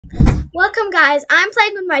Welcome guys, I'm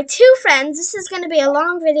playing with my two friends. This is going to be a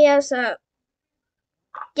long video, so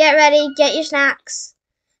get ready, get your snacks,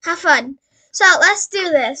 have fun. So let's do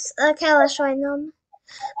this. Okay, let's join them.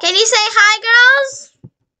 Can you say hi, girls?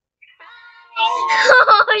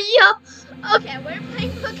 Oh, yo. Okay, we're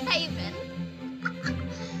playing Brookhaven.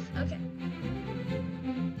 Okay.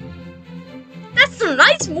 That's some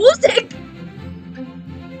nice music.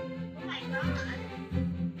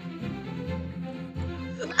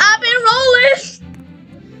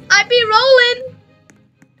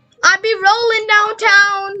 I be rolling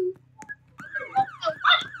downtown.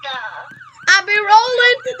 I be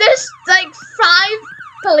rolling. There's like 5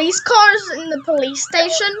 police cars in the police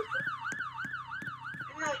station.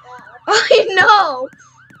 I know.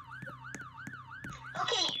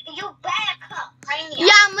 Okay, you back up.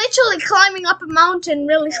 Yeah, I'm literally climbing up a mountain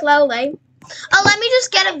really slowly. Oh, let me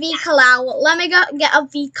just get a vehicle out. Let me get a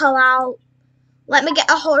vehicle out. Let me get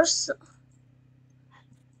a horse.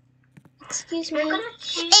 Excuse me.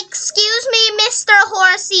 Excuse me, Mr.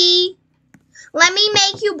 Horsey. Let me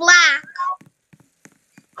make you black.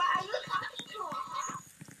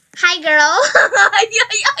 Hi, girl. I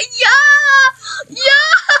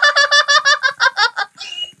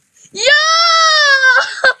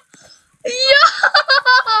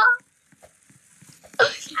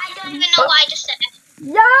don't even know why I just said it.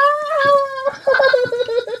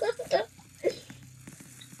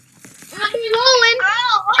 I'll be rolling.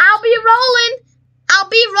 I'll be rolling. I'll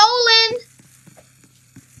be rolling.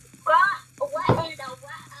 What in the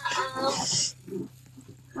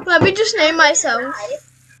world? Let me just name myself.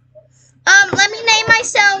 Let me name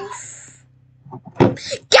myself.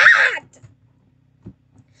 God!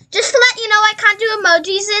 Just to let you know, I can't do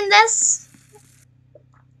emojis in this.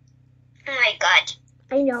 Oh my god.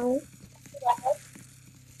 I know.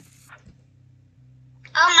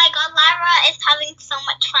 Oh my god, Lara is having so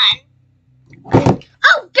much fun.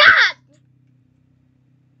 Oh God!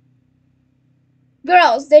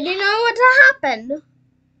 Girls, did you know what happened?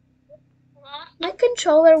 My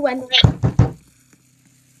controller went.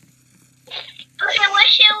 Okay, what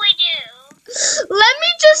should we do? Let me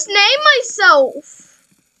just name myself.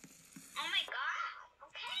 Oh my god.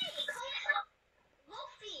 Okay,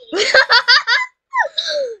 Wolfie.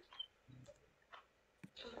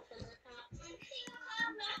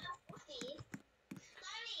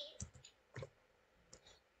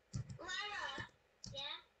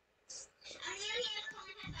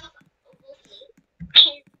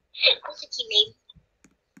 What's the key name?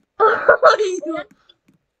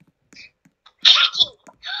 Catty.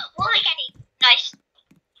 Oh my god, nice.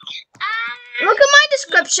 Look at my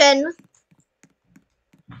description.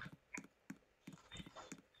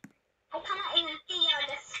 I cannot even see your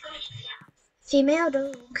description. Female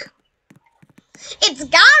dog. It's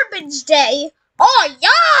garbage day. Oh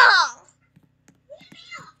yeah!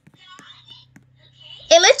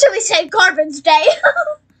 It literally said garbage day.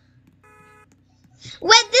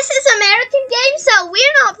 Wait, this is American game, so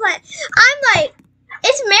we're not playing. I'm like,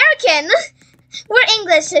 it's American. We're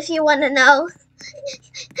English, if you want to know.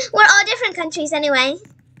 We're all different countries anyway.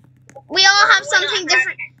 We all have something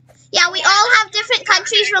different. Yeah, we all have different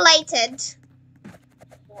countries related.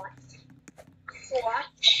 What?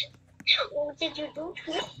 What did you do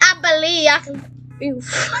to it? I believe I can.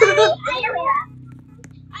 Oof. Are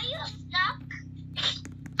you stuck?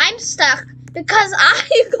 I'm stuck because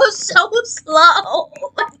I go so slow.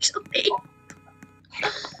 Actually.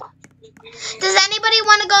 Does anybody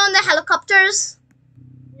want to go in the helicopters?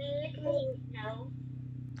 No.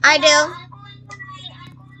 I do. I'm going on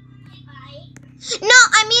my bike. No,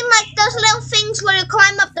 I mean like those little things where you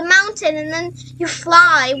climb up the mountain and then you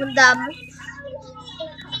fly with them.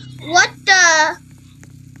 What the?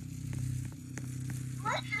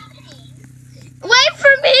 What's happening? Wait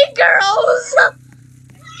for me, girls.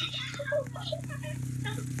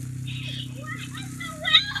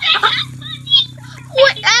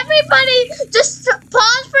 Wait, everybody, just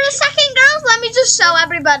pause for a second, girls. Let me just show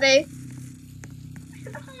everybody.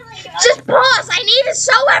 Just pause. I need to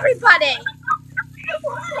show everybody.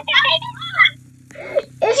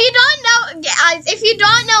 If you don't know, guys, if you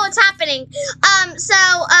don't know what's happening,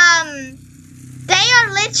 they are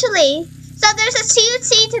literally, so there's a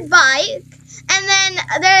two-seated bike, and then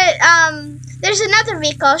there's another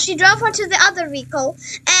vehicle. She drove onto the other vehicle,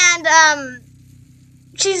 and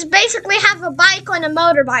she's basically have a bike on a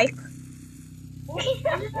motorbike.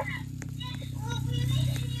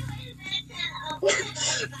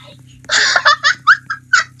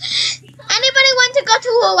 Anybody want to go to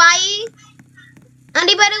Hawaii?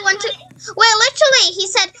 Anybody want to? Well, literally, he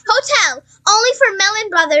said hotel only for Melon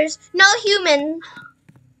Brothers, no human.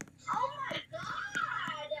 Oh my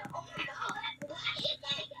god!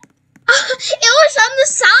 on the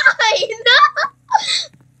side.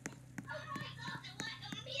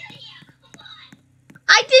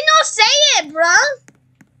 I did not say it, bruh.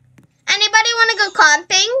 Anybody want to go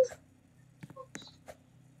camping?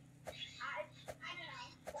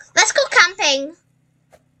 Let's go camping.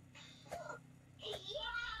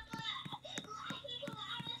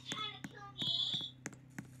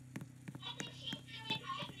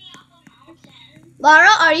 Laura,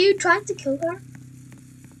 are you trying to kill her?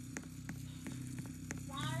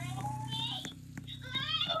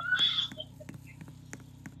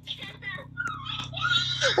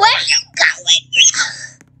 Where are you going?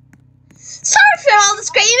 Sorry for all the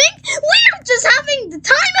screaming. We're just having the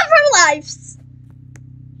time of our lives.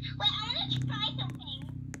 Wait, I want to try something.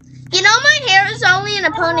 You know my hair is only in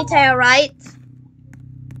a ponytail, right?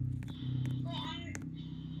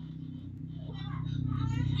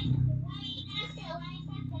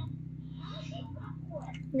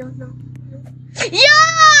 No. Yeah,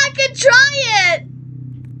 I can try it.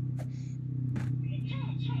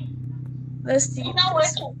 Let's see. It's not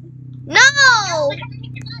working. No.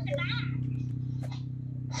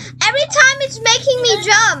 Every time it's making me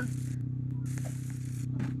jump.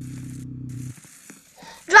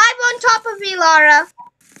 Drive on top of me, Laura.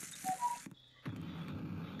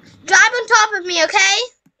 Drive on top of me, okay?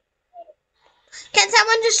 Can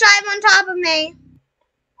someone just drive on top of me?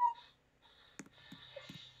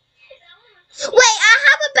 Wait, I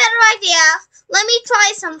have a better idea. Let me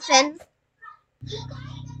try something.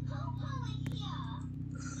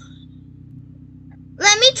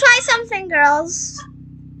 Let me try something, girls.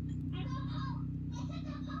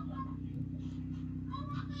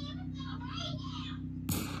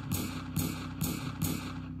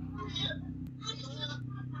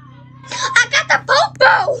 I got the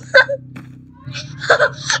popo.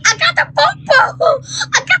 I got the popo.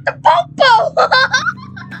 I got the popo.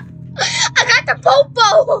 I got the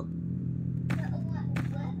popo.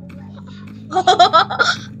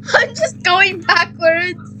 I'm just going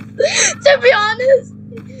backwards. To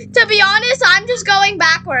be honest, I'm just going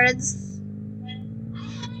backwards.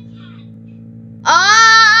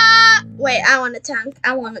 Wait, I want a tank.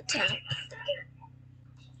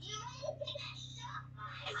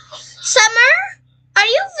 Summer, are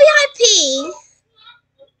you VIP?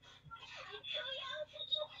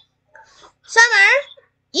 Summer,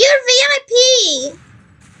 you're VIP.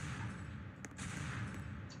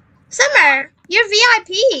 Summer, you're VIP.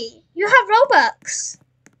 You have Robux.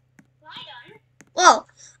 Oh,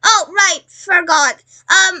 right, forgot.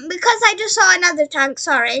 Because I just saw another tank,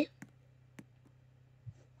 sorry.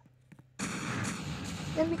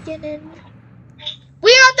 Let me get in.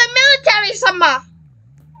 We are the military, Summer.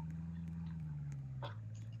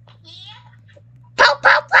 Pow,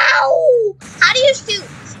 pow, pow! How do you shoot?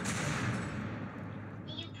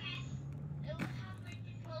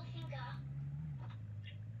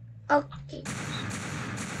 Okay.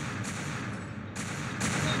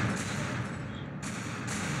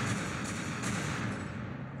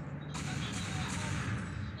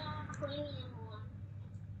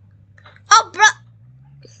 Oh, bro.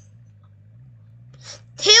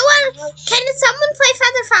 Can someone play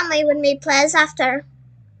Feather Family with me, please, after?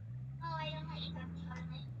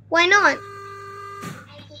 Why not?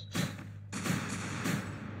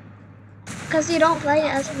 Because you don't play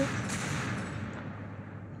it as much.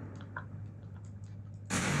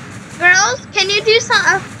 Girls, can you do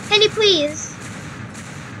some? Can you please?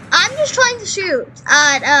 I'm just trying to shoot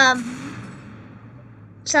at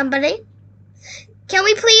somebody. Can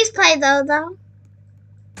we please play though?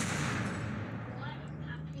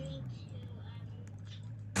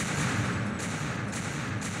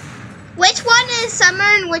 Which one is Summer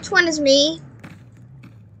and which one is me?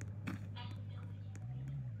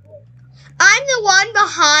 I'm the one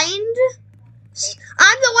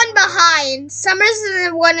behind. Summer's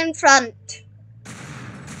the one in front.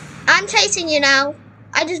 I'm chasing you now.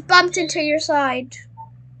 I just bumped into your side.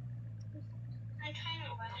 I'm trying to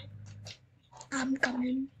run. I'm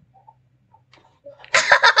coming.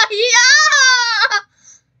 Yeah!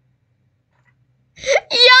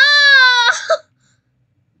 Yeah!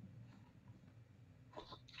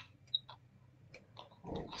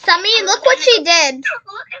 Sammy, look what she did.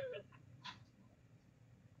 Look at me.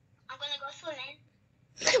 I'm gonna go swimming.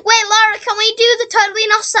 Wait, Laura, can we do the totally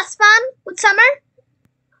not suspend with Summer?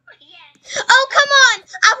 Yes. Oh, come on!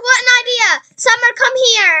 I've got an idea. Summer, come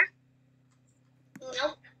here.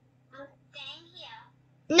 Nope. I'm staying here.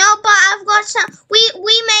 No, but I've got some. We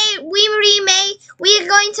are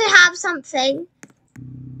going to have something.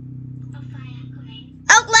 Oh, fine, I'm coming.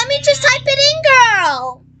 Oh, let me just type it in,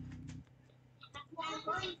 girl. I'm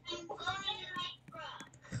going right, bro.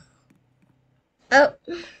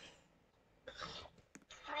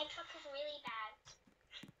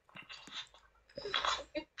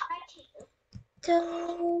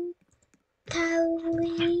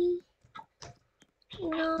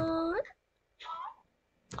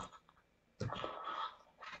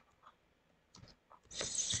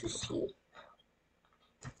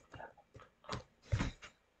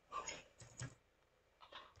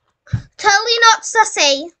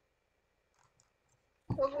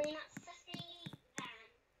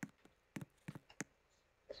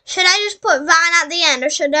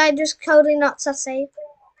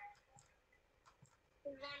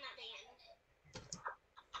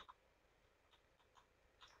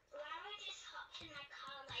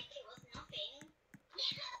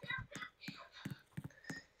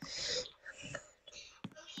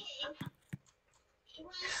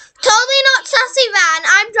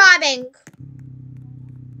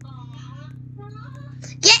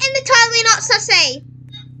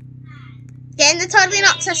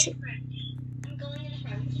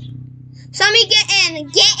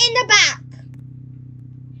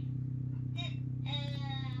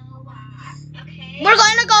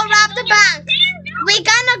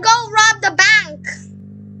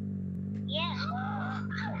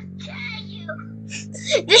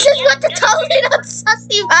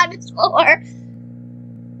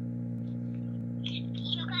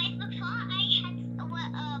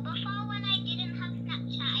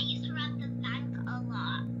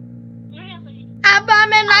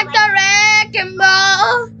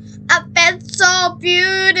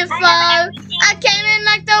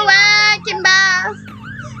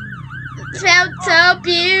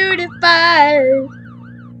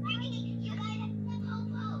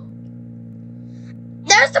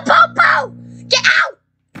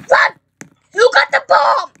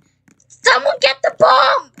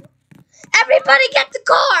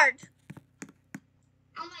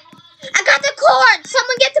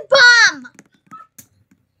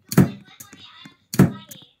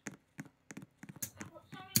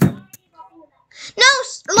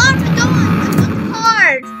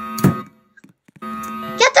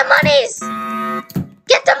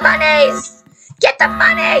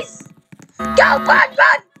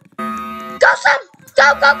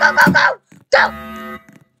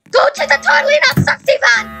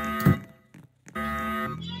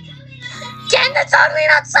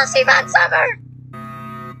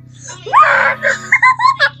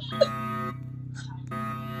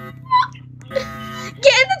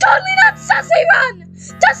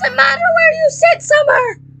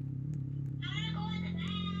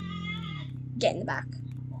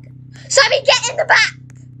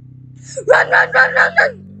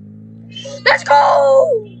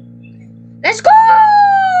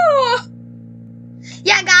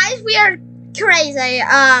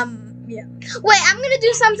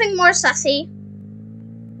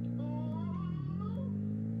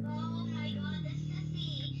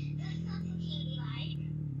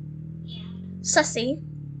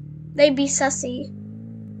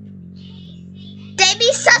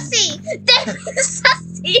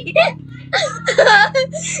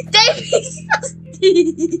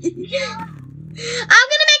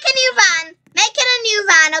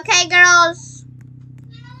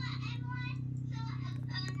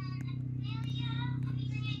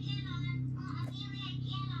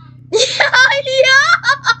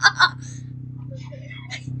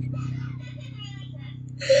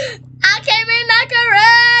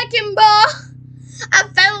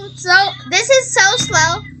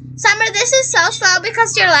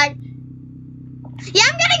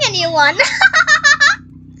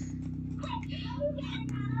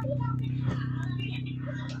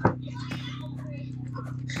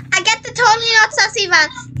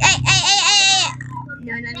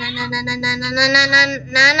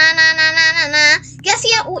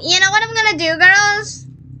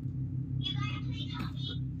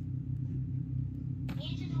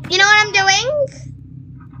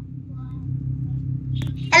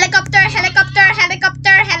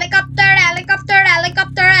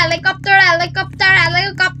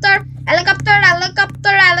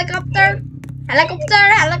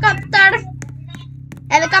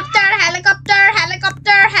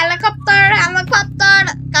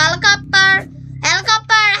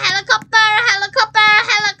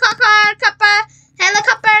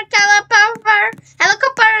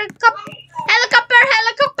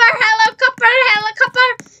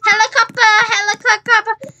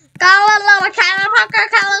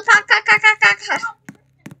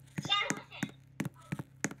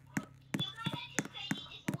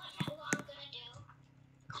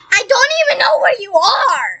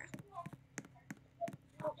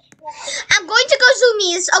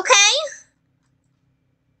 zoomies, okay?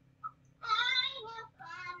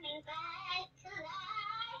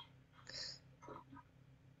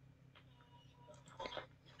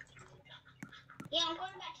 Yeah, I'm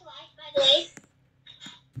going back to life, by the way.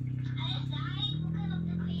 I just died because of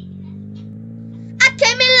the craziness. I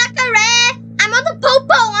came in like a rat. I'm on the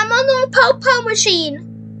popo. I'm on the popo machine.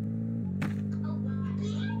 Oh,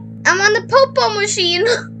 God. I'm on the popo machine.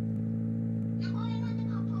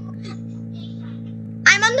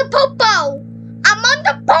 I'm on the popo. I'm on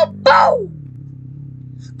the popo.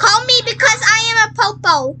 Call me because I am a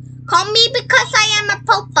popo. Call me because I am a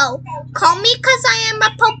popo. Call me because I am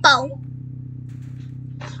a popo.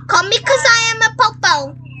 Call me because I am a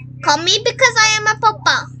popo. Call me because I am a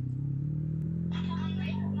popo.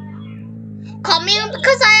 Call me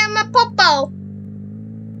because I am a popo.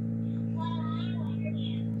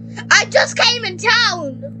 I just came in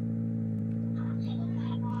town.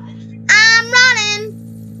 I'm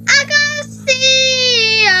running. I gotta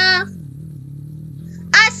see ya.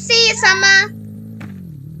 I see you, Summer.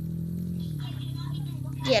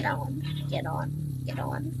 Get on. Get on. Get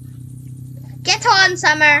on. Get on,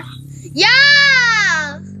 Summer.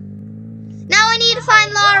 Yeah! Now I need to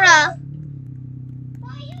find Laura.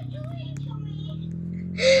 What are you doing to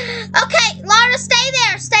me? Okay, Laura, stay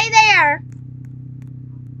there. Stay there.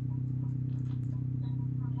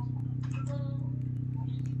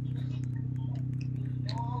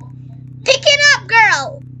 Pick it up,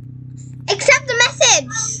 girl. Accept the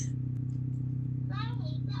message.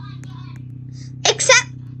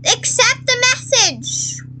 Accept the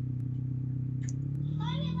message.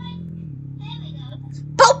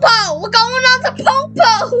 Popo, we're going on the popo.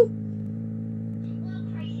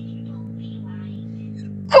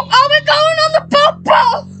 Oh, we're going on the popo.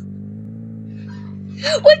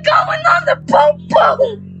 We're going on the popo.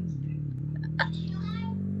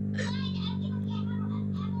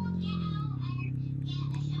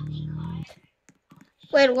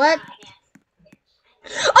 Wait, what?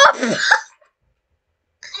 Oh!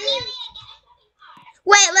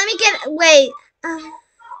 Wait, let me get. Wait.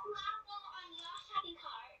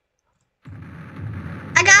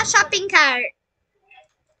 I got a shopping cart.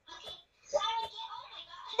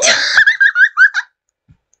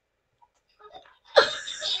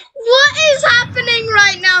 What is happening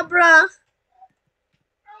right now, bruh?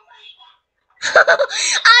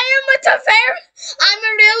 I'm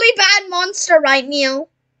a really bad monster right now.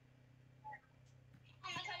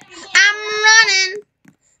 I'm running.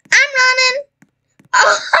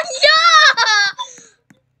 Oh, yeah!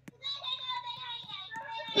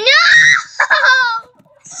 No!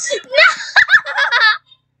 No!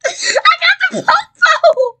 I got the popo!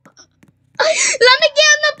 Let me get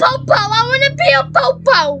on the popo. I want to be a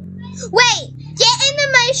popo. Wait, get in the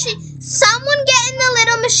machine. Someone get in the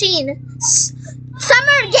little machine.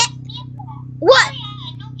 Summer, get... What?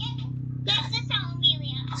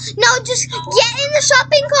 No, just get in the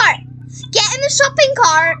shopping cart. Get in the shopping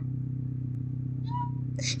cart.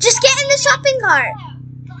 Just get in the shopping cart.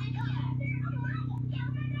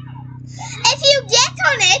 If you get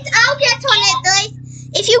on it, I'll get on it. Like,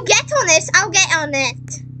 if you get on this, I'll get on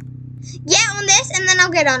it. Get on this, and then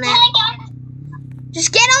I'll get on it.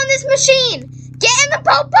 Just get on this machine. Get in the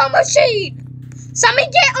popo machine. Somebody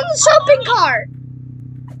get on the shopping cart.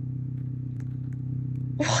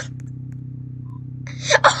 What?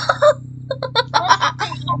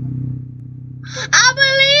 I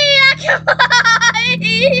believe I can fly.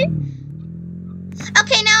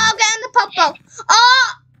 Okay, now I'll get on the popo. Oh!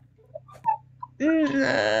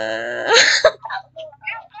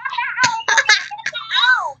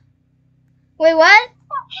 Wait, what?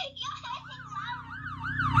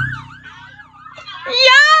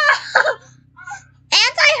 Yeah!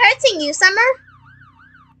 Anti-hurting you, Summer?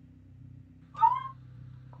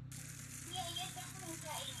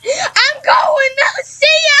 I'm going now. See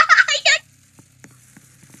ya!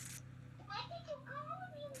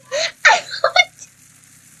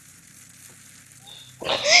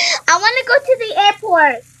 I want to go to the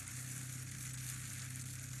airport.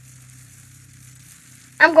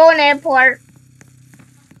 I'm going to airport.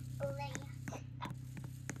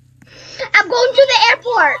 I'm going to the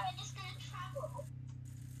airport.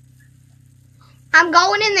 I'm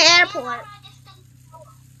going in the airport.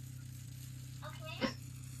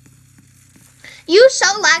 You so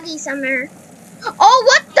laggy, Summer. Oh,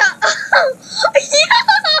 what the? Yeah.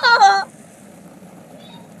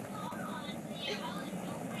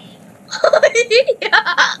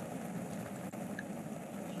 Yeah.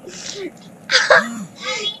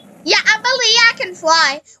 Yeah, I believe I can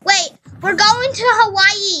fly. Wait, we're going to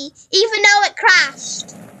Hawaii, even though it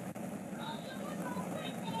crashed.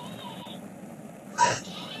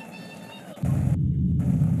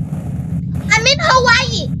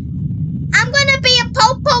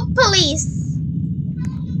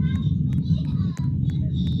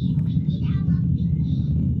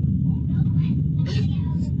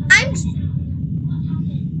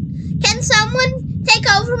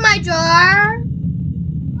 over my door?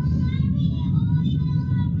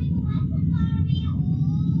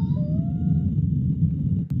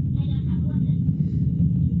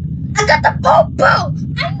 I got the poo-poo!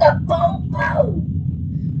 I'm the poo-poo!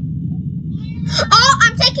 Oh,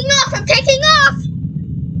 I'm taking off! I'm taking off!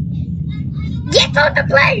 Get on the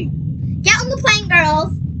plane! Get on the plane,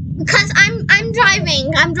 girls. Because I'm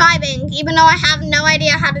driving. I'm driving. Even though I have no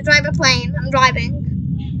idea how to drive a plane. I'm driving.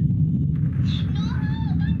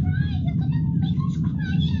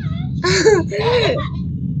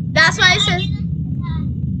 That's why I said.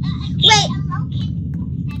 Wait.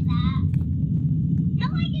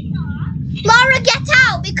 Laura, get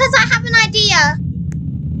out because I have an idea.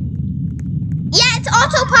 Yeah, it's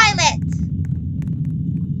autopilot.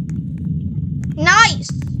 Nice.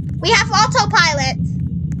 We have autopilot.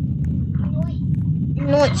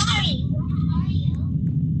 Nice.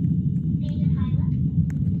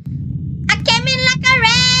 I came in like a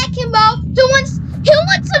wrecking ball. Who wants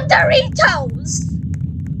some Doritos?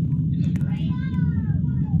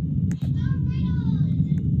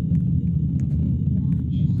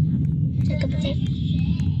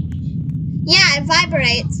 Yeah, it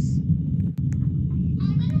vibrates.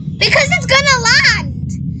 Because it's gonna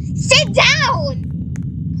land. Sit down.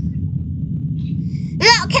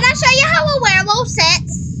 Look, can I show you how a werewolf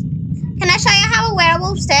sits? Can I show you how a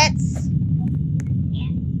werewolf sits?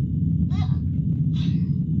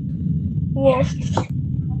 Yes.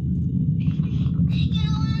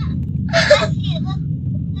 You know what?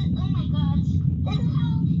 Oh my gosh. This is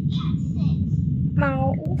how cat sits. No.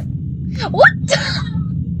 What?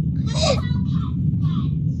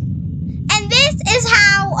 And this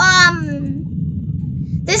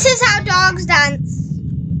is how dogs dance.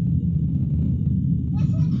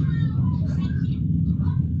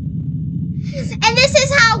 And this is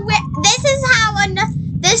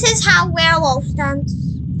how werewolves dance.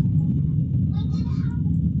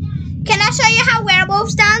 Can I show you how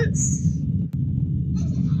werewolves dance?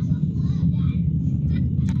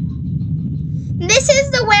 This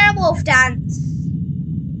is the werewolf dance.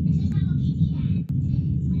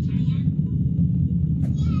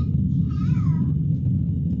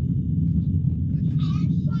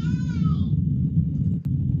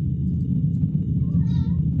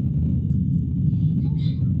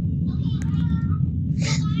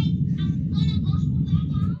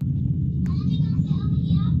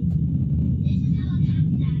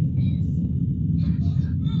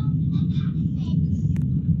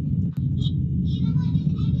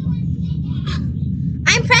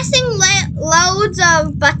 I'm pressing loads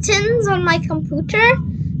of buttons on my computer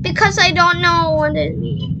because I don't know what it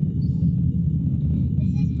means.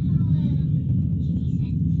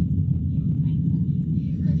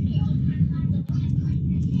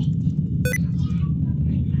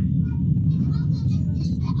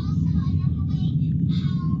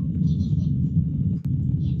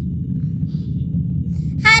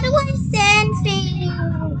 How do I send things?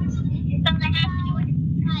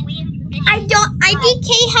 I DK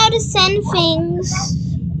how to send things.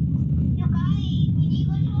 You guys, we need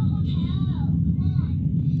to go to a hotel.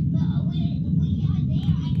 Come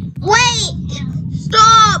on. Wait!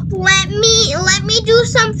 Stop! Let me do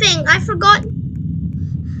something. I forgot.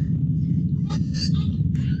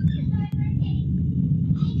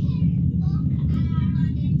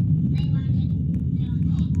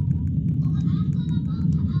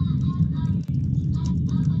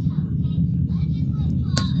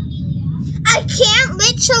 I can't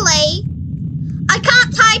literally. I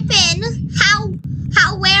can't type in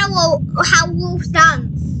how wolves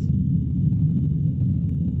dance.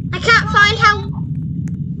 I can't find how.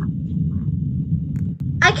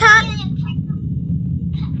 I can't.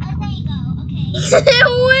 Oh, there you go. Okay.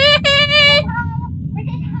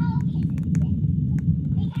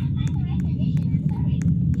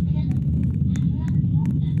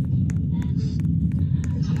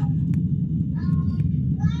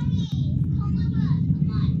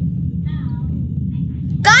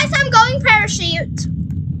 Guys, I'm going parachute.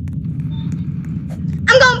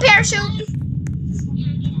 I'm going parachute.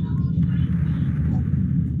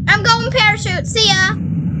 I'm going parachute. See ya.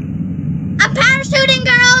 I'm parachuting,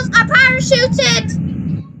 girls. I parachuted.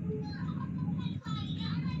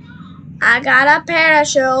 I got a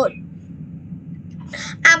parachute.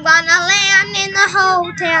 I'm gonna land in the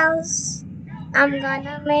hotels. I'm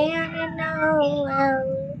gonna land in the hotels.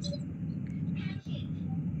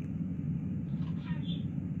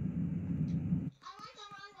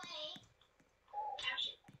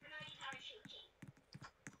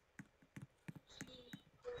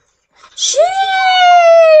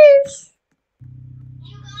 Sheesh!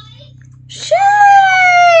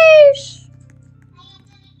 Sheesh!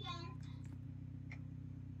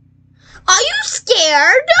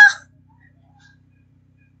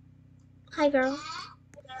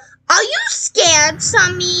 Are you scared,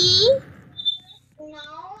 Sammy? No, I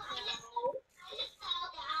just fell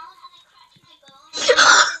down and I cracked my bone and I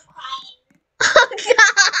was crying. Oh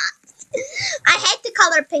God! I hate the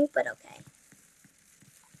color pink, but okay.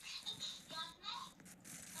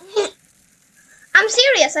 I'm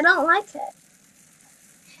serious. I don't like it.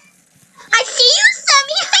 I see you,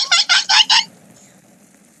 Sammy.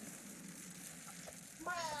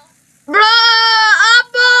 Bruh,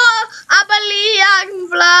 apa liang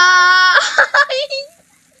fly.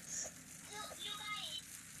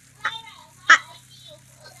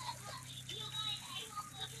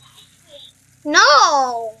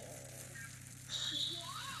 No.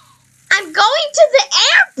 I'm going to the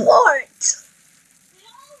airport.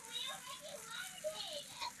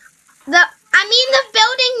 I mean the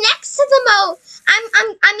building next to the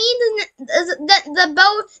the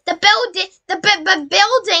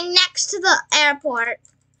building next to the airport.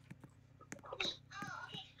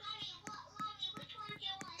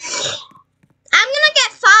 I'm gonna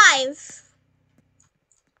get 5.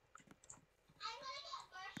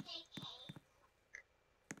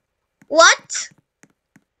 What?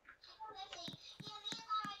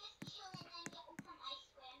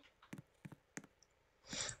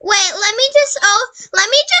 Wait, let me just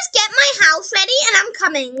get my house ready and I'm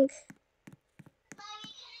coming.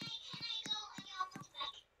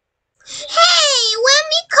 Hey, let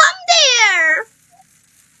me come there.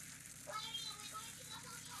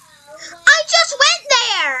 I just went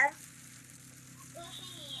there.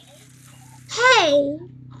 Hey.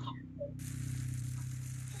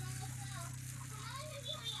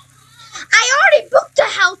 I already booked a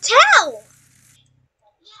hotel.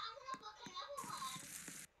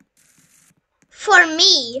 For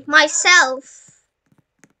me, myself.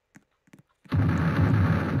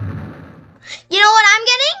 You know what I'm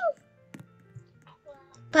getting?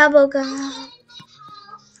 Bubblegum.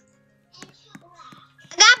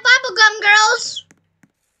 I got bubblegum, girls.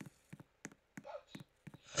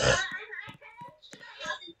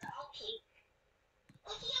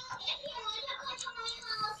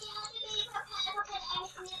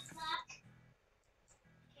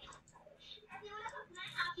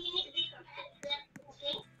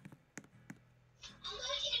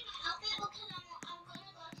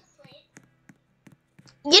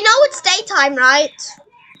 You know it's daytime, right?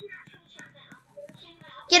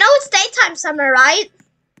 You know it's daytime, Summer, right?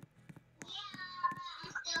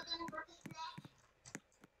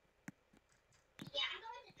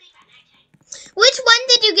 Which one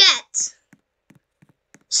did you get?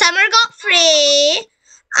 Summer got 3.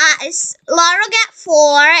 Laura got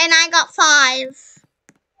 4, and I got 5.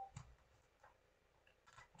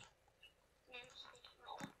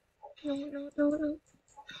 No.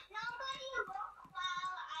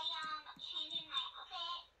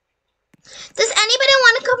 Does anybody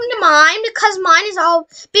want to come to mine? Because mine is all,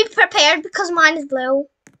 be prepared because mine is blue.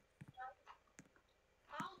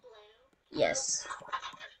 Yes.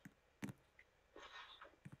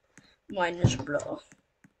 Mine is blue.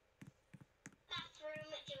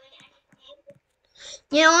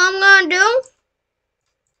 You know what I'm going to do?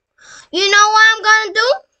 You know what I'm going to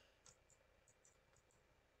do?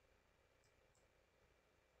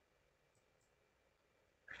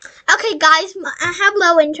 Okay, guys, I have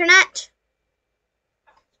low internet.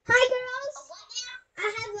 Hi, girls.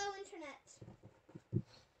 I have low internet.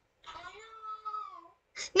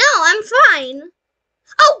 No, I'm fine.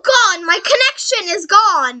 Oh, God, my connection is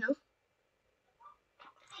gone.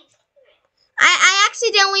 I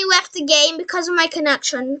accidentally left the game because of my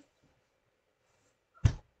connection.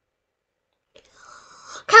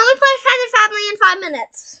 Can we play Friends and Family in 5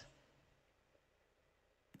 minutes?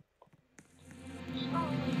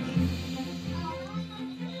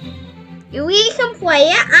 We can play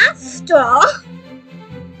it after.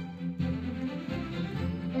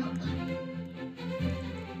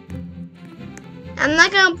 I'm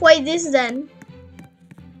not gonna play this then.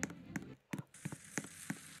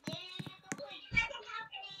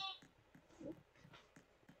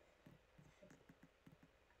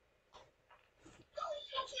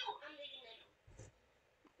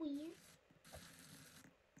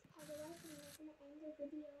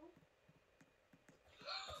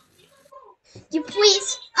 You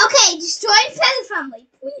please. Okay, destroy Feather Family,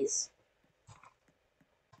 please.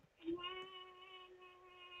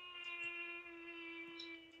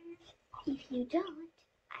 If you don't,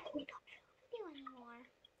 I will not show you anymore.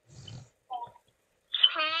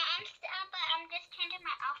 I'm just changing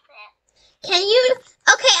my outfit. Can you?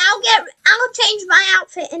 Okay, I'll change my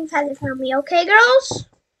outfit in Feather Family. Okay, girls.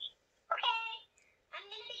 Okay. I'm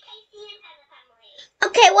gonna be Casey in Feather Family.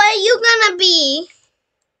 Okay, what are you gonna be?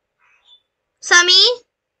 Sammy?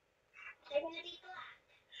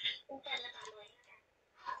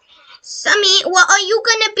 Sammy, what are you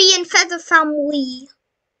gonna be in Feather Family?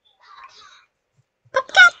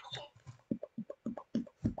 Bobcat.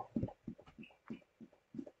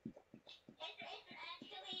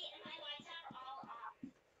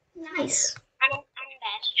 Nice. I'm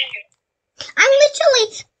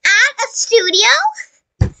literally at a studio.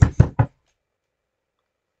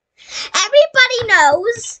 Everybody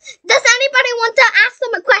knows. Does anybody want to ask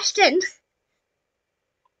them a question?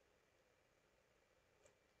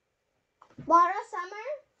 Laura, Summer?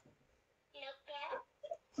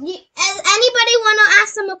 Does anybody want to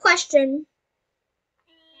ask them a question?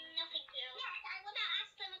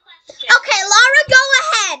 Okay, Laura, go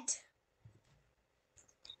ahead.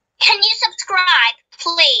 Can you subscribe,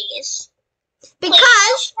 please? Because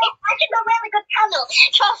This is a really good channel.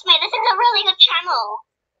 Trust me, this is a really good channel.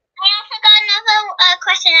 I also got another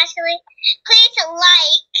question, actually. Please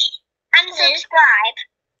like and subscribe.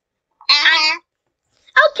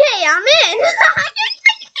 okay, I'm in.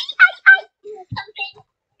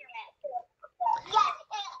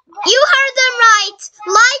 You heard them right.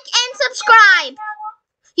 Like and subscribe.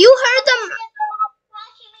 You heard them.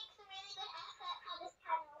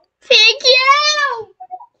 Thank you.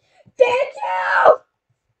 Thank you.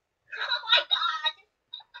 Oh my god.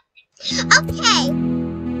 Okay.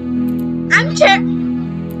 I'm sure.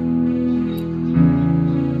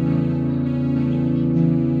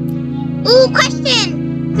 Ooh,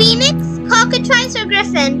 question. Phoenix, cockatrice, or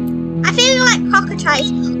griffin? I feel like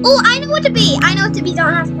cockatrice. Ooh, I know what to be. I know what to be.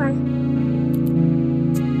 Don't ask why.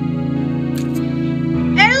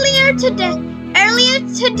 Earlier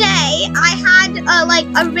today, I had like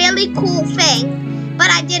a really cool thing, but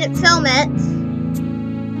I didn't film it.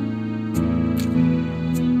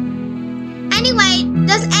 Anyway,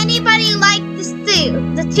 does anybody like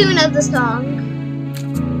the tune of the song?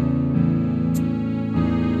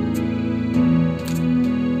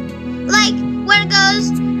 Like where it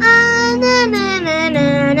goes na na na na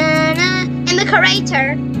na na in the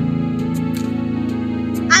creator.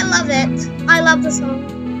 I love it. I love the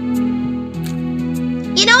song.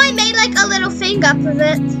 You know, I made like a little thing up of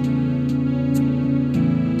it.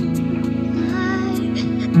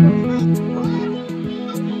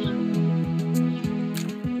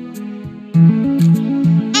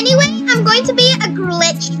 Anyway, I'm going to be a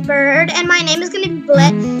glitched bird, and my name is going to be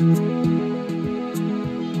Blitz.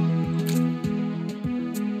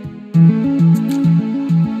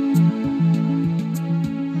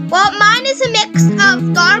 Well, mine is a mix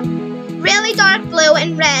of dark, really dark blue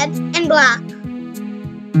and red and black.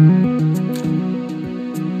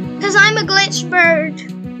 Because I'm a glitched bird.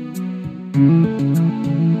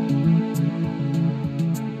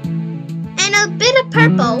 And a bit of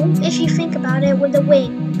purple, if you think about it, with the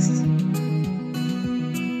wings.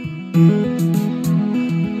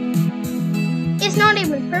 It's not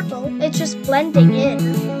even purple, it's just blending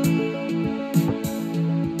in.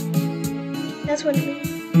 That's what it means.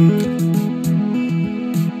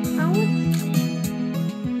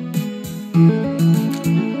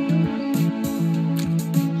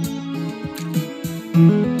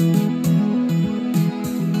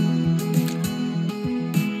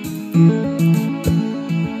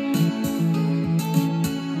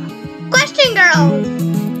 Question, girls.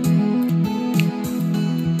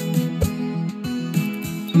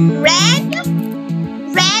 Red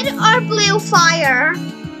or blue fire?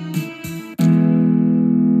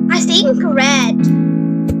 I think red.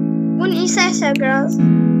 Wouldn't you say so, girls?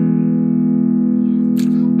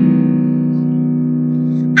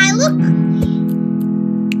 I look.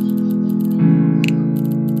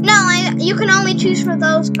 No, you can only choose for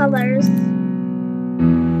those colors.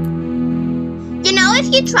 You know,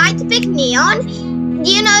 if you try to pick neon,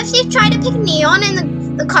 if you try to pick neon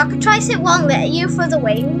in the cockatrice, it won't let you for the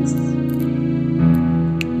wings.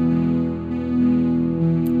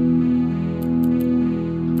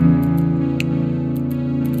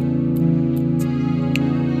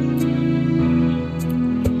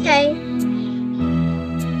 Okay.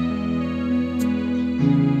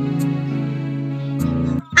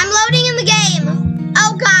 I'm loading in the game.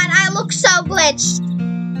 Oh god, I look so glitched.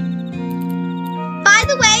 By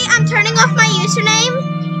the way, I'm turning off my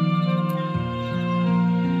username.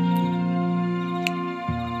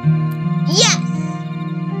 Yes.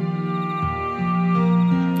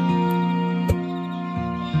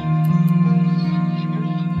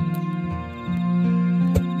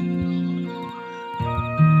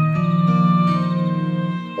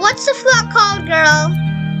 What's the flock called, girl?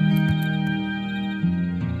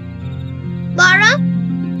 Laura?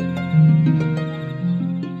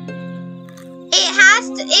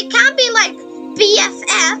 It can't be like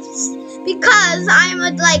BFFs because I'm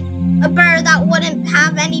a a bird that wouldn't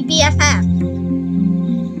have any BFF.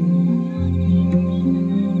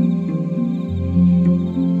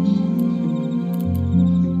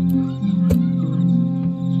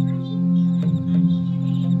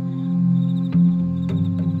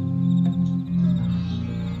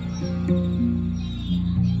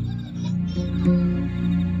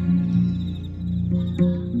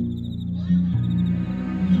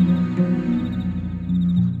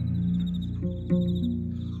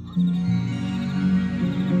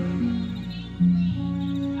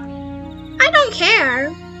 Care.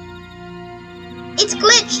 It's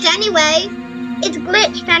glitched anyway. It's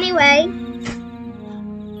glitched anyway.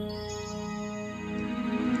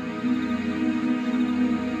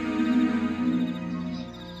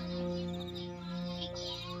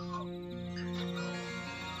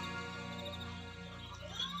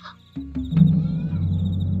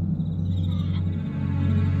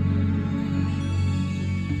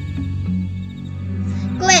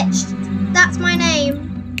 Glitched. That's my name.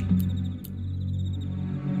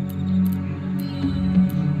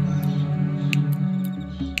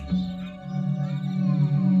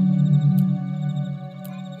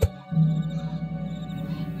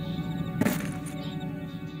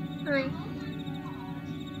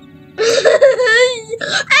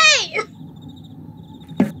 Hey!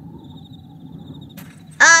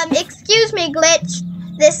 Excuse me, glitch.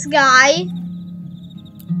 This guy.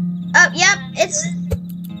 Oh, yep, it's...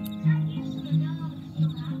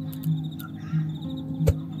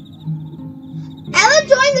 Ella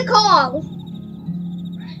joined the call.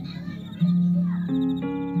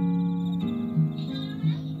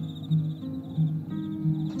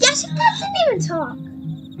 Yeah, she doesn't even talk.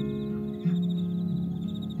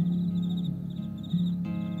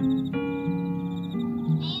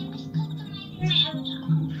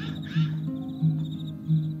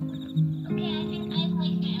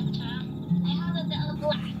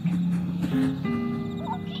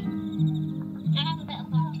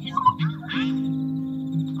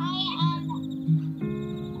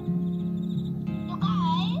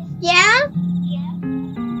 Yeah?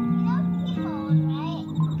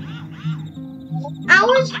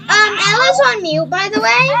 Ella's on mute, by the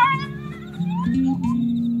way.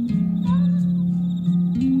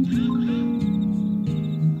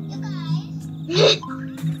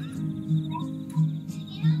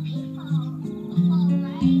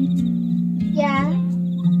 Yeah.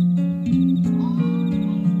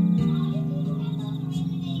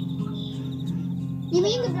 You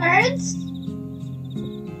mean the birds?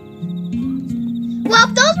 Well,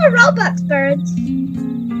 those were Roblox birds.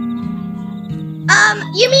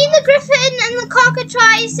 You mean the griffin and the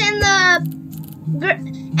cockatrice and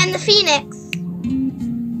the phoenix?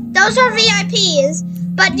 Those are VIPs.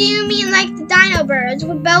 But do you mean like the dino birds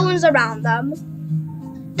with bones around them?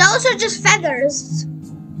 Those are just feathers.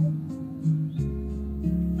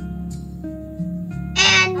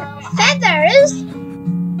 And feathers?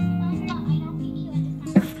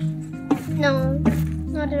 No,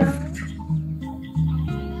 not at all.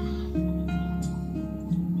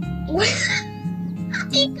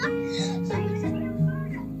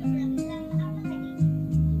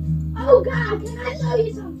 Oh God, can I show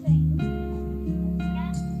you something?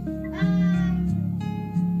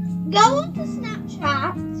 Go on to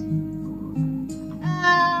Snapchat.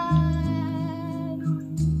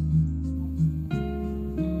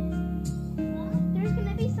 There's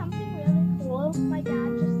gonna be something really cool. My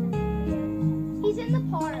dad just sent it here. He's in the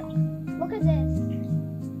park. Look at this.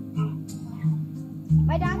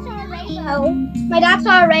 My dad saw a rainbow. My dad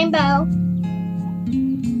saw a rainbow.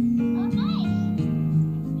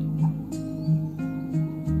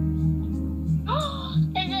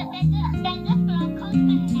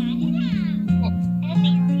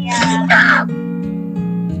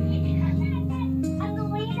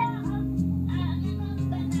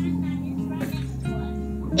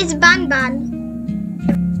 It's Ban Ban.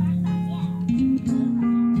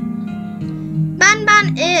 Ban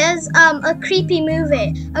Ban is a creepy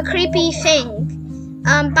movie, a creepy thing.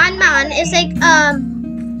 Ban Ban is like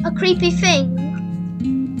a creepy thing,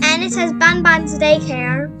 and it says Ban Ban's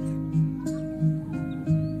daycare.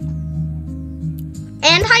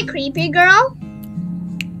 And hi, creepy girl.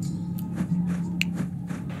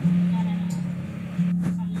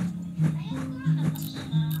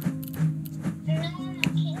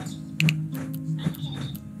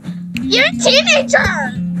 You're a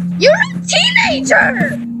teenager! You're a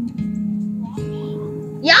teenager!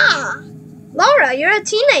 Yeah. Laura, you're a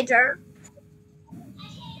teenager.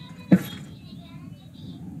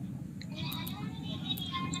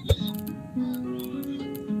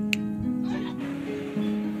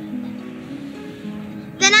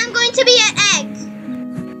 Then I'm I'm going to be an egg.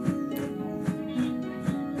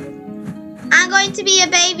 I'm going to be a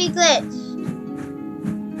baby glitch.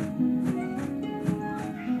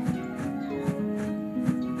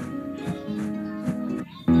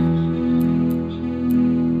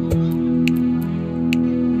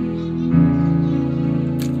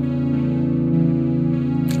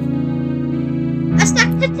 A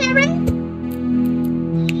secretary?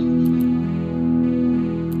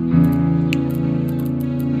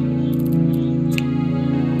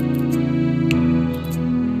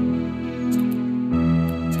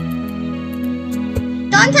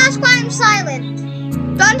 Don't ask why I'm silent.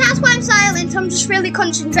 Don't ask why I'm silent. I'm just really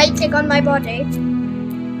concentrating on my body.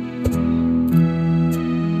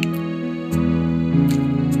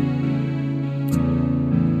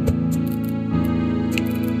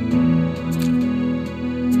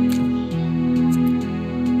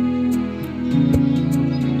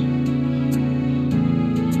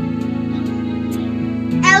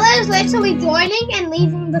 Ella is literally joining and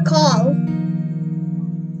leaving the call.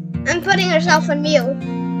 And putting herself on mute.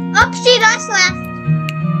 Oh, she just left.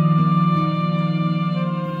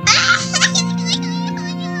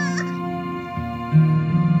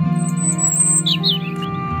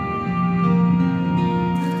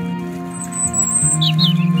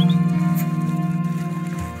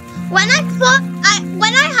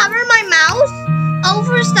 When I hover my mouse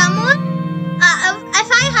over someone, if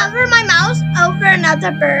I hover my mouse over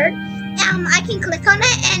another bird, I can click on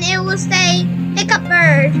it and it will say pick up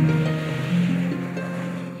bird.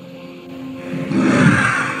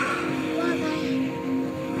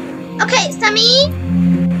 Okay, Sammy.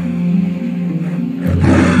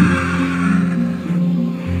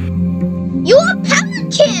 You a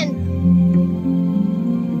pelican.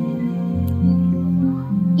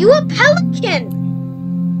 You a pelican.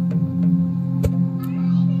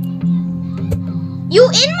 You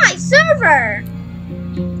in my server.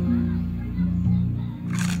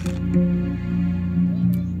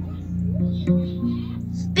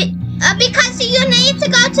 Because you need to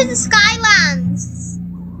go to the Skylands.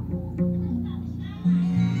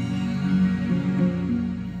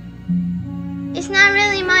 It's not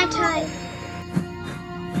really my type.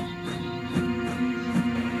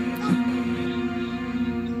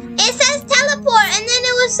 It says teleport, and then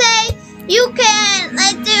it will say you can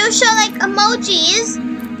show like emojis,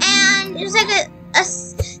 and there's like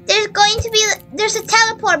there's a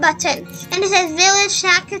teleport button, and it says village,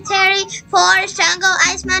 secretary, forest, jungle,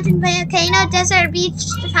 ice mountain, volcano, desert, beach,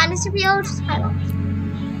 fantasy field, skywalk.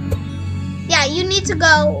 Yeah, you need to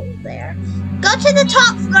go there. Go to the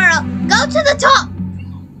top, girl. Go to the top.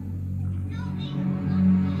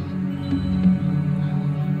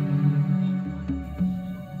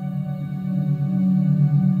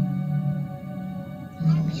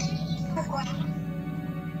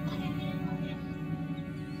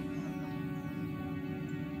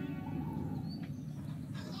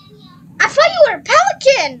 I thought you were a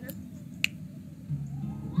pelican.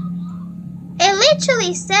 It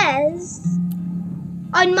literally says,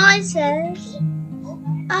 on mine says,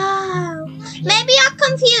 oh, maybe I'm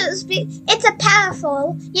confused. It's a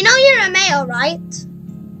parafol. You know you're a male, right?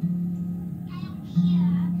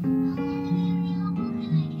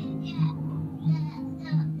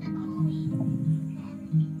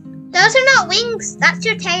 Those are not wings, that's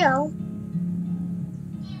your tail.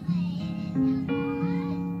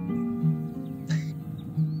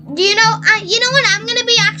 Do you know what I'm gonna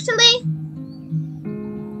be actually?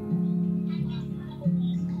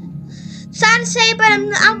 Sad to say, but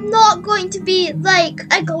I'm not going to be like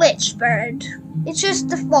a glitch bird. It's just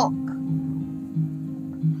the flock.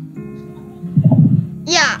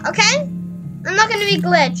 Yeah, okay? I'm not gonna be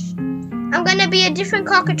glitch. I'm gonna be a different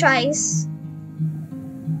cockatrice.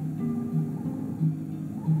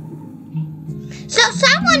 So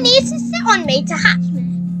someone needs to sit on me to hatch me.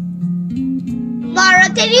 Laura,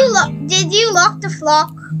 did you lock the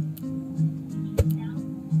flock?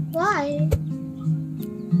 Why?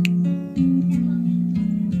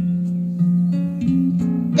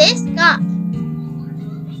 This guy.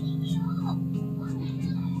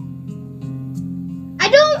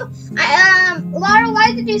 Laura,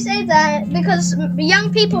 why did you say that? Because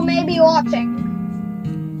young people may be watching.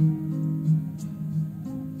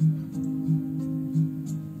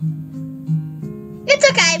 It's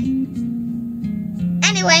okay.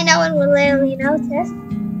 Anyway, no one will literally notice.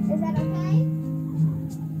 Is that okay?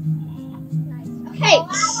 Nice. Okay.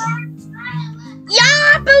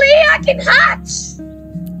 Yeah, I believe I can hatch.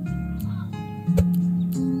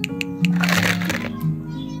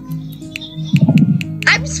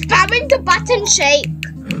 I'm spamming the button shake.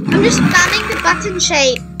 I'm just spamming the button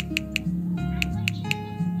shake.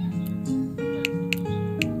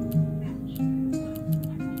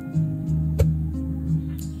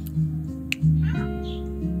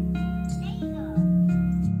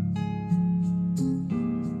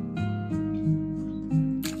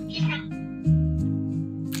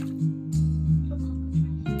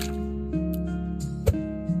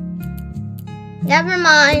 Never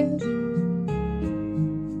mind.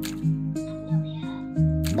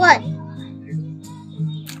 What?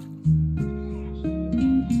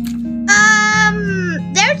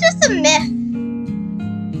 They're just a myth.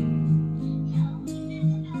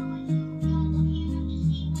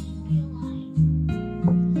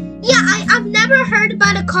 Yeah, I've never heard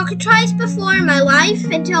about a cockatrice before in my life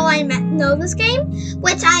until I know this game,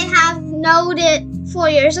 which I have known it 4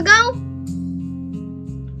 years ago.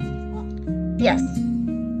 Yes.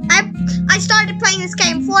 I started playing this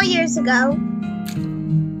game 4 years ago.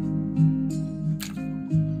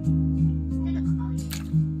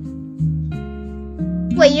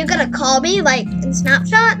 Wait, you're gonna call me, like, in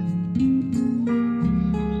Snapchat?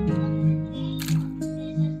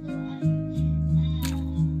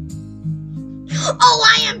 Oh,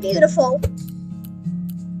 I am beautiful.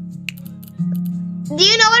 Do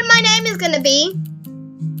you know what my name is gonna be?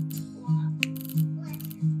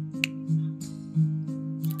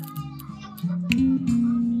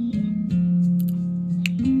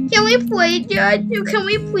 Can we play that? Can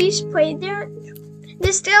we please play that?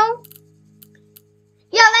 This still?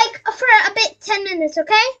 Yeah, like for a bit, 10 minutes,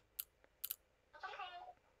 okay?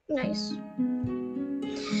 Nice.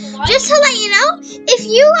 Just to let you know, if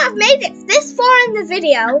you have made it this far in the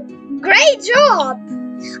video, great job!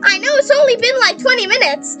 I know it's only been like 20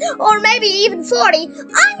 minutes, or maybe even 40.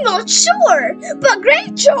 I'm not sure, but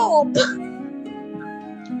great job!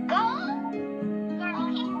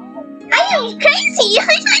 I am crazy!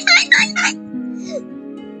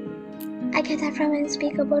 I get that from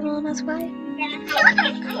unspeakable on, that's why.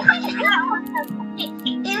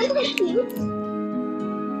 Isn't it cute?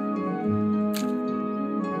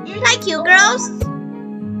 Like you girls.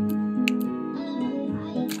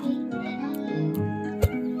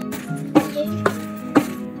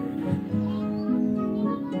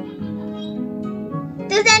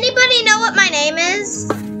 Does anybody know what my name is?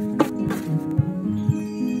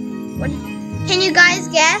 What? Can you guys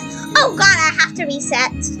guess? Oh god, I have to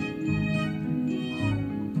reset.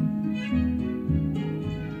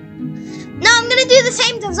 No, I'm gonna do the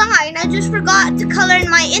same design. I just forgot to color in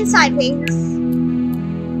my inside wings.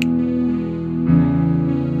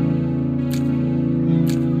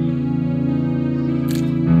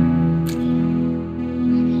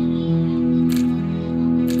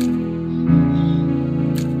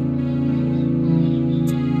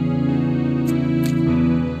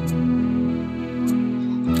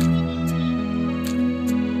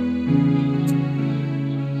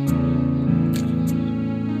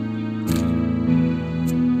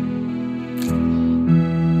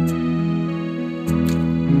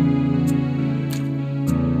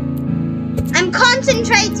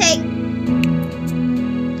 Concentrating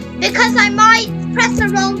because I might press the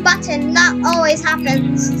wrong button. That always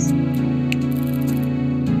happens.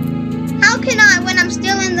 How can I when I'm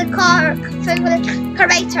still in the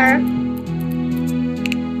curator?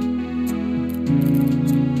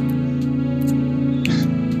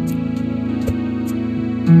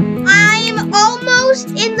 I'm almost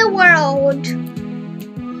in the world.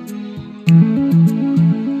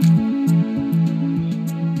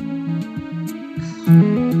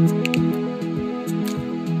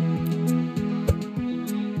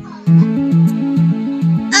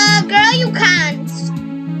 Girl, you can't.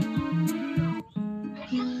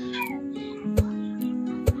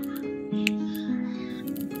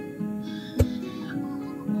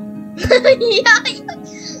 Yeah.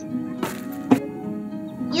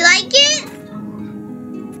 You like it?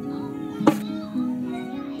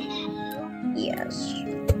 Yes.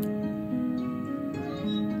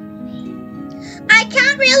 I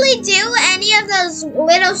can't really do any of those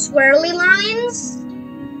little swirly lines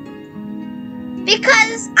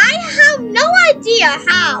because I have no idea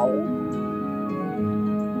how.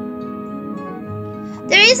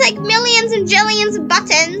 There is like millions and jillions of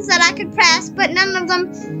buttons that I could press, but none of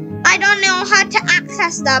them, I don't know how to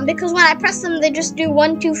access them because when I press them, they just do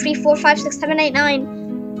 1, 2, 3, 4, 5, 6, 7, 8,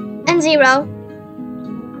 9, and 0.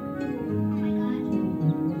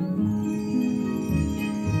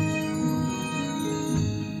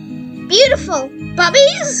 Beautiful.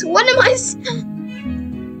 Bubbies? What am I...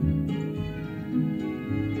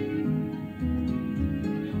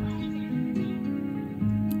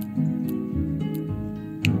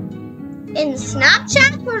 In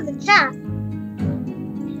Snapchat or the chat?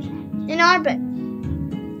 In orbit.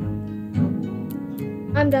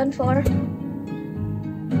 I'm done for.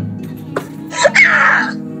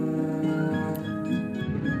 Ah!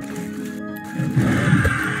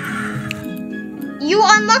 You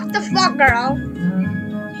unlocked the flock, girl.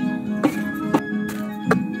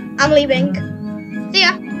 I'm leaving. See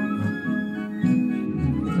ya.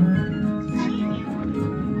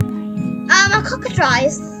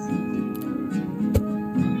 cockatrice.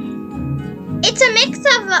 It's a mix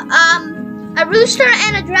of a rooster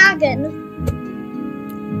and a dragon.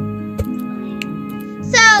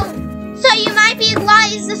 So you might be like, why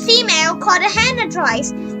is the female called a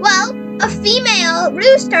henatrice? Well, a female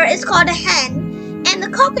rooster is called a hen, and the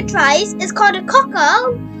cockatrice is called a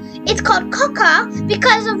cocker. It's called cocker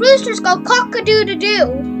because the roosters go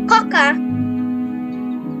cock-a-doo-doo-doo. Cocker.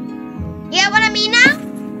 You get what I mean now?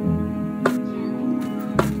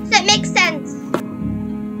 Does that make sense?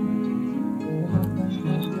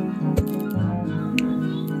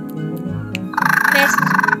 Missed.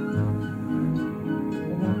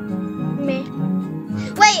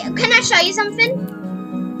 Wait, can I show you something?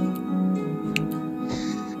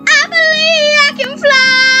 I believe I can fly!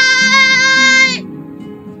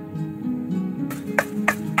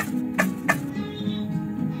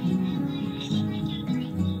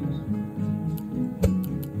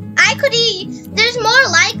 I could eat. There's more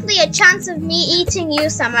likely a chance of me eating you,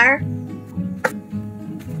 Summer.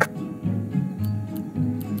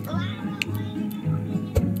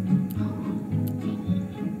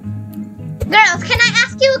 Girls, can I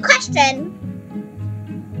ask you a question?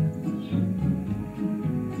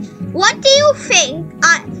 What do you think?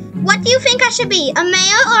 What do you think I should be, a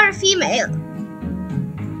male or a female?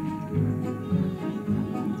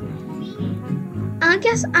 I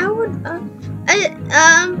guess I would.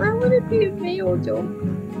 I want to be a male though.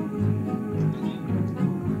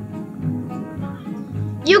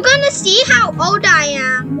 You're gonna see how old I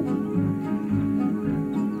am.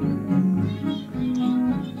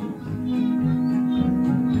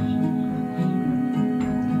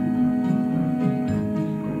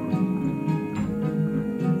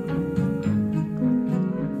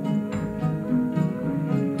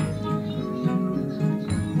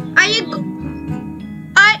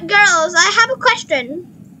 Girls, I have a question.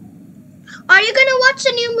 Are you gonna watch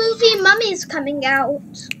the new movie Mummy's coming out?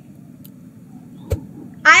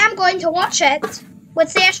 I am going to watch it with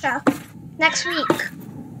Sasha next week.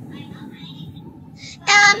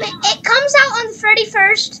 It comes out on the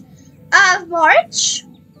 31st of March.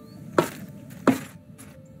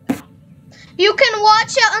 You can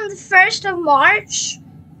watch it on the 1st of March.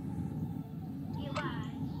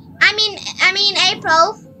 I mean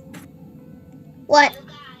April. What?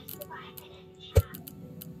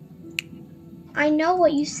 I know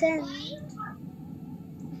what you said.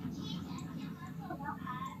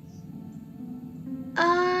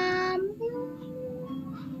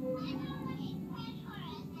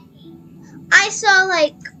 I saw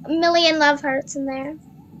like a million love hearts in there.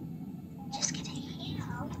 Just kidding.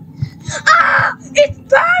 Ah! It's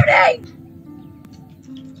burning!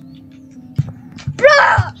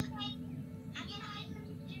 Bruh!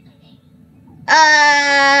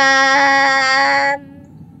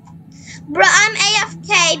 Bruh, I'm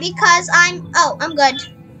AFK because I'm good.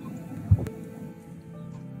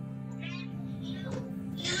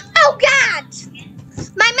 Oh God!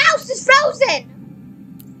 My mouse is frozen!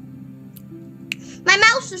 My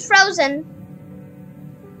mouse is frozen.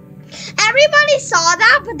 Everybody saw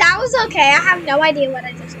that, but that was okay. I have no idea what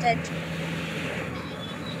I just did.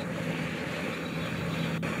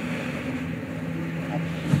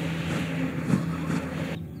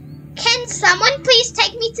 Can someone please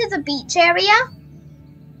take me to the beach area?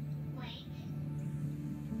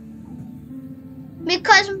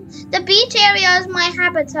 Because the beach area is my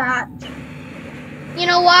habitat. You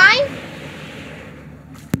know why?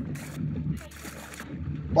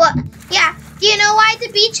 What? Yeah. Do you know why the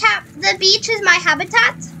beach is my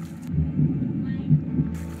habitat?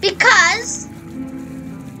 Because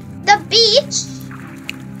the beach.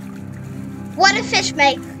 What do fish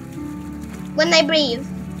make when they breathe?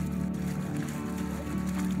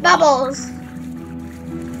 Bubbles.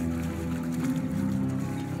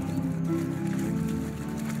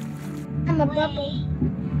 I'm a bubble.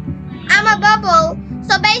 I'm a bubble.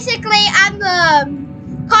 So basically, I'm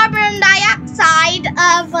the carbon dioxide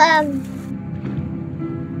of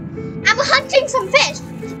I'm hunting some fish.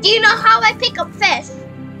 Do you know how I pick up fish?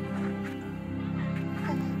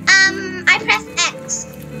 I press X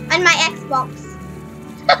on my Xbox.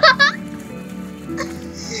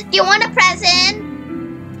 Do you want a present?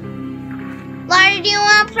 Laura, do you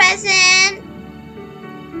want a present?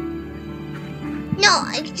 No,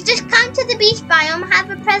 just come to the beach biome. I have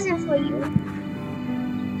a present for you.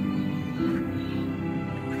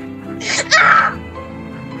 Ah!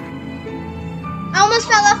 I almost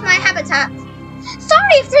fell off my habitat. Sorry,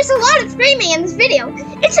 sorry if there's a lot of screaming in this video.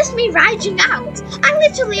 It's just me raging out. I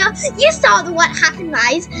literally, you saw what happened,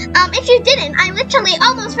 guys. If you didn't, I literally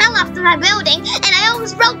almost fell off the building and I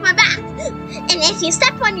almost broke my back. And if you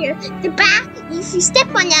step on the back, if you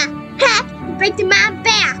step on your head, you break the man's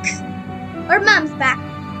back. Or mom's back.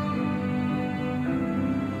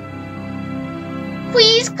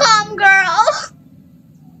 Please come, girl.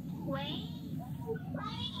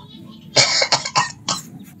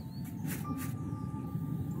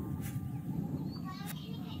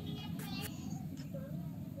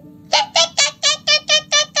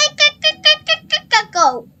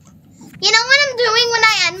 Go. You know what I'm doing when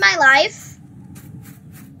I end my life?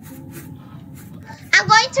 I'm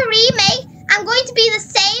going to be the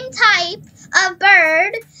same type of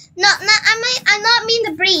bird. I not mean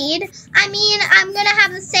the breed. I mean I'm gonna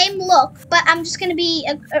have the same look, but I'm just gonna be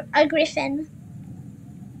a griffin.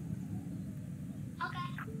 Okay.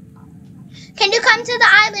 Can you come to the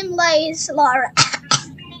island, Laura?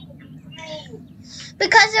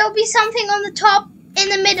 Because there will be something on the top in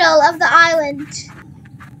the middle of the island.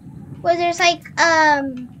 Where there's like a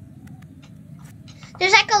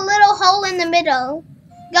little hole in the middle.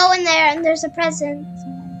 Go in there and there's a present.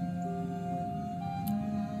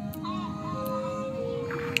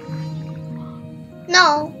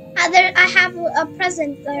 No, I have a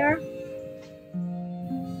present there.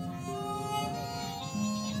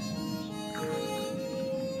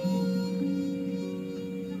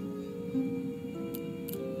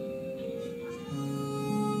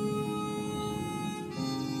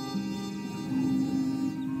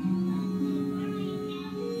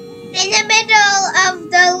 In the middle of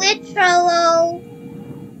the literal,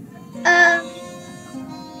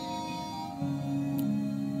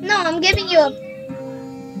 no, I'm giving you a,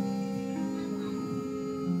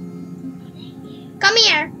 come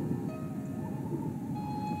here.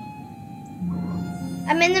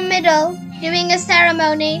 I'm in the middle doing a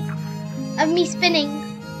ceremony of me spinning.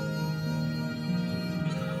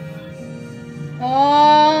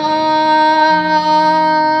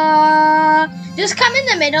 Just come in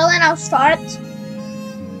the middle and I'll start.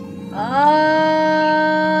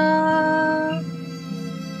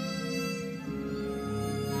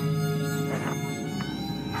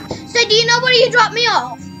 So do you know where you dropped me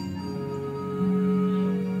off?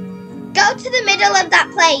 Go to the middle of that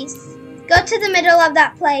place. Go to the middle of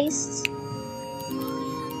that place.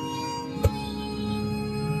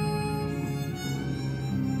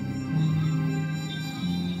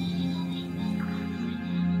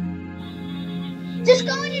 Just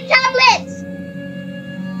go on your tablets.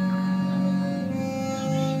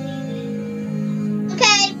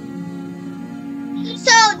 Okay.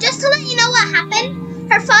 So, just to let you know what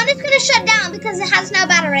happened, her phone is going to shut down because it has no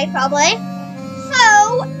battery, probably.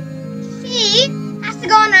 So, she has to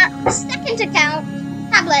go on her second account,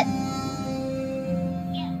 tablet.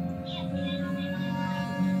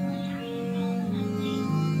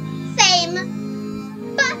 Same.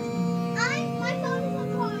 But, my phone is on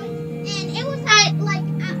charge, and it was at, like,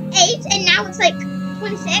 8, and now it's, like,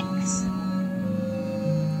 26.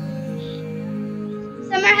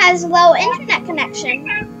 Summer has low internet connection.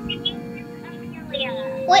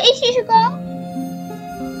 What is she to go?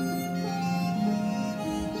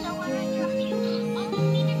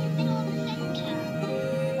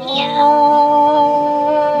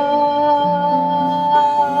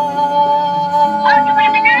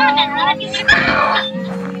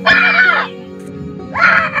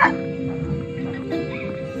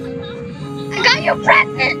 I got your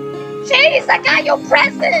present! Jeez, I got your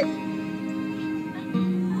present!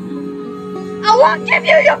 I won't give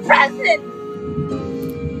you your present!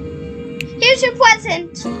 Here's your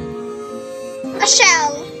present. A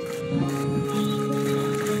shell.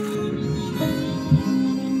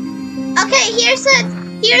 Okay, here's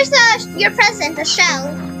your present, a shell.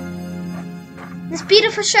 This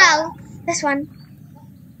beautiful shell. This one.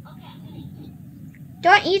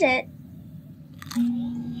 Don't eat it.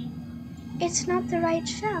 It's not the right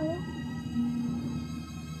shell.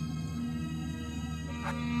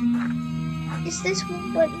 Is this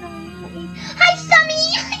one? But no, not eat. Hi,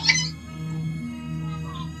 Sammy!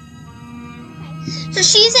 So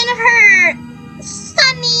she's in her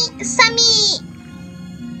sunny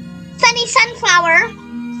sunflower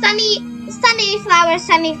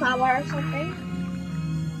or something.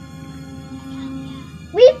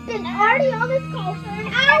 We've been already on this call for an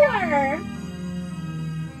hour.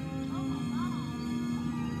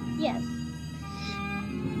 Yes.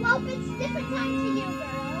 Well, it's different time to you,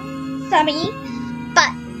 girl. Sammy.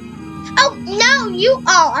 But oh no,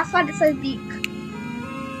 I thought it said beak.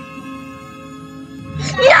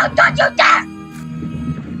 No, don't you dare!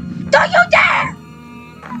 Don't you dare!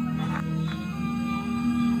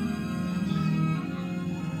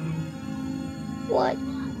 What?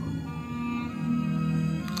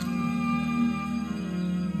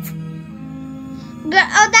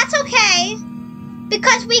 Oh, that's okay.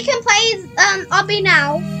 Because we can play obby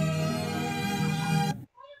now.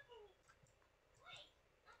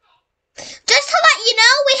 Just to let you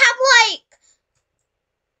know, we have like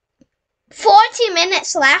 40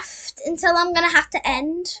 minutes left until I'm gonna have to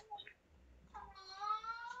end.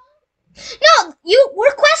 No, you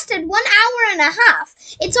requested 1 hour and a half.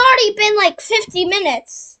 It's already been like 50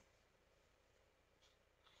 minutes.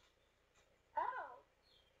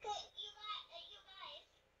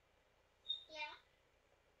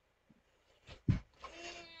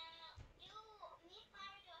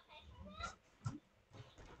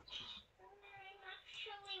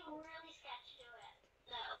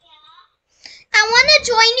 I want to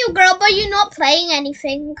join you, girl, but you're not playing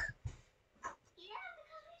anything.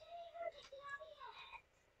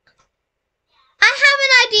 I have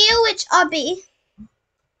an idea which obby.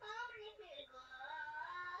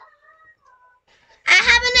 I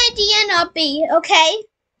have an idea in obby, okay?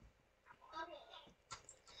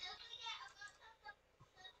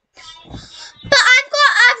 But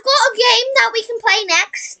I've got a game that we can play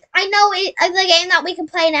next. I know the game that we can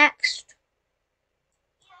play next.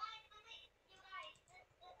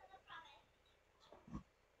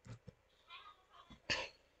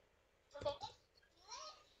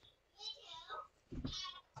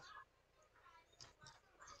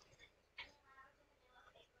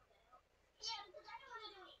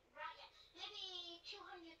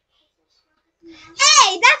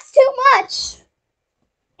 Hey, that's too much.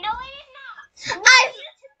 No, it is not.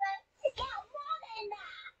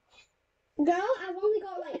 Girl, I've only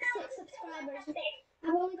got like 6 subscribers.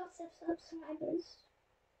 I've only got 6 subscribers.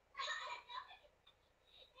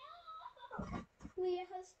 Leah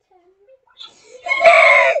has 10.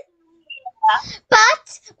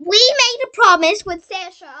 But we made a promise with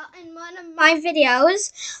Sasha in one of my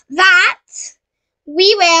videos that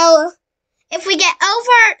we will, if we get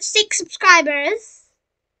over 6 subscribers,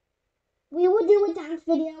 we will do a dance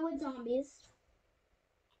video with zombies.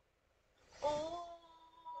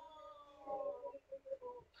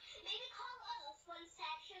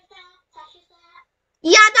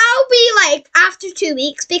 Yeah, that'll be like after 2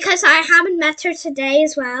 weeks because I haven't met her today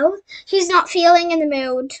as well. She's not feeling in the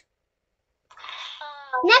mood.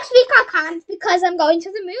 Next week I can't because I'm going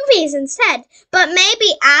to the movies instead. But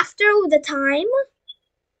maybe after the time.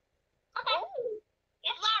 Okay.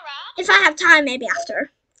 Yes, Lara. If I have time, maybe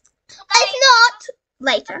after. If not,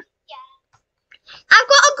 later. Yeah. I've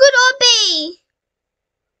got a good obby.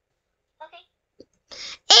 Okay.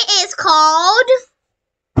 It is called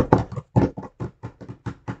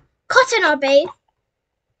Cotton Obby.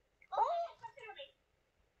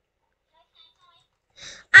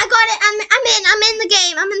 I got it. I'm in the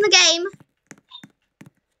game. I'm in the game.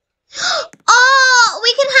 Oh,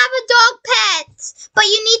 we can have a dog pet, but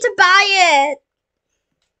you need to buy it.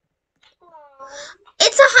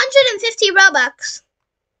 It's 150 Robux.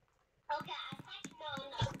 Okay,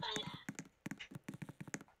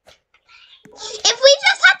 If we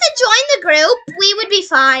just had to join the group, we would be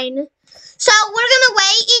fine. So we're gonna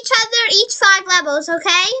wait each 5 levels,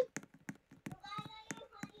 okay?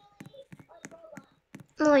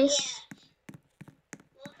 Nice.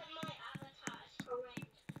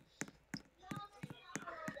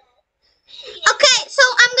 Okay, so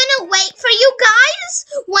I'm gonna wait for you guys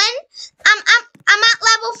when I'm at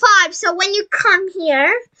level 5. So when you come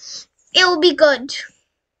here, it will be good.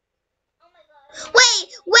 Wait,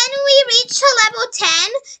 when we reach to level 10,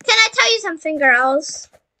 can I tell you something, girls?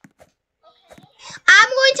 I'm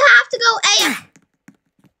going to have to go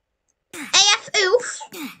AF oof.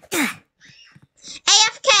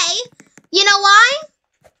 AFK. You know why?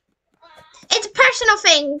 It's a personal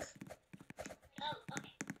thing.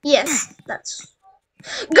 Yes, that's...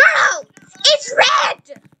 Girl! It's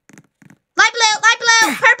red! Light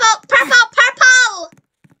blue, purple, purple, purple!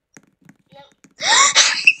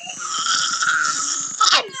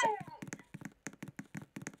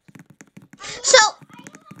 So...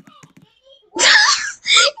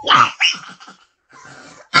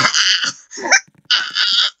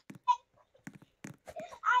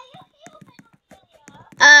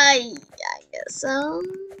 I guess so.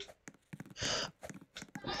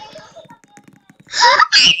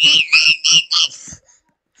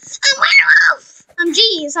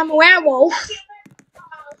 I'm werewolf. I'm a werewolf.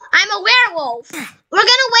 I'm a werewolf. We're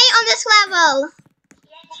gonna wait on this level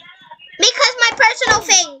because my personal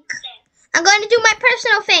thing. I'm going to do my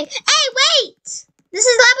personal thing. Hey, wait! This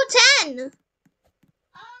is level 10.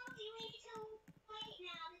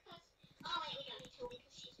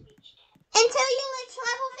 Until you reach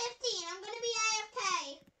level 15, I'm gonna be AFK.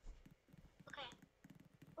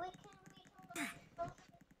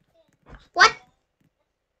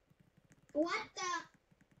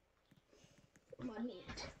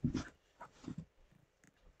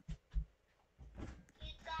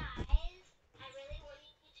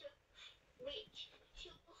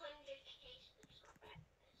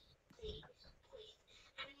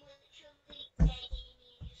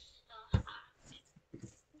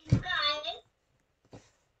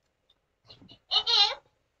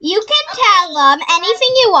 tell them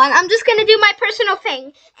anything you want. I'm just gonna do my personal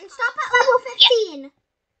thing and stop at level 15.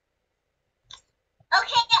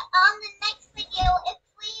 Okay, on the next video, if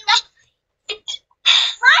we...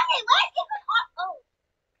 Mommy, what is it? Oh.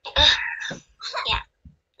 Yeah,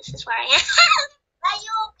 this is where I am. Are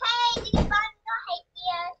you okay? Did you find the hate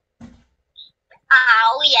here?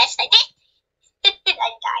 Oh, yes, I did. I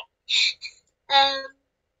died.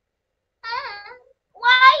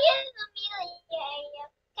 Why is Amelia okay?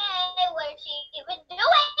 What is she even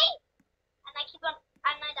doing? And I keep on,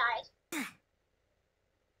 and I died.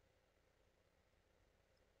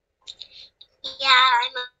 Yeah,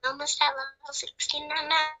 I'm almost at level 16 and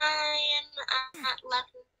I am at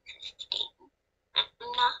level 15. I'm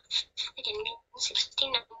not, I didn't mean 16,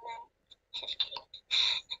 I'm at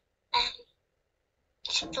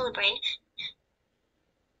 15. Silly brain.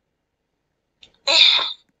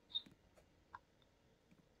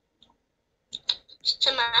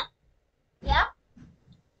 Summer. Yeah?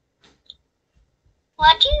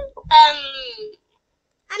 What do you, I'm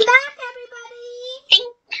back, everybody.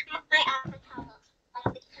 think my avatar looks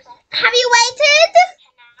like? Because Have you waited?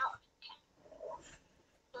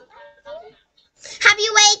 Have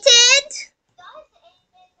you waited?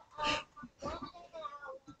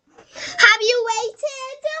 Have you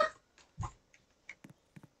waited?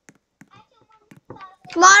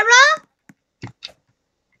 Laura?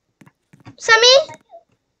 Sammy?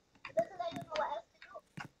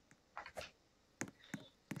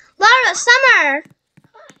 Laura, Summer.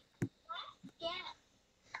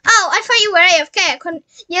 Oh, I thought you were AFK. I couldn't.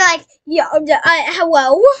 You're like, yeah,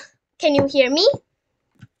 hello? Can you hear me?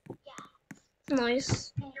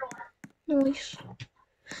 Nice. Nice.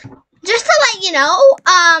 Just to let you know,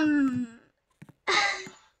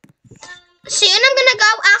 soon I'm gonna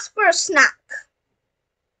go ask for a snack.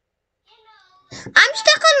 I'm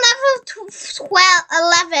stuck on level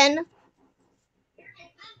 11.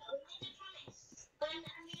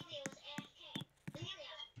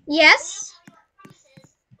 Yes.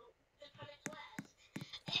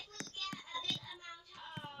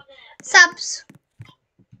 Subs.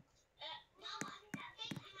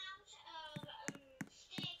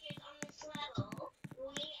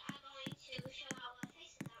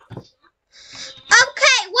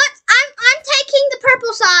 Okay, what? I'm taking the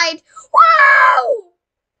purple side. Wow!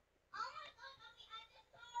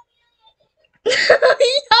 Yeah!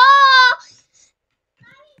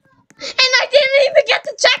 And I didn't even get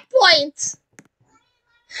the checkpoint.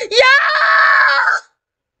 Yeah!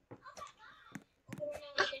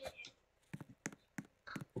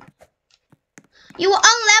 You were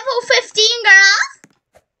on level 15, girl.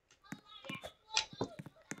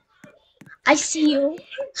 I see you.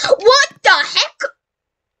 What the heck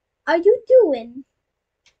are you doing?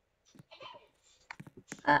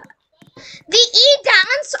 The E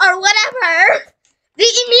dance or whatever. The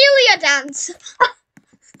Emilija dance.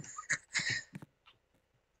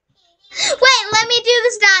 Wait, let me do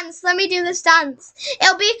this dance. Let me do this dance.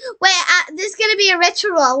 It'll be, this is going to be a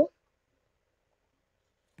ritual.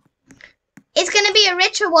 It's going to be a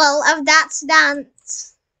ritual of that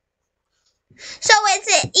dance. So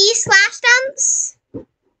it's an E/dance? Yeah,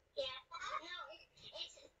 no,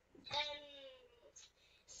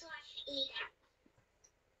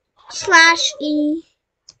 it's /E.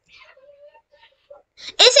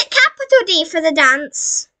 Is it capital D for the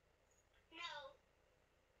dance? No.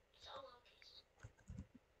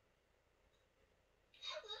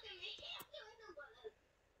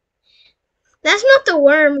 That's not the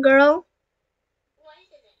worm, girl. What is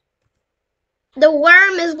it? The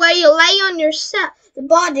worm is where you lay on your the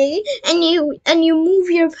body and you move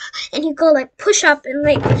and you go like push up and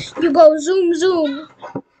like you go zoom zoom.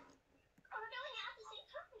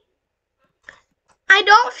 I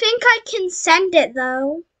don't think I can send it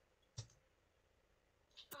though.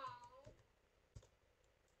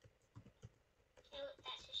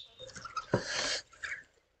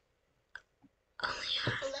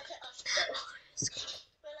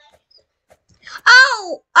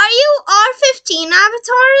 Oh, are you R15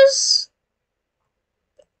 avatars?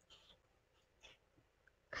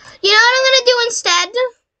 You know what I'm gonna do instead?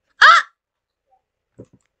 Ah!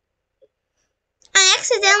 I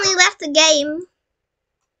accidentally left the game.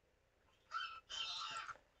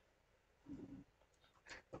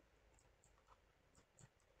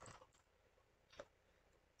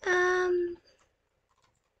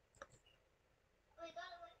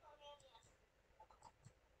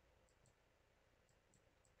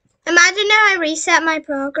 Imagine if I reset my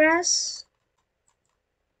progress.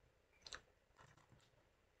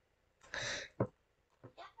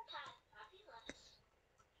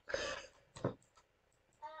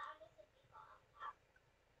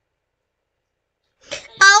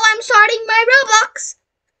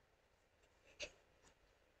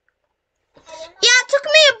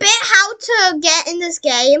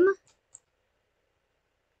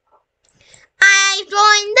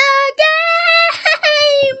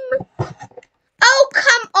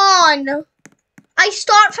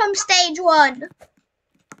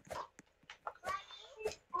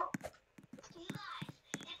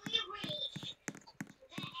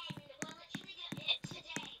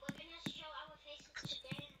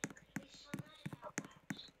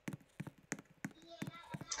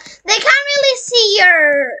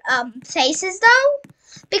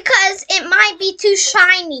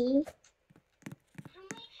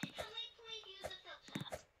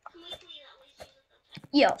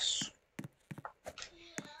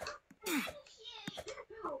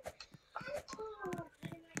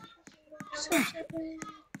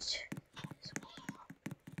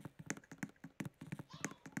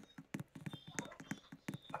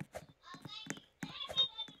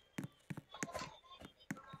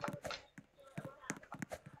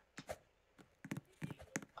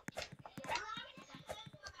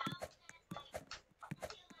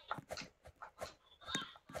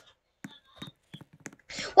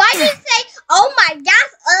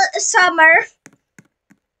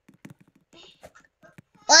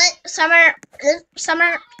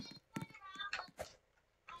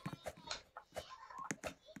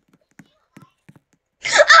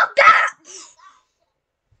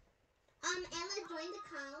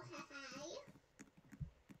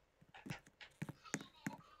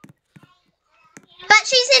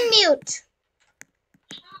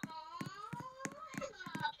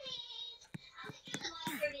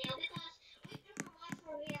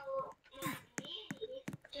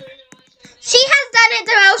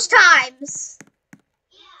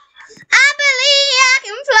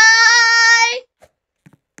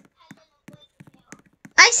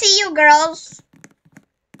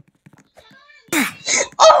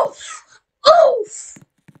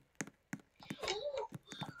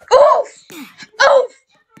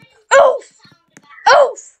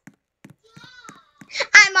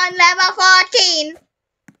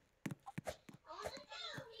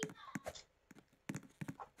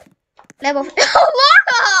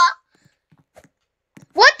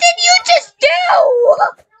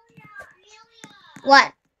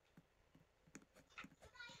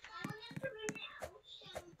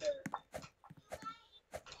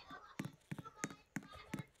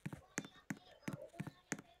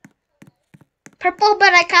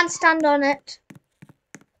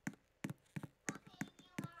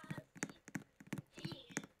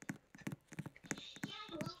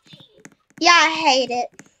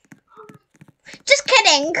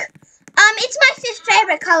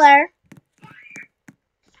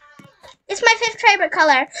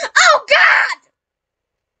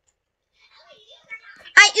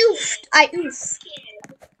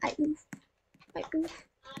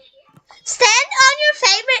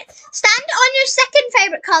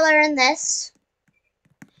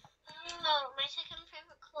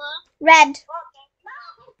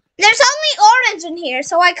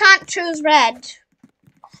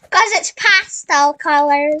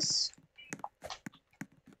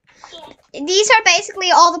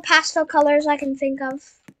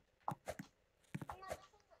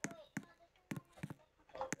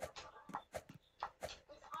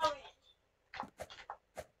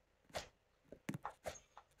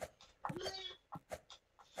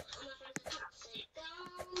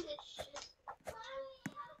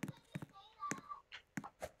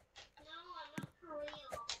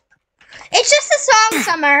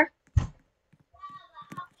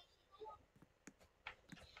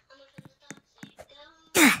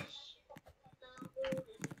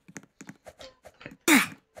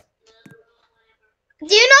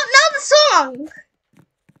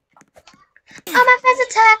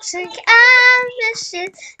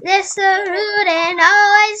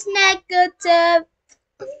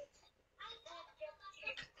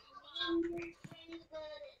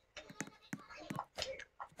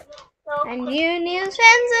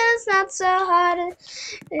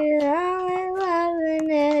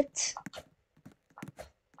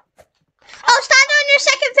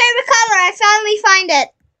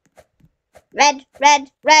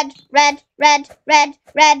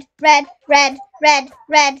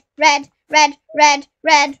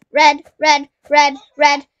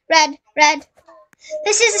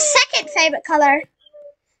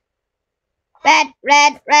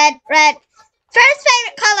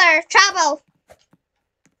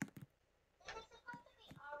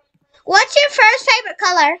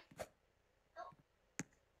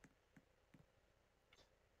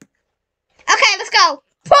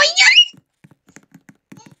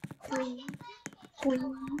 Purple,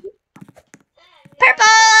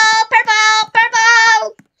 purple,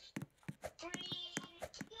 purple.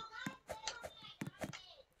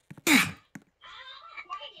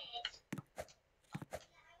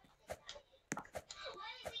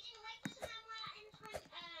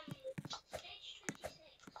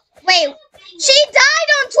 Wait, she died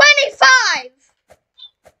on 25.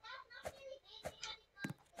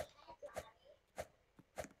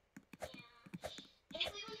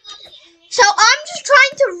 So I'm just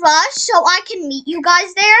trying to rush so I can meet you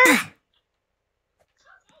guys there.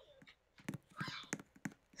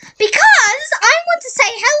 Because I want to say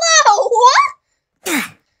hello.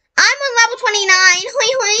 I'm on level 29.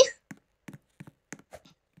 Hui hui.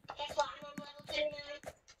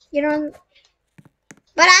 You don't.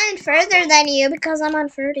 But I'm further than you because I'm on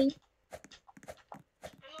 30.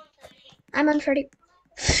 I'm on 30.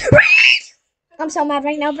 I'm so mad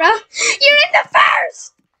right now, bro. You're in the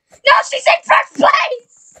first. No, she's in first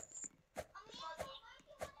place.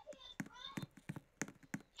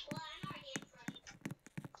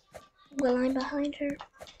 Well, I'm behind her.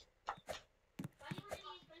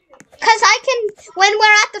 Cause I can, when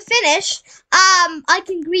we're at the finish, I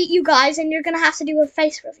can greet you guys, and you're gonna have to do a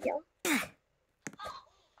face reveal.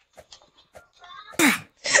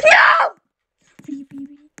 No!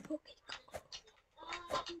 No!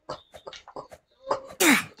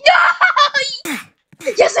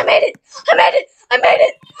 Yes, I made it! I made it! I made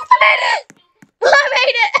it! I made it! I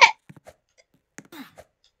made it!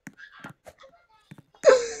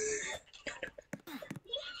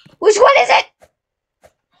 Which one is it?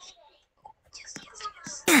 Yes, yes,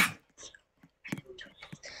 yes.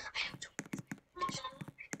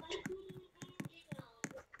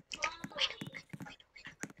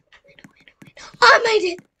 I made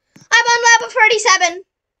it! I'm on level 37.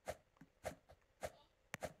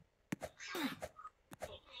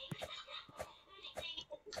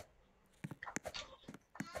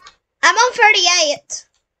 I'm on 38.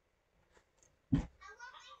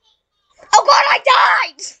 Oh god, I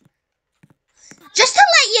died! Just to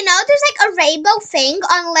let you know, there's like a rainbow thing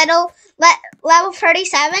on level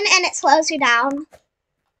 37 and it slows you down.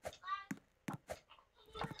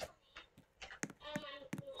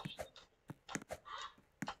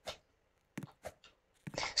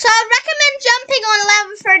 So I'd recommend jumping on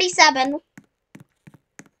level 37.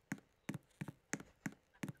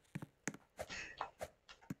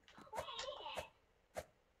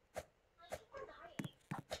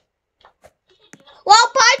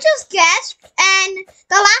 Well, I just guessed, and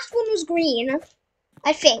the last one was green,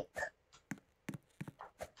 I think.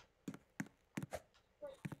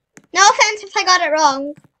 No offense if I got it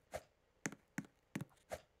wrong.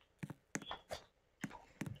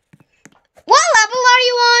 What level are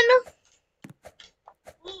you on?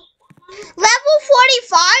 Level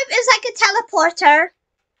 45 is like a teleporter.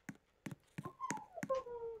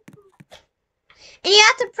 And you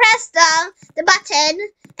have to press the button,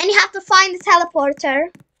 and you have to find the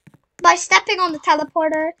teleporter by stepping on the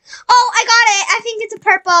teleporter. Oh, I got it. I think it's a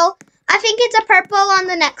purple. I think it's a purple on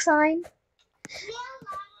the next line.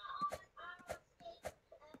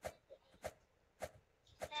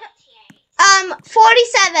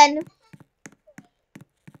 47.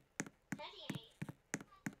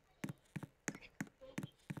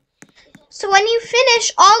 So when you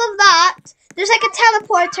finish all of that, there's like a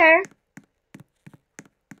teleporter.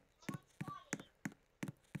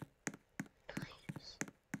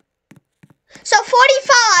 So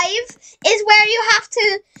 45 is where you have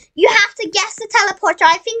to guess the teleporter.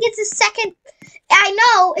 I think it's the second. I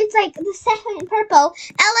know it's like the second purple.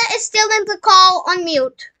 Ella is still in the call on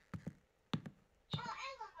mute.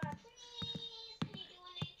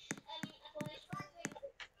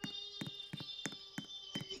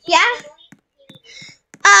 Yeah.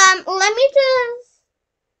 Let me just.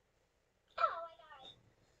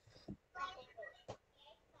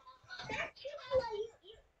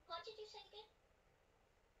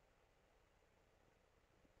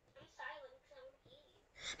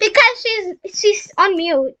 Because she's on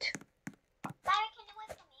mute.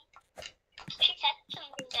 She said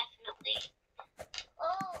something definitely.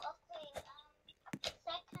 Oh, okay.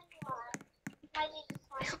 Second one.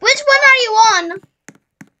 Which one are you on?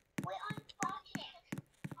 We're on project.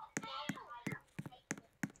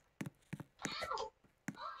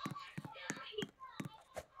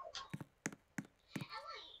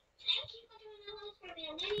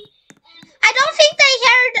 I don't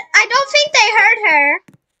think they heard her.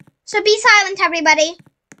 So be silent, everybody.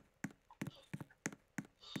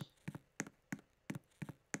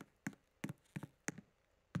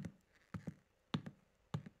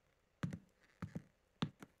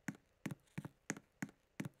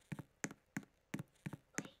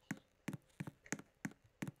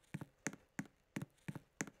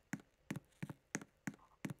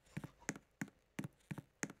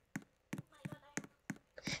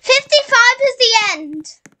 end.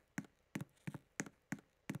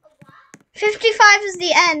 55 is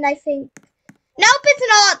the end, I think. Nope, it's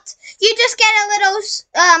not. You just get a little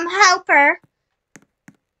helper.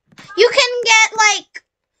 You can get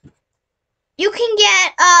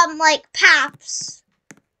like paps.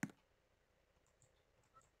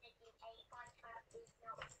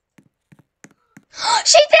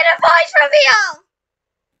 She did a voice reveal.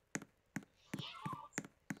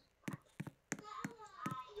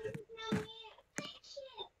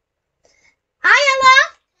 Hi, Ella.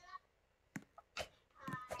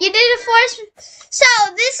 You did a voice. So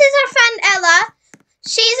this is our friend Ella.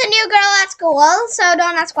 She's a new girl at school, so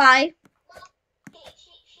don't ask why.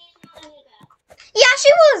 Yeah,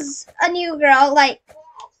 she was a new girl, like.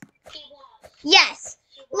 Yes,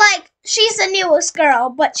 like she's the newest girl,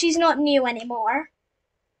 but she's not new anymore.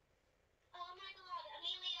 Oh my god,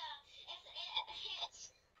 Amelia, if it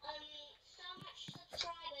hits so much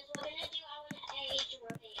subscribers, we're gonna do our age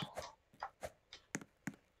reveal.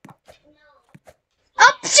 No.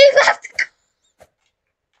 Oh, she left.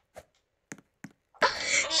 I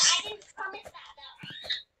didn't promise that though.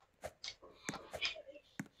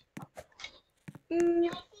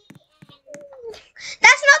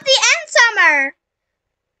 That's not the end, Summer.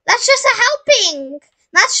 That's just a helping.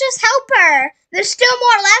 That's just helper. There's still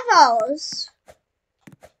more levels.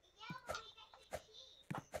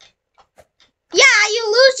 Yeah, you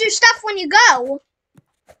lose your stuff when you go.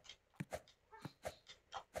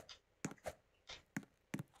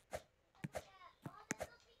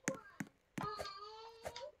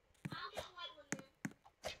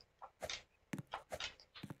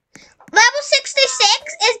 Level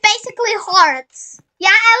 66 is basically hearts. Yeah,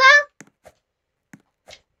 Ella?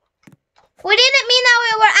 We didn't mean that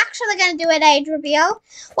we were actually going to do an age reveal.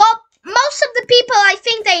 Well, most of the people, I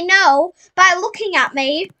think they know by looking at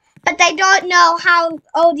me, but they don't know how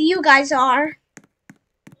old you guys are.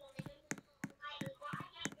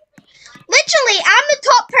 Literally, I'm the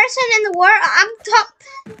top person in the world. I'm top.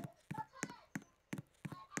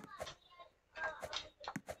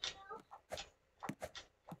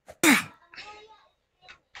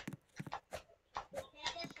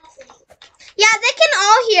 Yeah, they can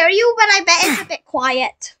all hear you, but I bet it's a bit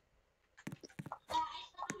quiet.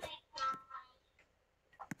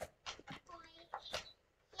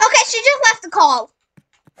 Okay, she just left the call.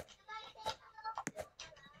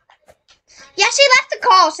 Yeah, she left the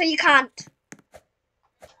call, so you can't.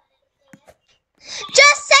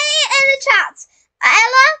 Just say it in the chat.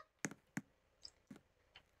 Ella,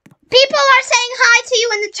 people are saying hi to you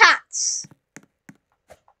in the chats.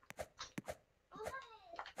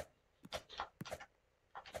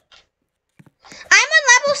 I'm on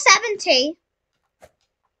level 70.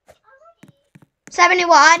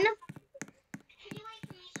 71.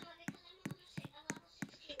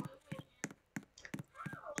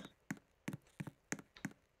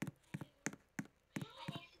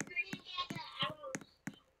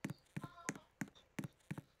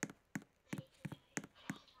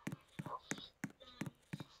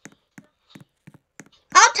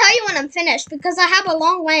 I'll tell you when I'm finished because I have a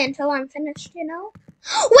long way until I'm finished, you know?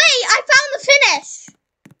 Wait, I found the finish.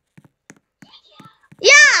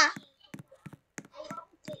 Yeah.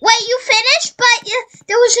 Wait, you finished, but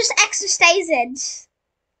there was just extra stages.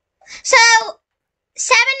 So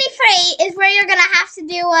 73 is where you're gonna have to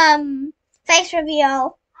do face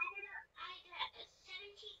reveal.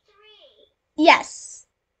 Yes.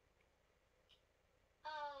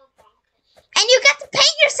 And you get to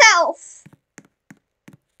paint yourself.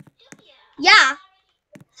 Yeah.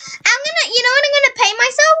 You know what I'm gonna paint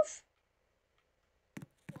myself?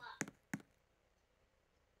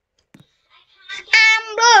 I'm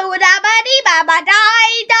blue, da ba dee ba ba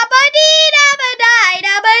die, da ba dee da ba die,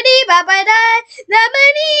 da ba dee ba ba die, da ba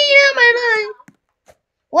dee da ba die.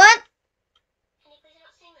 What?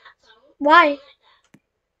 Why?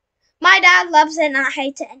 My dad loves it and I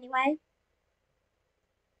hate it anyway.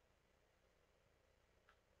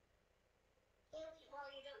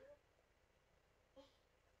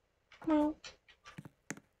 No.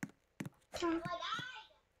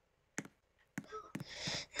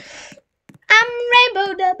 I'm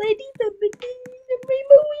rainbow, da ba dee ba ba dee,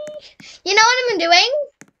 rainbow. You know what I'm doing?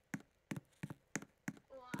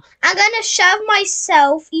 I'm gonna shove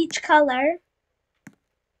myself each color.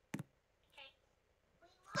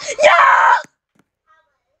 Yeah!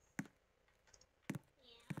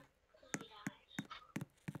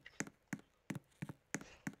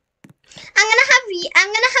 I'm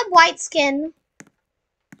gonna have white skin.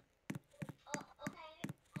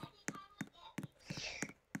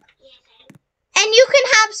 And you can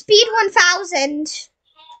have speed 1000.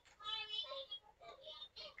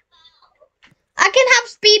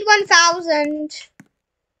 speed 1000.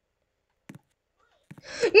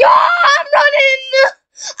 No, I'm running.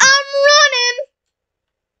 I'm running.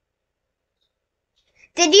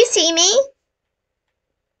 Did you see me?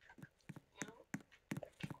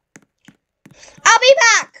 I'll be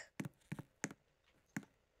back.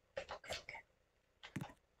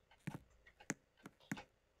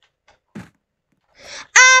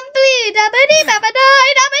 I'm blue.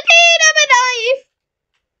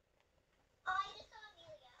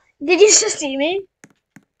 Did you just see me?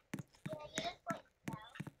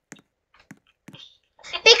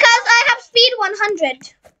 Because I have speed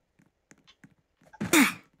 100.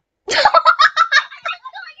 I'm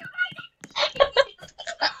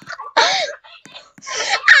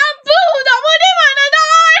blue.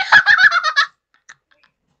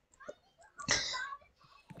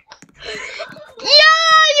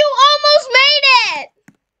 Yeah, you almost made it.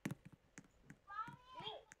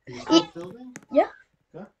 Are you still filming? Yeah.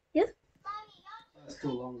 Yeah? Yeah. That's too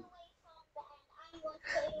long.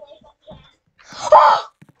 Oh!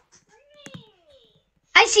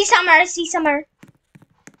 I see Summer. I see Summer.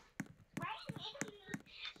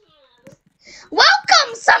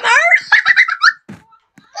 Welcome, Summer.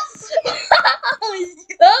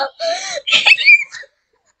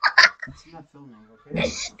 I'm not filming,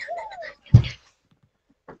 okay?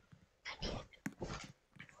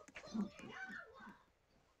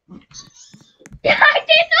 I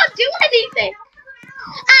did not do anything.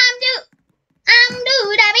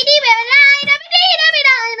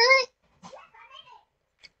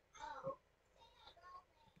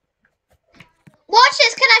 Watch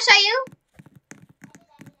this. Can I show you?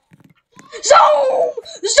 Zoom!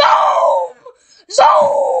 Zoom!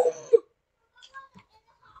 Zoom!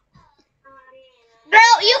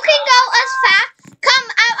 Girl, you can go as fast. Come,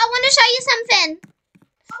 I want to show you something.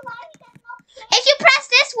 If you press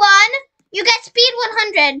this one, you get speed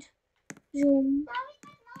 100. Zoom.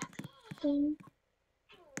 Zoom.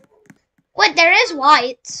 Wait, there is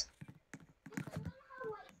white.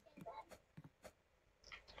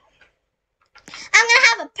 I'm gonna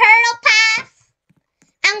have a pearl path.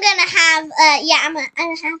 I'm gonna have, I'm gonna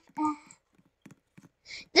have,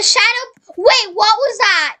 the shadow. Wait, what was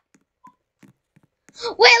that?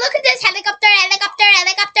 Wait, look at this. Helicopter, helicopter,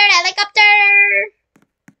 helicopter, helicopter.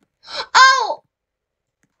 Oh!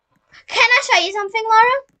 Can I show you something,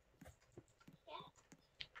 Laura?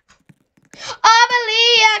 I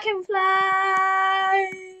believe I can fly.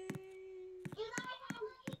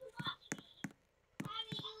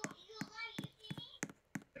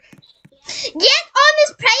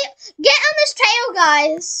 Get on this trail,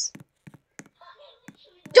 guys.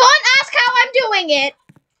 Don't ask how I'm doing it.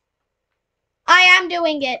 I am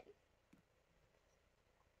doing it.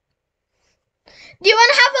 Do you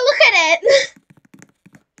want to have a look at it?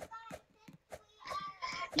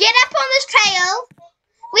 Get up on this trail.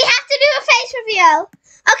 We have to do a face reveal.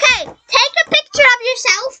 Okay, take a picture of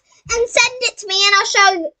yourself and send it to me and I'll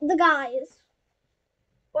show the guys.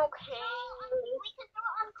 Okay. We can do it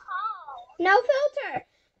on call. No filter.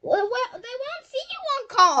 Well, they won't see you on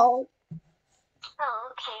call. Oh,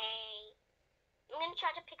 okay. I'm gonna try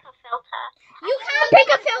to pick a filter. You can't pick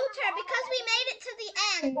a filter because we made it to the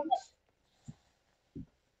end.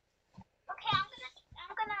 Okay, I'm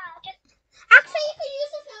gonna just. Actually, you can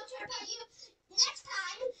use a filter, but next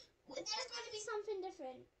time there's going to be something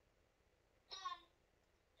different.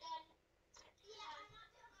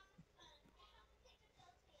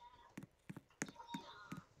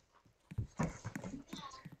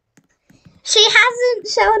 She hasn't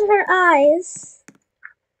showed her eyes.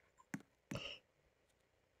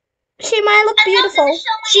 She might look beautiful.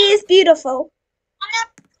 She is beautiful.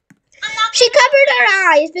 She covered her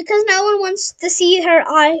eyes because no one wants to see her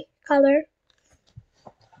eye color.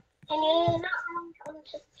 And you're not going to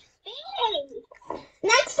see.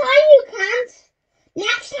 Next time you can't.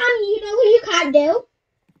 Next time you know what you can't do?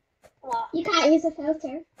 What? You can't use a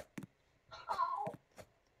filter. Oh.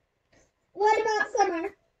 What about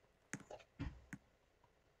Summer?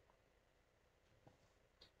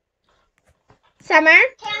 Summer?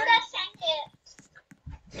 Okay, I'm gonna send it.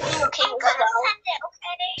 Okay, I'm gonna send it,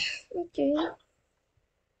 okay?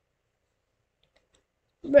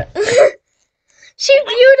 Okay. She's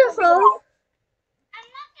beautiful. I'm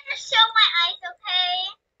not gonna show my eyes, okay?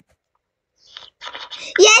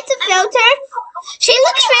 Yeah, it's a filter. She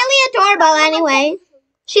looks really adorable anyway.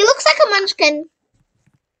 She looks like a munchkin.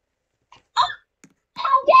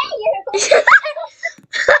 How dare you?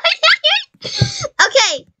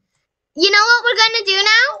 Okay. You know what we're gonna do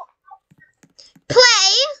now?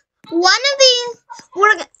 Play one of these.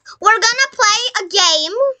 We're gonna play a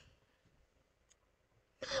game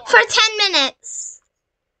for 10 minutes.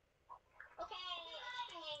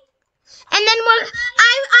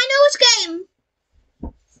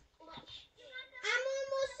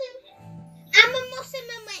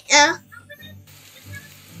 Yeah.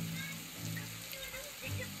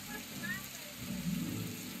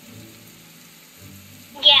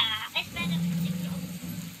 Yeah, it's better with TikTok.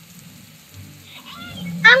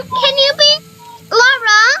 Can you be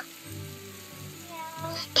Laura?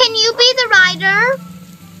 Yeah. Can you be the rider?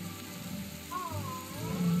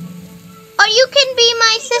 Or you can be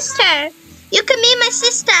my sister. You can be my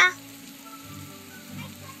sister.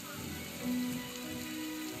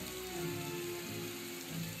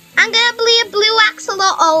 I'm gonna be a blue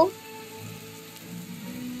axolotl.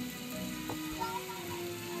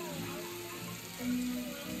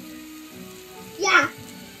 Yeah.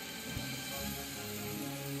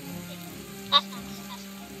 That's not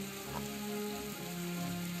disgusting.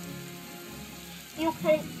 You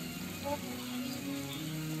could.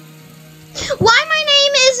 Why my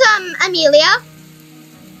name is Amelia?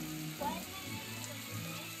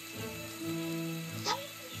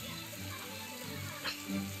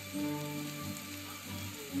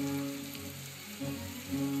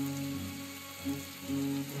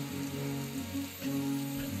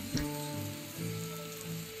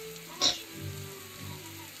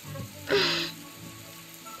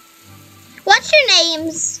 What's your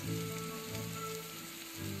names?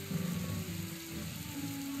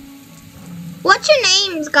 What's your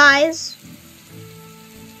names, guys?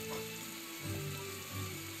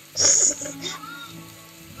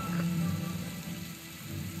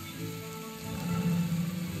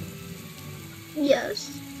 Yes.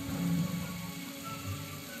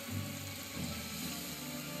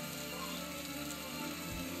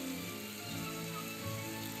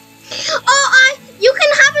 Oh, you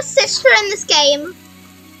can have a sister in this game.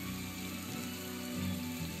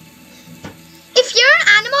 If you're an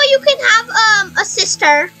animal, you can have a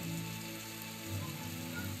sister.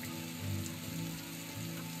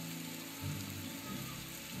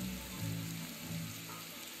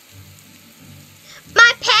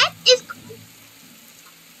 My pet is...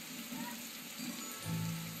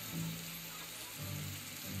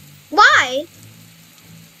 Why?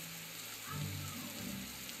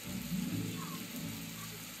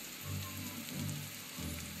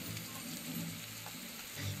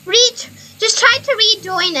 Just try to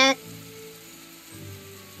rejoin it.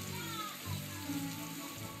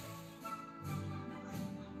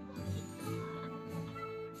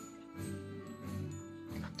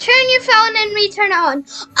 Turn your phone and return on.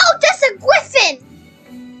 Oh, that's a griffin!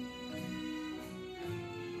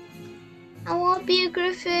 I won't be a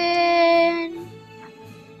griffin.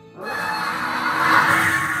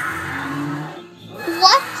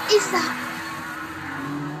 What is that?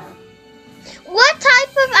 What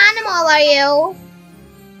type of animal are you?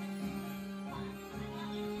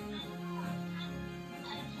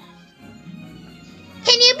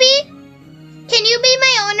 Can you be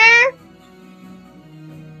my owner?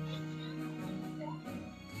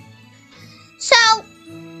 So,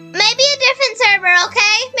 maybe a different server,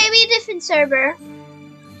 okay? Maybe a different server.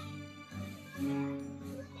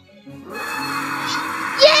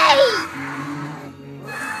 Yay!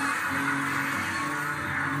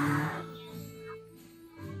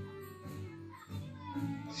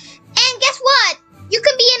 And guess what? You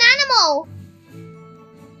can be an animal.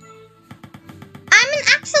 I'm an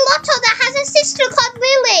axolotl that has a sister called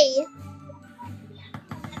Lily.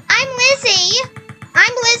 I'm Lizzie.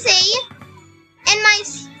 And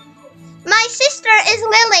my sister is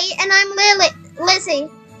Lily, and I'm Lizzie.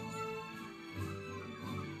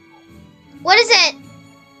 What is it?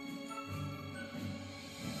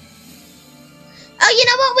 Oh, you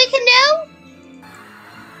know what we can do?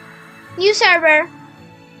 New server.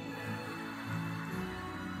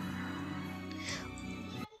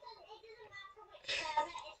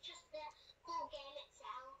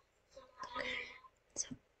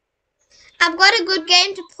 I've got a good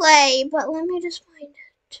game to play, but let me just find it.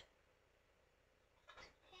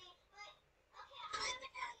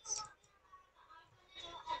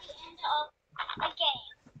 A game.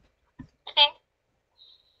 Okay.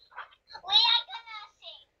 We are gonna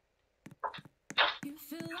sing.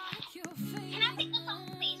 Can I pick the song,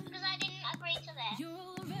 please? Because I didn't agree to this.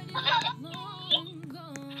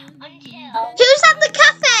 Until. Who's at the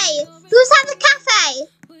cafe? Who's at the cafe?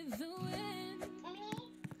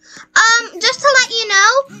 Just to let you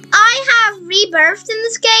know, I have rebirthed in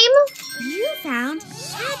this game. You found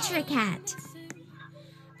Patrick.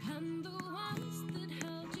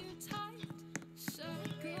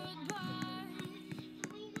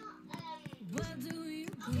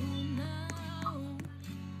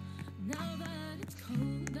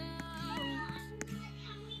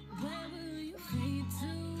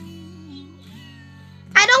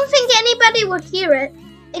 I don't think anybody would hear it,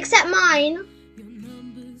 except mine.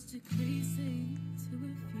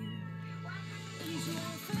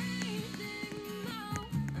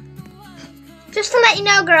 Just to let you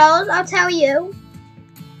know, girls, I'll tell you.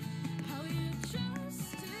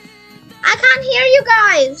 I can't hear you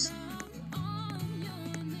guys.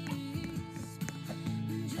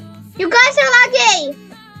 You guys are laggy.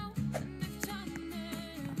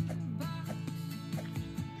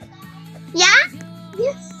 Yeah?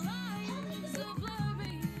 Yes.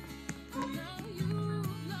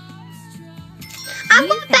 I've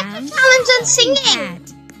got a better challenge than singing.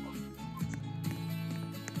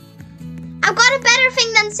 I've got a better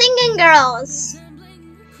thing than singing, girls.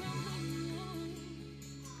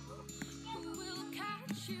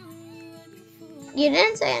 You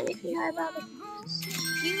didn't say anything about it.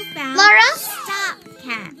 You found Laura? Stop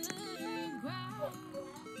Cat.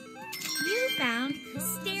 You found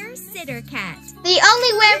Stair Sitter Cat. The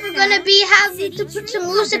only way we're gonna be having to put some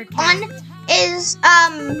music on is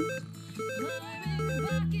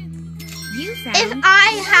You found if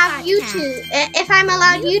I have Robot YouTube, Cat. if I'm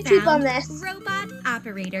allowed You YouTube on found this. Robot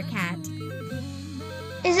Operator Cat.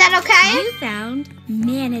 Is that okay? You found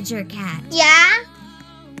Manager Cat. Yeah?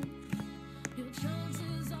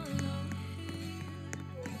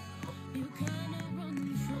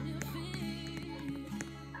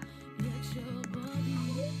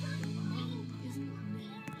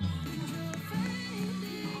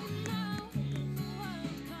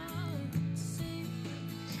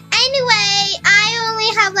 Anyway, I only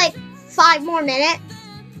have like 5 more minutes.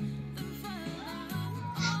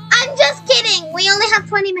 I'm just kidding. We only have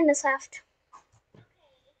 20 minutes left.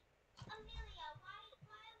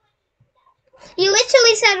 You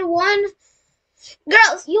literally said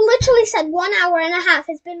Girls, you literally said 1 hour and a half.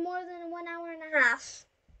 It's been more than 1 hour and a half.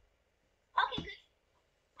 Okay, good.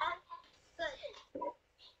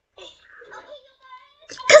 Good.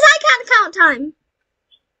 Because I can't count time.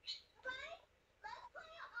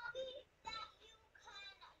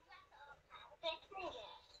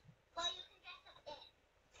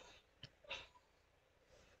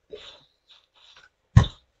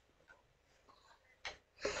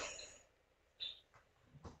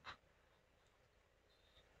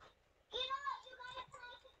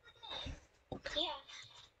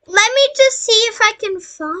 Let me just see if I can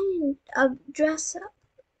find a dress up.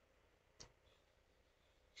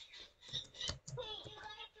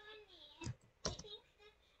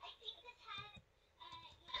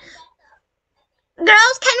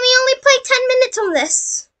 Girls, can we only play 10 minutes on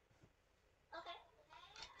this?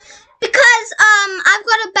 Because I've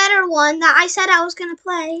got a better one that I said I was gonna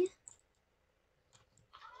play.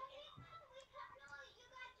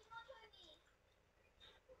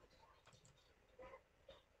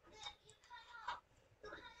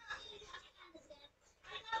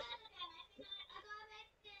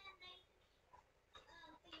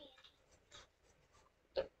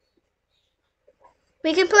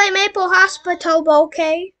 We can play Maple Hospital,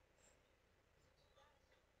 okay?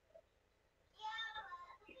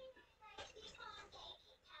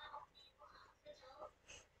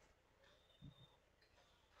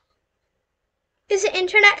 Is it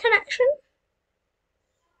internet connection?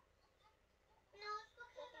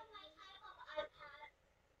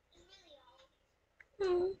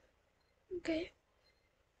 Oh, okay.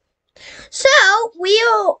 So,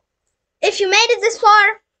 if you made it this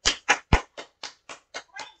far,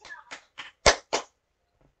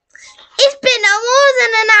 it's been more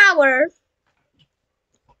than an hour.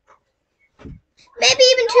 Maybe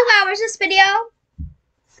even 2 hours this video.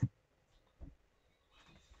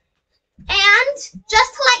 And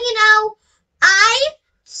just to let you know, I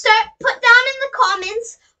put down in the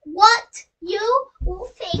comments what you will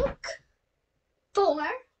think for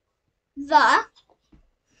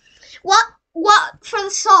the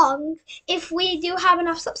song if we do have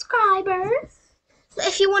enough subscribers. So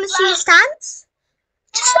if you want to see a stance,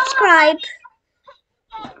 just subscribe.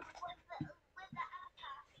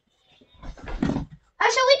 Or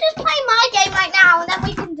shall we just play my game right now and then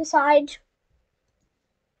we can decide?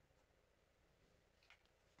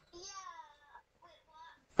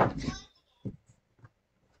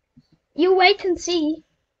 You wait and see.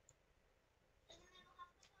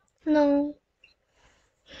 No.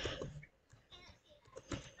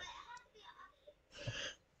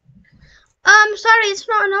 Sorry, it's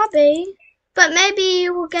not an obby, but maybe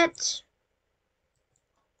you will get.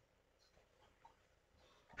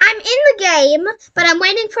 I'm in the game, but I'm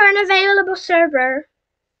waiting for an available server.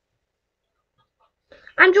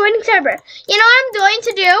 I'm joining server. You know what I'm going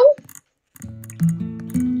to do?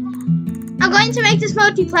 I'm going to make this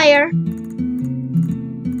multiplayer.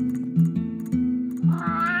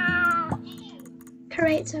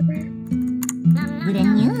 Create server.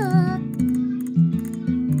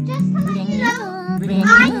 Just to let you know,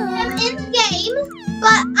 I am in the game.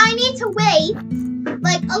 But I need to wait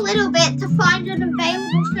like a little bit to find an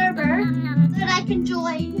available server that I can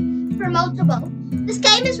join for multiple. This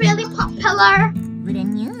game is really popular.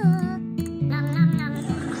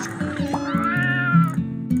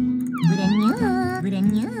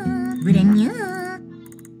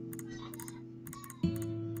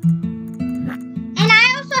 And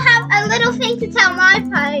I also have a little thing to tell my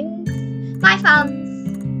fans.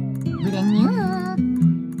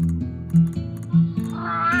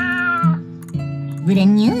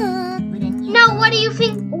 No, what do you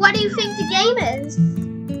think? What do you think the game is?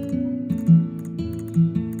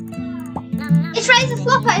 It's Rise of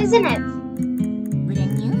Flopper, isn't it?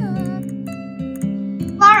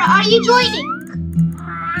 Laura, are you joining?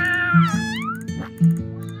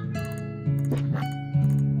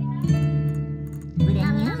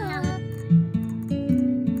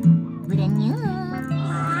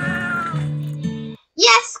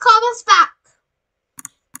 Yes, call us back.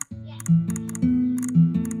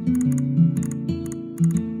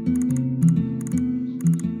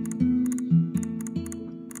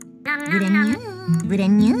 Nom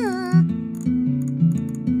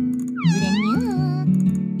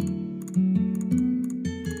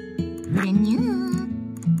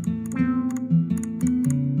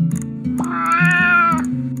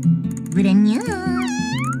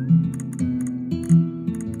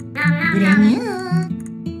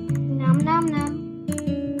nom nom.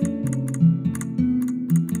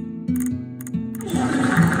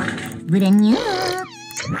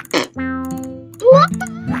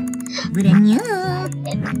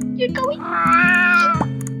 You're going.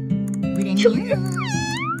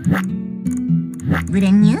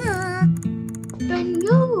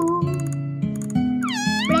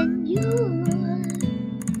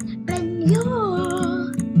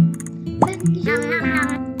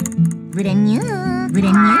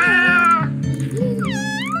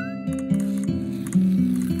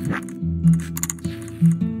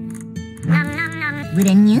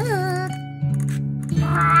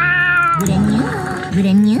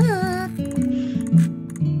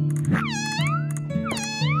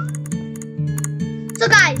 So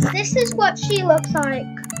guys, this is what she looks like.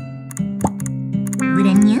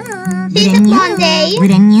 She's a blondie.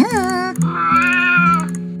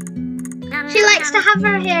 She likes to have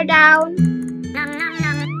her hair down.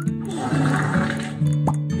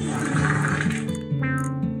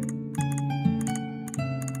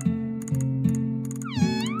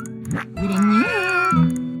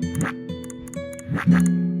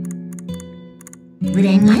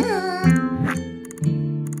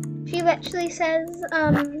 She literally says,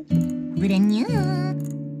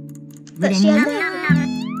 that she has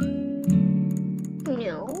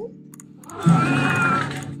no.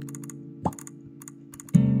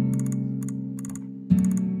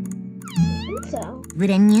 So.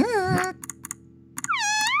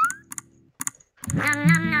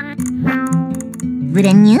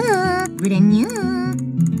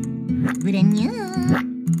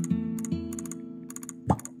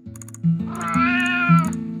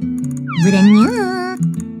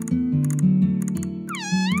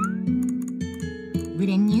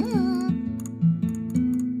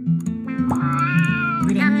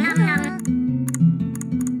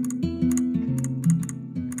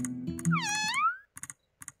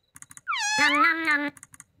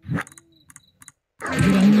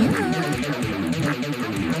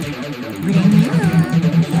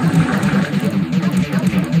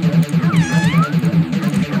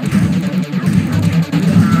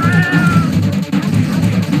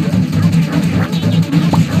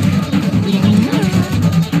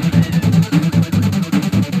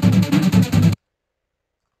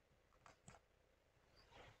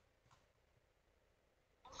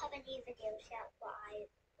 Videos yet, but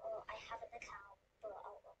I have an account, but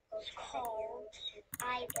I'll upload videos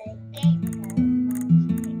either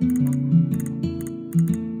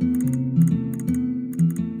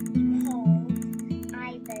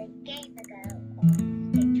game ago.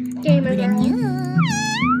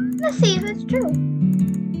 Let's see if it's true.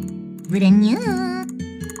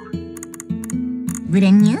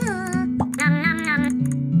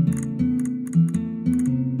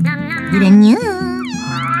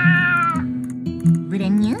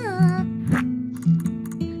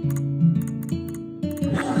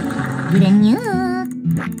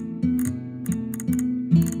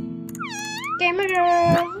 Gamer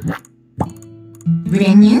girl.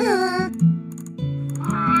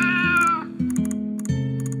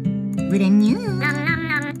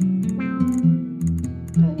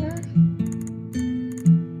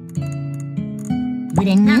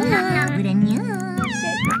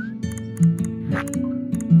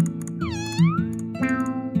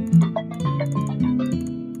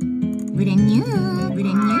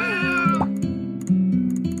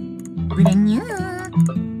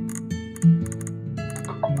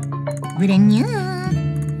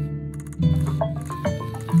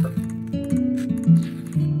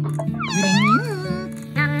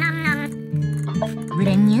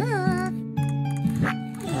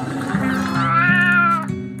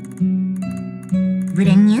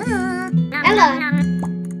 Ella,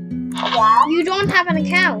 you don't have an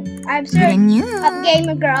account. I've searched up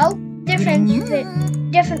Gamer Girl, different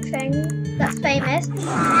thing that's famous.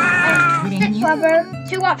 Stick Flubber,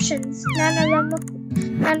 2 options.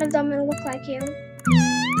 None of them will look like you.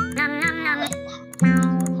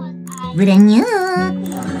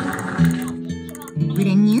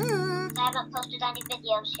 I haven't posted any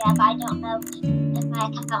videos yet, but I don't know if my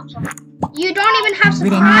account's on. You don't even have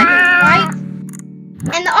subscribers, right?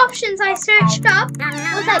 And the options I searched up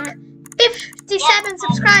was like 57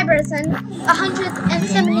 subscribers and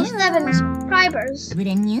 177 subscribers.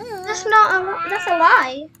 That's a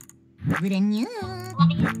lie.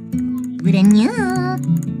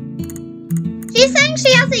 She's saying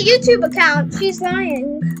she has a YouTube account. She's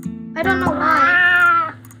lying. I don't know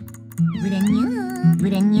why.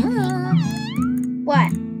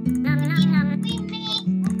 What?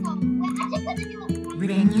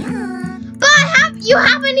 But you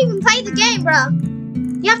haven't even played the game, bro.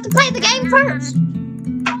 You have to play the game first. Yeah,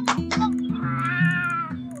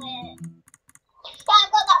 I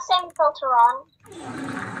got that same filter on.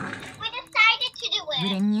 We decided to do it. I'm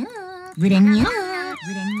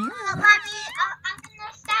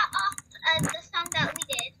gonna start off the song that we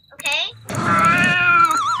did, okay?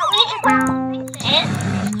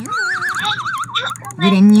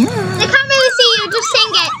 They can't really see you. Just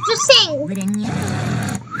sing it. Just sing.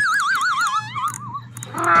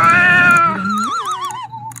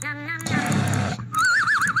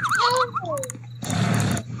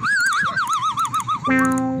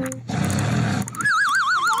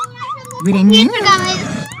 Here, guys.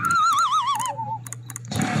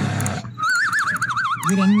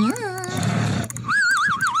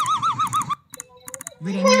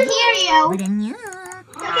 We can't hear you.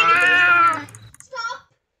 Stop.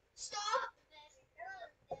 Stop.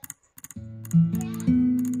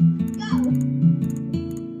 Go.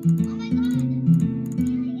 Oh my god.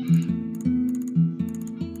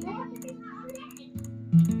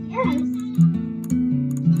 Yes.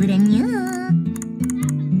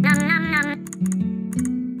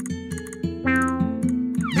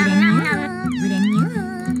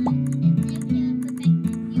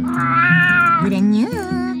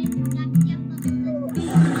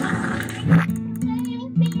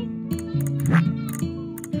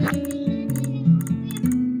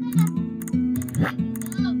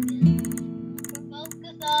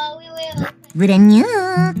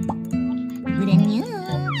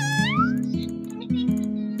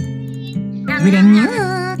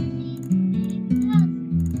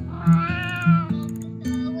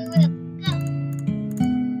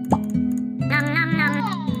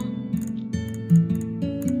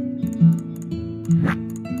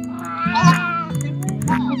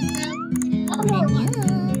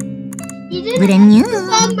 You didn't the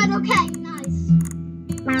song, but okay, nice.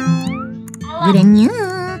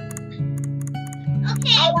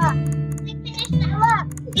 Okay, we finished that. Look,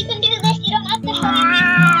 you can do this. You don't have to show your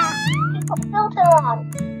picture. You put the filter on.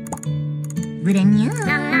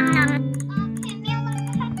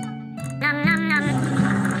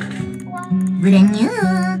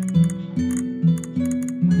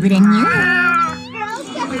 Okay, girls,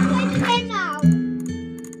 get to play the game now.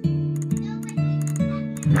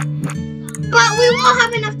 But we won't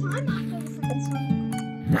have enough time after the second song.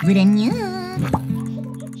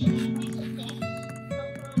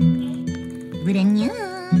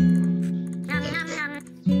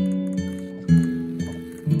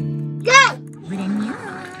 Go!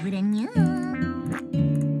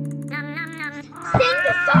 Sing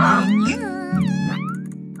the song.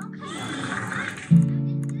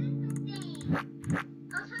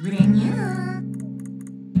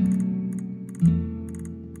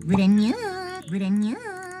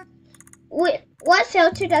 What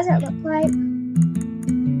filter does it look like?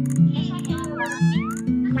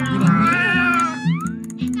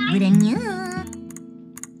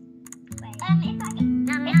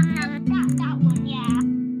 That one, yeah.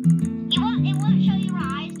 It won't show your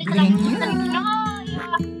eyes because you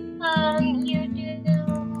do.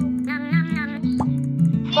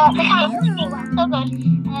 But the camera so good.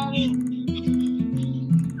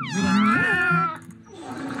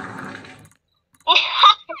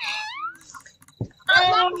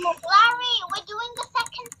 Larry, we're doing the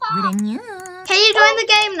second song. Can you join the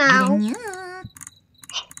game now?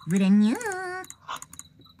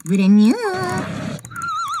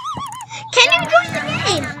 Can you join the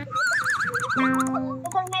game?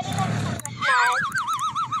 Because maybe there's something smart.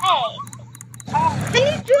 Hey. Can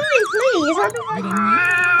you join, please? Otherwise,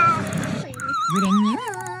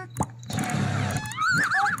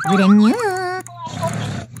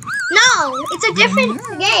 no, it's a different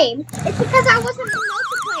game. It's because I wasn't in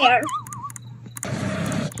multiplayer.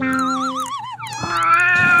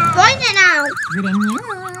 Join it now.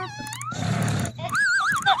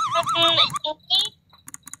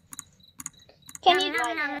 Can you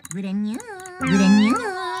join it?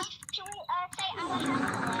 Should we say our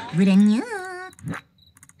house?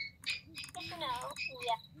 Yes or no?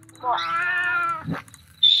 Yeah. What?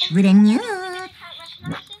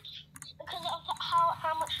 Because of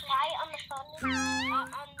how much light on the phone is on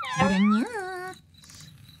there.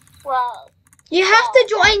 Well, You have to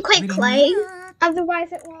join quickly.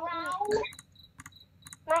 Otherwise, it won't. brown.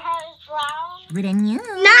 My hair is brown.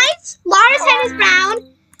 Nice. Laura's hair is brown.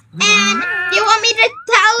 And you want me to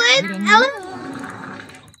tell it, Ellen?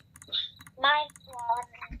 Mine's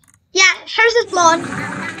blonde. Yeah, hers is blonde.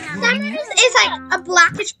 Summer's is like a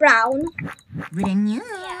blackish brown.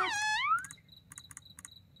 Yeah.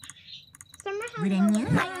 Summer has more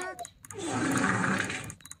like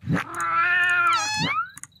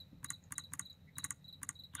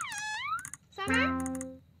Summer?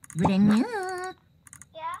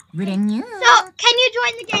 Yeah? So, can you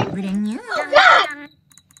join the game? Oh, God!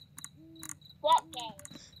 What game?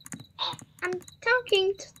 I'm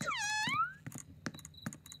talking to...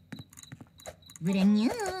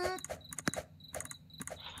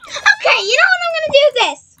 Okay, you know what? I'm gonna do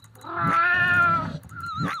this.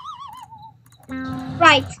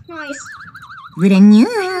 Right, nice.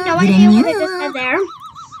 No idea what I just said there.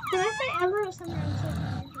 Did I say ever or something else?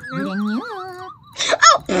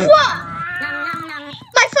 Oh, pwah!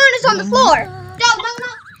 My phone is on the floor. No.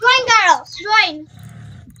 Join, girls. Join.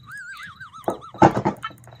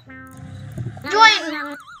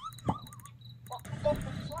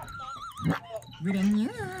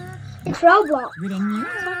 It's Roblox. I'm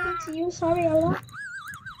talking to you. Sorry, Allah.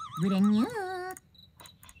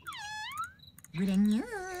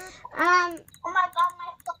 Oh my god, my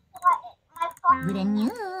phone.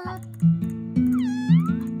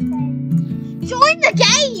 Join the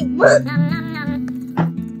game.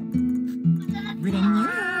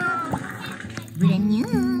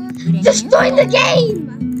 Just join the game.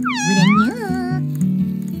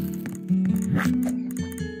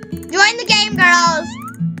 Join the game, girls.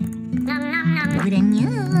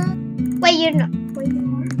 Wait, you're not.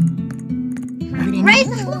 Raise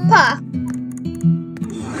the flipper.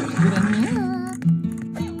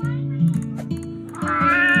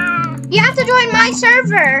 You have to join my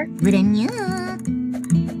server.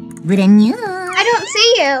 I don't see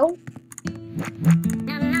you.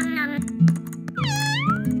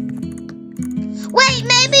 Wait,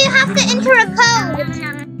 maybe you have to enter a code.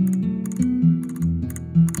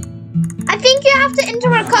 I think you have to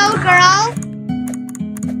enter a code, girl.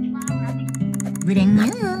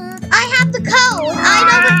 I have the code. I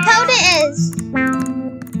know what code it is.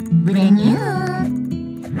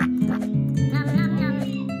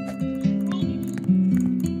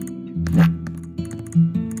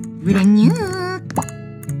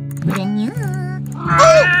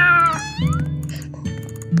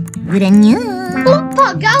 Opa,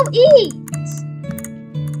 go eat.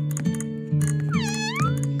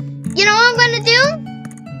 You know what I'm gonna do?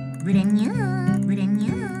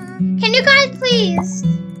 Can you guys please?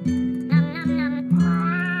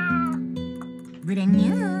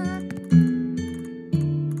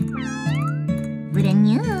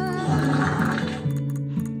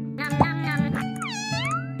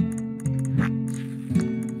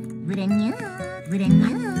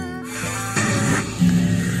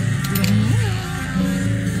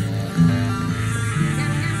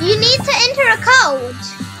 You need to enter a code.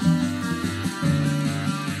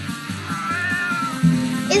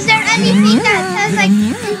 Is there anything that says like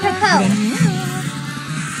enter code?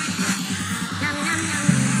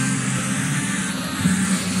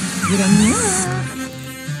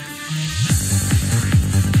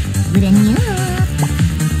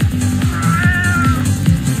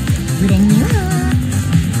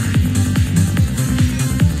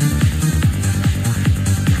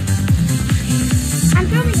 I'm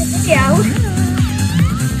filming a video.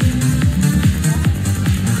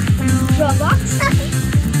 Roblox.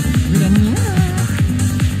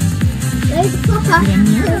 There's Papa.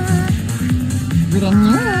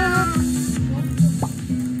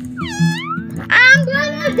 I'm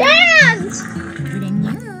gonna dance.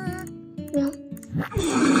 No.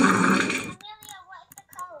 Amelia, what's the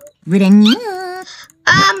code?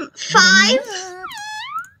 5.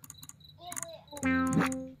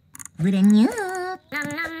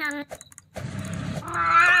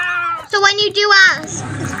 So when you do ask,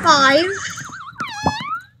 it's 5.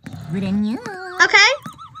 Okay?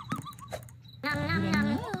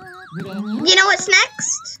 You know what's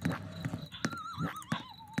next?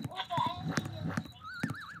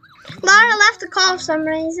 Laura left the call for some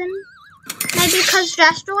reason. Maybe because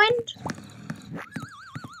Jess joined?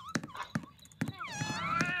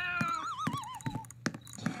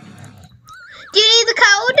 Do you need the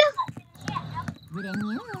code?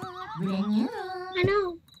 I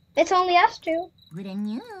know. It's only us two.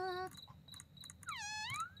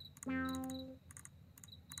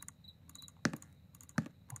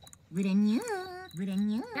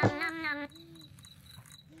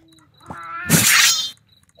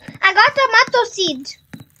 I got tomato seed.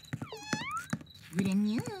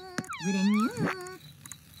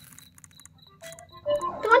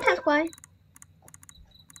 Don't ask why.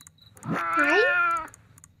 Right?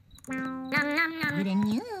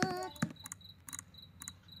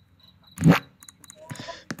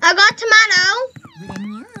 I got tomato.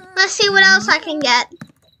 Let's see what else I can get.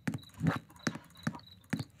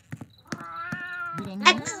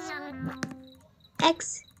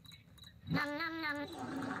 X.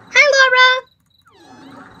 Hi, Laura.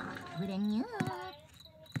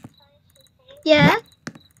 Yeah?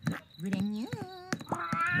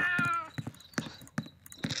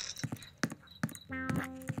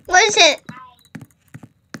 What is it?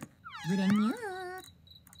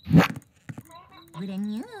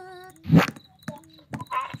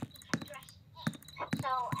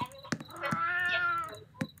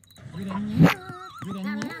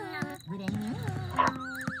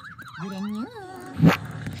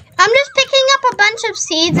 I'm just picking up a bunch of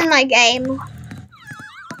seeds in my game.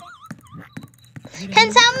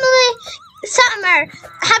 Can somebody, Summer,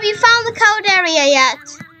 have you found the code area yet?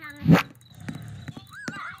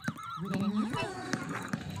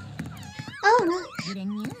 Oh, no.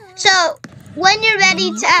 So, when you're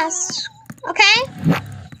ready to ask, okay?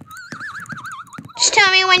 Just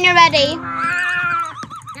tell me when you're ready.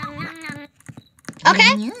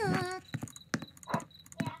 Okay?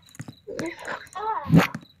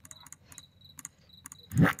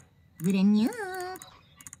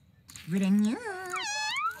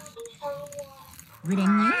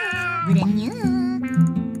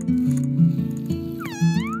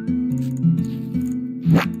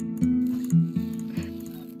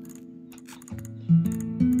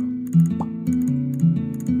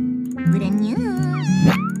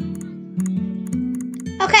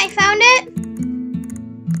 Okay, found it?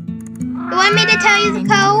 You want me to tell you the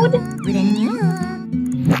code?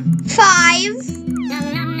 5,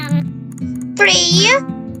 3,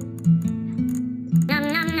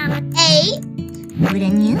 8.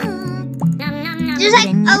 There's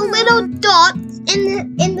like a little dot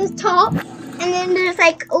in the top, and then there's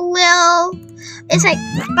like a little, it's like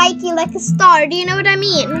spiky like a star. Do you know what I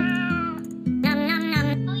mean?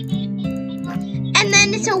 And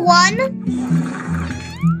then it's a 1.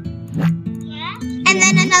 And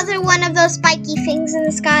then another one of those spiky things in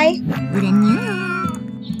the sky.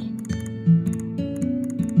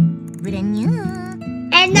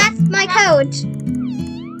 And that's my code.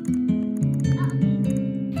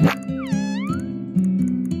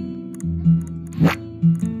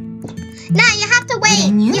 Now you have to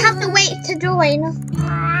wait. You have to wait to join.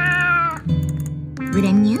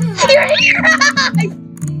 You're here.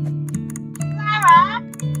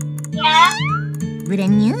 Clara? Yeah?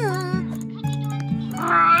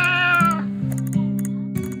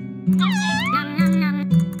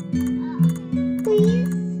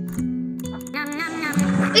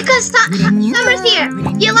 Because Summer's here.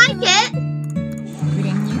 You like it?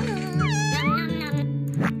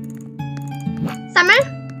 Summer?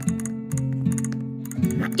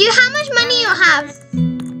 Do you, how much money you have?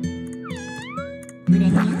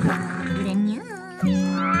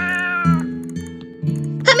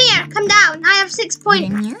 Come here, come down. I have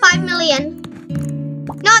 6.5 million.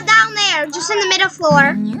 Not down there, just in the middle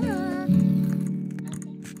floor.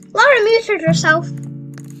 Laura muted herself.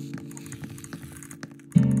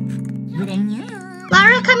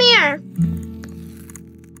 Laura, come here.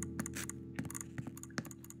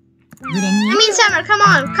 I mean Summer, come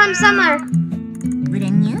on. Come, Summer.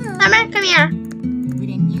 Summer, come here.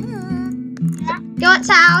 Go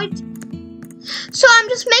outside. So I'm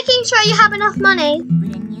just making sure you have enough money.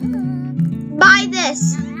 Buy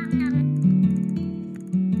this.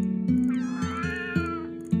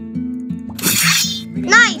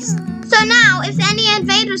 Nice. So now, if any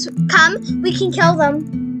invaders come, we can kill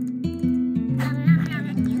them.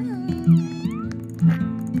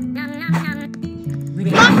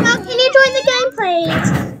 Grandpa, can you join the game,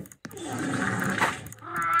 please?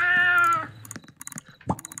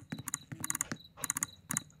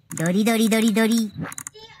 Dori dori dori dori.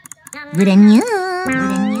 Brand new.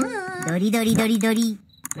 Brand new. Dori dori dori dori.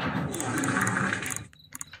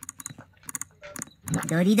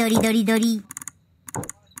 Dori dori dori dori.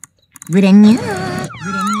 Brand new.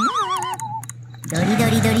 Brand new. Dori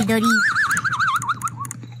dori dori dori.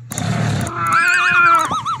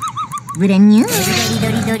 Brand new. Dori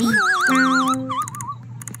dori dori dori.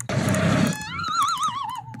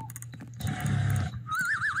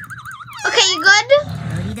 Okay, you good?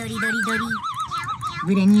 Dori dori dori dori.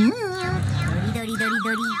 Brand new. Dori dori dori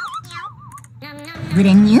dori.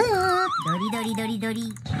 Brand new. Dori dori dori dori.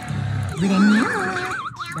 Brand new.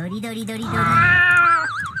 Dori dori dori dori.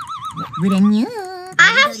 Brand new. I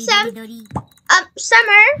have some.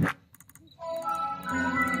 Summer.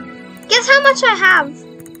 Guess how much I have?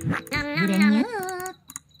 Brand new.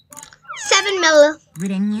 7 mil.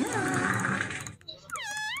 Brand new.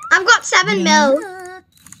 I've got 7 mil.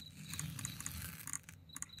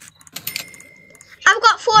 I've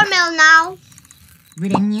got 4 mil now.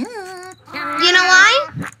 Brand new. You know why?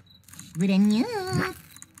 Brand new.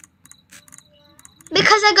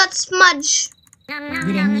 Because I got smudge.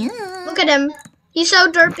 Brand new. Look at him. He's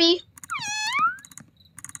so derpy.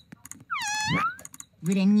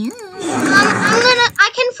 Brand new. I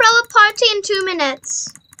can throw a party in 2 minutes.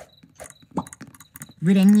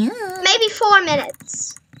 Brand new. Maybe 4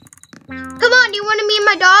 minutes. Come on, do you want to meet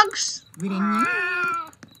my dogs? Brand new.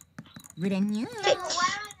 Brand new. Okay.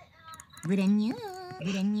 Brand new.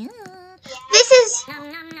 Brand new.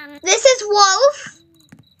 This is Wolf.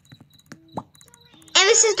 And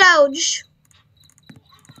this is Doge.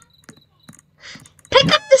 Pick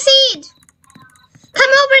up the seed.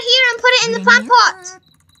 Come over here and put it in the plant pot.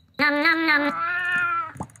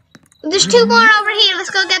 There's 2 more over here. Let's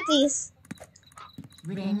go get these.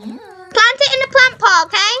 Brand new. Plant it in the plant pot,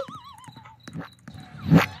 okay?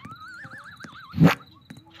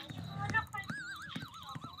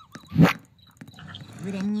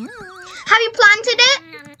 Brand new. Have you planted it?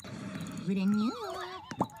 Brand new.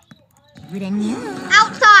 Brand new.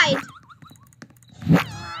 Outside.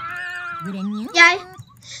 Brand new. Yeah.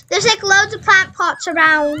 There's like loads of plant pots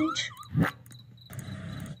around.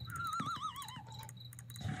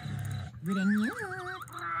 Brand new.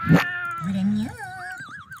 Brand new.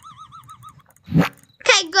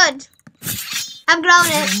 Okay, good. I've grown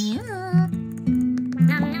it. Brand new.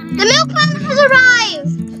 The milkman has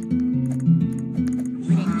arrived.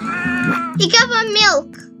 Brand new. He gave him milk.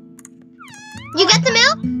 You get the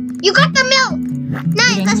milk? You got the milk.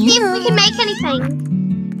 Nice. Let's see if we can make anything.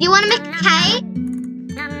 Do you want to make a cake?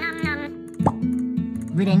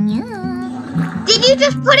 Brand new. Did you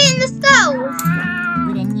just put it in the stove?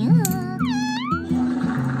 Brand new.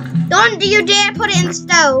 Don't you dare put it in the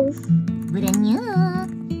stove. Brand new.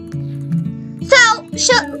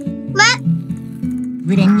 So, let.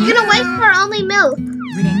 Brand new. You're gonna wait for only milk.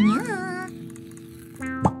 Brand new.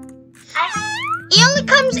 It only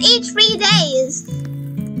comes each 3 days.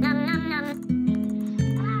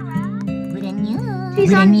 Brand new. She's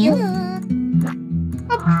Brand on new.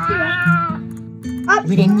 Up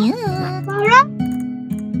Brand new. Laura?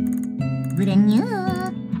 Brand new. Brand new.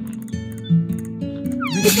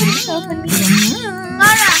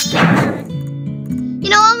 Laura. You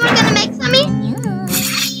know what we're gonna make, Sammy?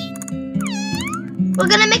 We're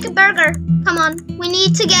gonna make a burger. Come on. We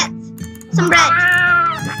need to get some bread.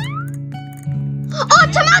 Oh,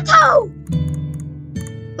 tomato!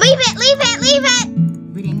 Leave it, leave it, leave it!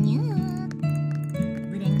 Brand new.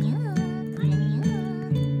 Brand new. Brand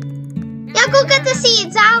new. Yeah, go get the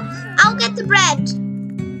seeds. I'll get the bread.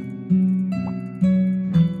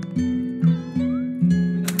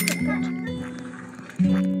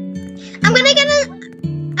 I'm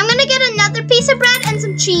gonna get another piece of bread and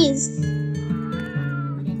some cheese.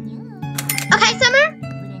 Okay, Summer?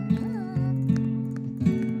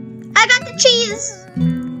 I got the cheese.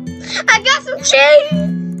 I got some cheese.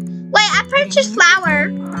 Wait, I purchased flour.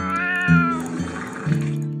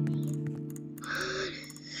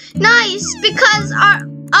 Nice, because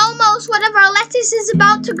almost one of our lettuce is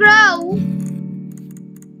about to grow.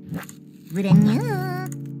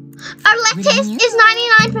 Our lettuce is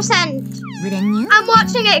 99%. I'm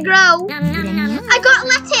watching it grow. I got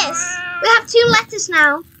lettuce. We have 2 lettuce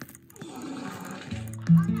now.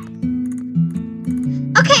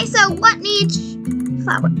 Okay, so what needs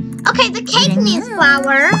flour? Okay, the cake needs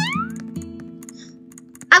flour.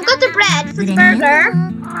 I've got the bread for the burger.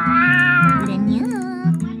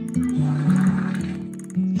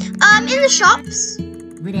 In the shops.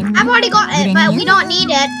 I've already got it, but we don't need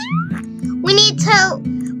it. We need to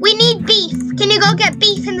We need beef. Can you go get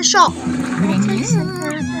beef in the shop?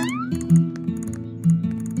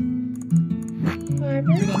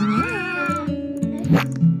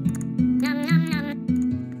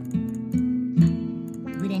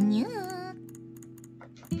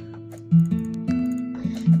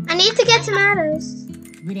 I need to get tomatoes.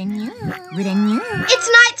 It's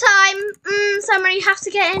nighttime. Summer, you have to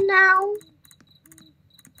get in now.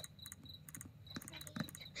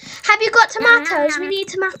 Have you got tomatoes? We need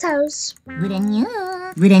tomatoes. Oh,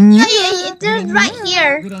 yeah, they're right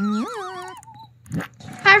here.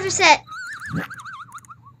 Harvest it.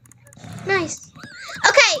 Nice.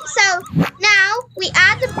 Okay, so now we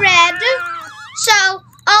add the bread. So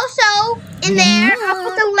also in there, I'll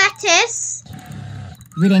put the lettuce.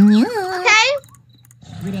 Okay?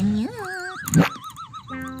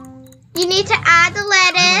 You need to add the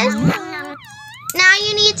lettuce. Now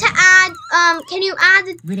you need to add, can you add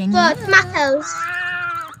the tomatoes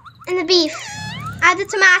and the beef? Add the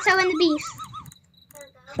tomato and the beef.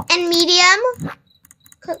 And medium.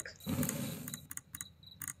 Cook.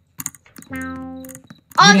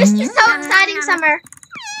 Oh, this is so exciting, Summer.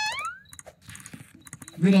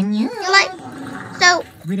 You like, so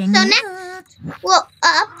next, well,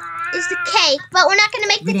 up is the cake, but we're not going to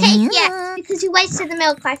make the cake yet because you wasted the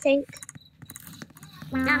milk, I think.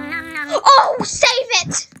 Oh, save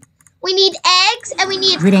it! We need eggs and we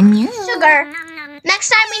need sugar. Next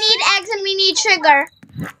time we need eggs and we need sugar.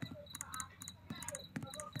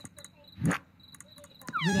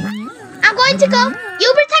 I'm going to go.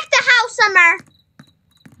 You protect the house, Summer.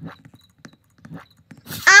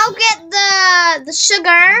 I'll get the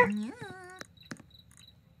sugar.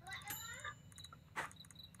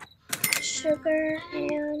 Sugar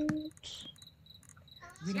and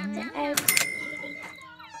the eggs.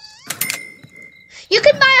 You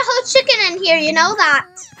can buy a whole chicken in here, you know that.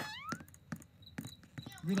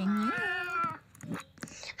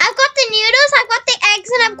 I've got the noodles, I've got the eggs,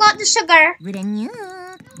 and I've got the sugar.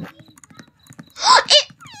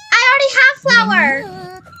 I already have flour.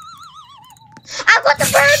 I've got the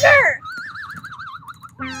burger.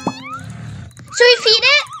 Should we feed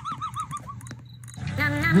it?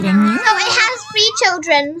 So it has 3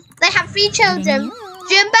 children. They have 3 children.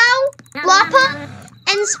 Jumbo, Loppa,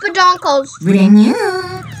 and Spadonkles.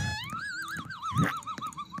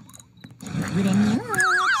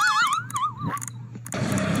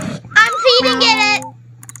 I'm feeding it.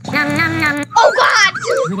 Oh God!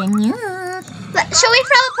 Shall we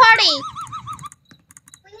throw a party?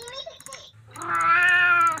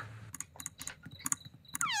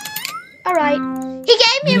 All right. He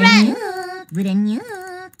gave me rent.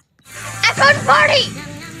 I throw the party.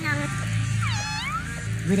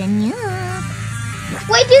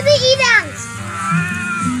 Wait, do the E-dance.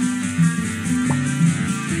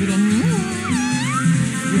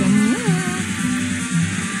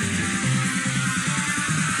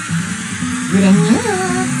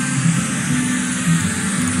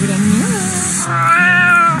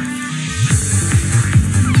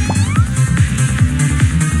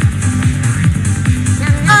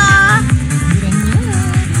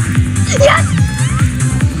 Yes!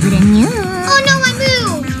 Oh no, I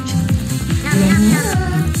moved!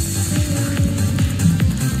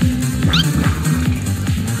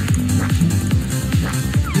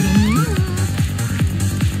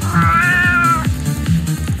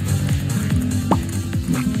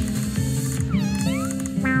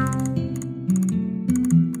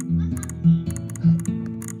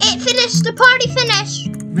 It finished, the party finished!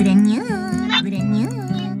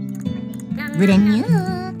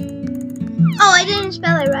 Oh, I didn't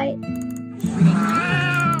spell it right.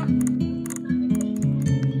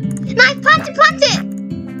 Nice, plant it, plant it!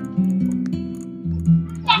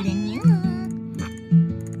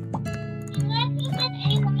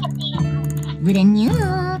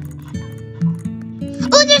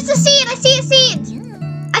 Oh, there's a seed, I see a seed!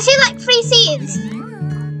 I see like 3 seeds.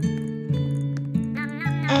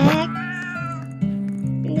 Eggs.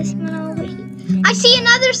 And this one over here. I see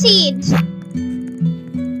another seed.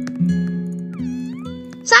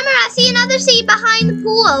 Summer, I see another seed behind the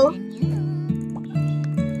pool.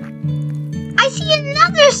 I see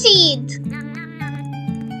another seed.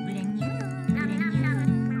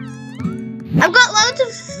 I've got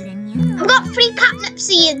I've got 3 catnip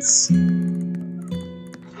seeds.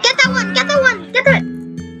 Get that one, get that one, get that.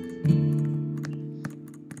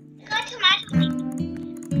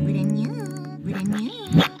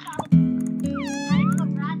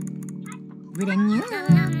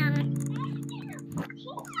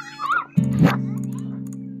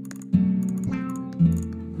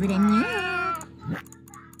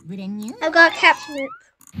 I've got catnip.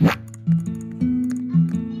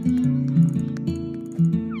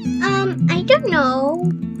 I don't know.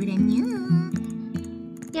 Renew.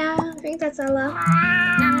 Yeah, I think that's Ella.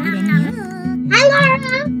 Renew. Hi, Laura.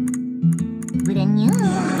 Renew.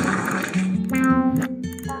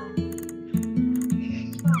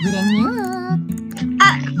 Renew.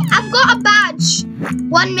 I've got a badge.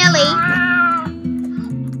 1 milli.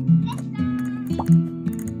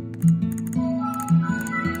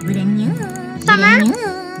 Renew. Summer?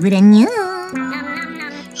 Renew.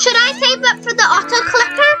 Should I save up for the auto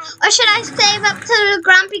collector or should I save up to the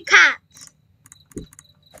Grumpy Cat?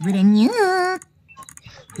 Renew.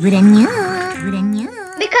 Renew. Renew.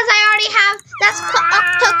 Because I already have, that's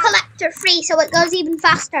auto collector free, so it goes even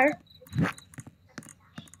faster.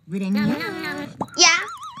 Renew. Yeah.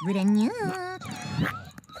 Renew.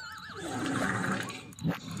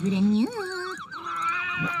 Renew.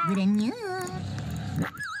 Renew.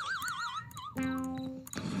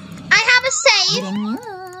 I have a save Renew.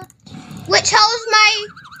 which holds my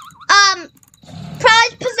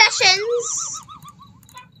prized possessions.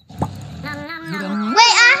 Renew.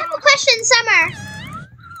 Wait, I have a question, Summer.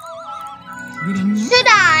 Renew. Should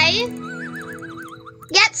I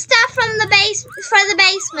get stuff from the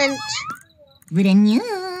basement? Renew.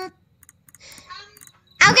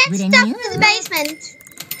 I'll get stuff for the basement.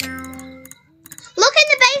 Look in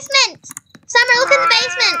the basement. Summer, look in the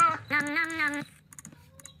basement.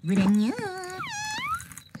 Renew.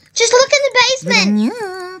 Just look in the basement. Renew.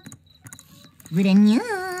 Renew.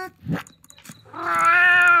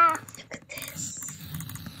 Look at this.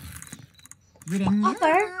 Renew.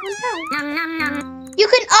 Offer. You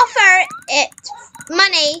can offer it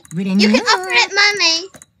money. You can offer it money.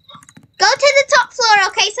 Go to the top floor,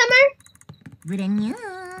 okay, Summer? Renew.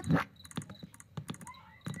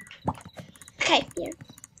 Okay, here.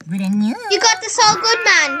 Renew. You got this all good,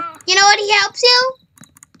 man. You know what he helps you?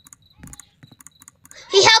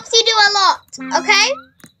 He helps you do a lot, okay?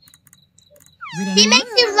 He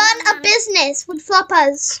makes you run a business with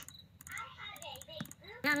floppers.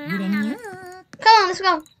 Renew. Come on, let's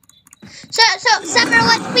go. So, Summer,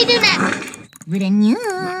 what do we do next? Renew.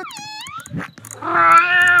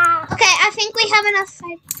 Okay, I think we have enough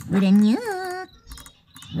fight. Renew.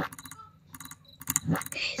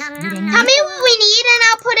 Tell me what we need and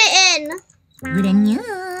I'll put it in. Renew.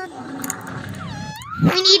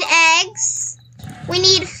 We need eggs. We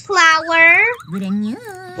need flour, Renew.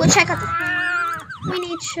 which I got the flour. We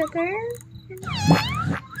need sugar.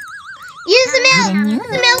 Use the milk. Put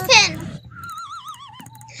the milk in.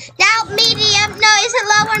 Now medium. No, is it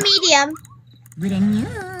low or medium? Renew.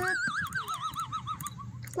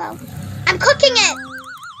 Low. I'm cooking it.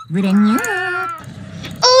 Renew.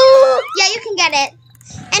 Ooh, yeah, you can get it.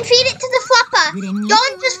 And feed it to the flopper. Renew.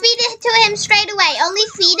 Don't just feed it to him straight away. Only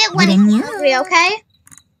feed it when Renew. he's hungry, okay?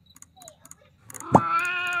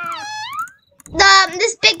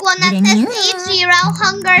 This big one that says Renew. Age 0,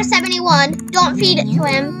 Hunger 71. Don't feed it to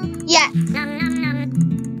him yet.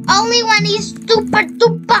 Only when he's super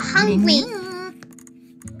duper hungry.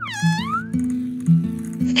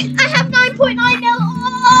 I have 9.9 mil.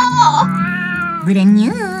 Oh!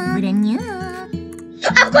 Renew. Renew.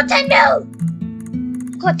 I've got 10 mil.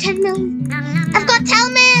 Got 10 mil. I've got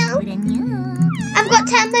 10 mil. Renew. I've got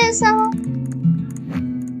 10 mil, so.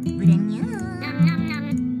 Renew.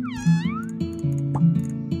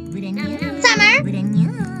 Renew. Summer,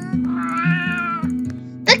 Renew.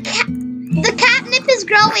 the catnip is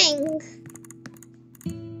growing.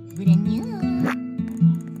 Renew.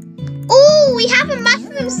 Ooh, we have a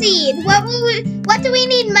mushroom seed. What do we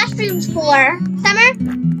need mushrooms for? Summer?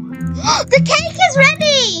 The cake is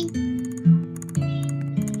ready.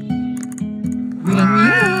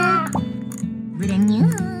 Renew. Renew.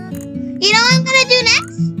 You know what I'm gonna do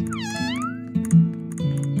next?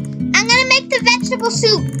 I'm gonna make the vegetable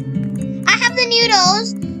soup. I have the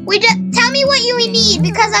noodles. Tell me what you need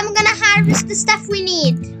because I'm gonna harvest the stuff we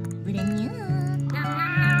need. Renew.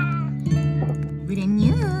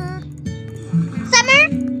 Renew. Summer,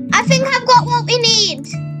 I think I've got what we need.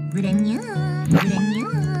 Renew. Renew.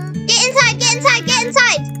 Get inside, get inside, get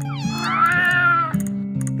inside.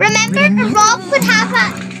 Remember, a Rob could have a...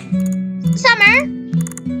 Summer?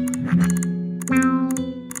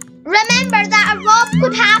 Remember that a Rob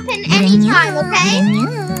could happen anytime, okay?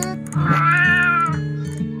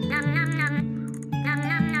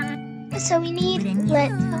 So we need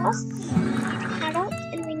lettuce, carrot,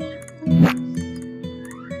 and we need...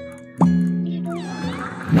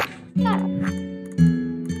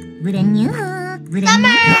 Renew.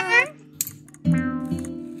 Summer!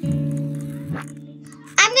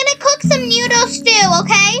 I'm gonna cook some noodle stew,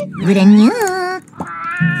 okay? Renew.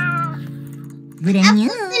 I'll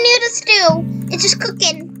cook the noodle stew. It's just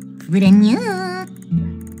cooking. Renew.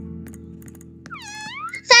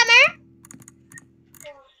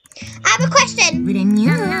 question.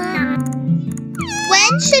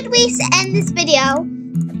 When should we end this video?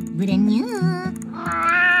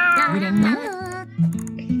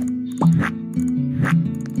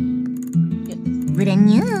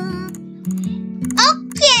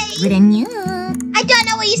 Okay. I don't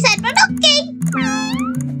know what you said, but okay.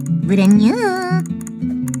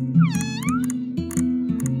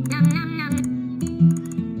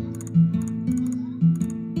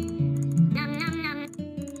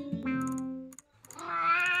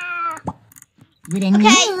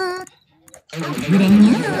 Okay.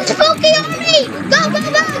 Spooky Army! Go, go, go,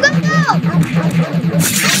 go, go!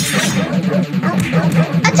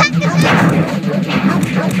 Attack the thing!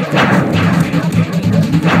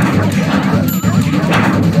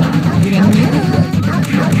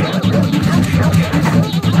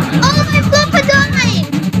 Oh, my flopper died!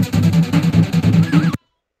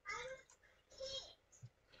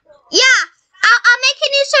 Yeah, I'll make a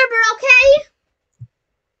new server, okay?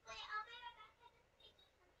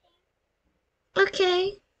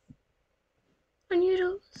 Okay.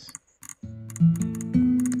 Noodles.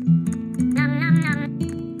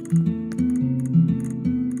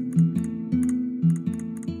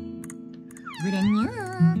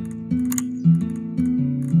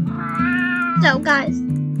 So, guys.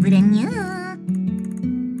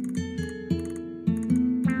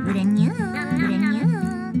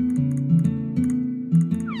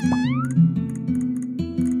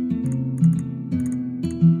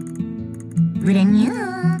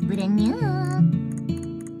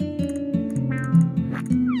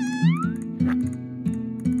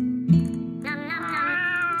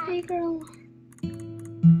 Hey, girl. Hey, girl.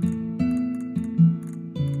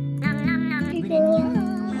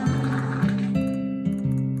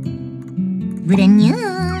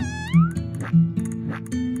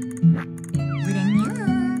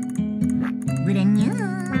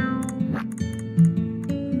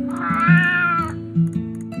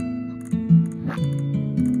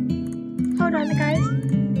 Hold on, guys.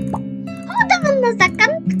 Hold on a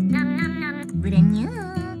second.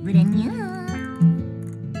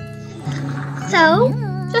 So,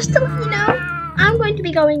 just to let you know, I'm going to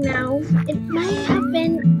be going now. It may have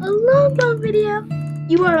been a long video.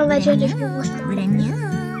 You are a legend if you watched it.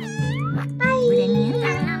 Bye. We're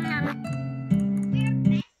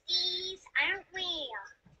besties, aren't we?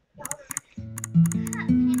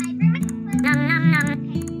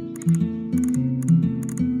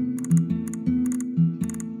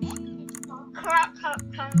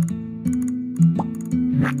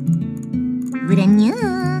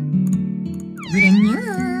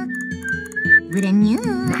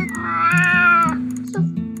 So,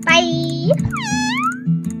 bye.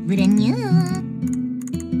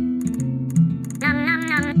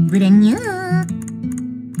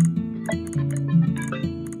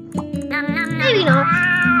 Maybe not.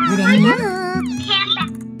 I'm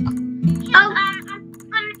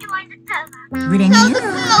gonna join the server. So the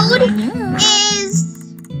code is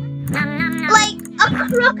like a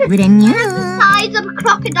crocodile, the size of a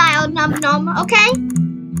crocodile, num num, okay?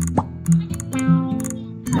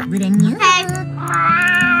 Okay.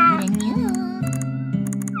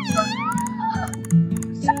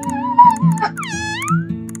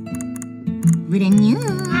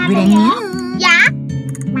 Yeah?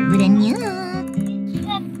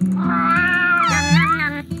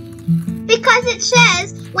 Because it says,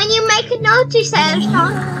 when you make a notice at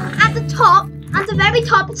the top, at the very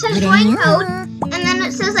top, it says join code, and then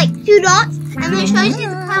it says like 2 dots, and then it shows you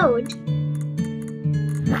the code.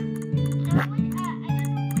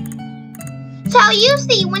 So you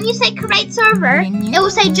see, when you say create server, it will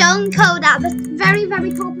say join code at the very,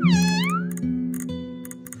 very top.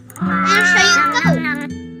 And it'll show you the code.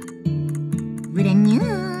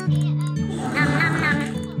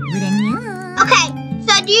 Okay,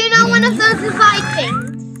 so do you know one of those divide things?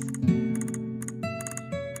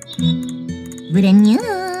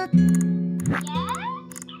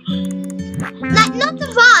 Like, not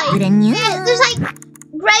divide. There's like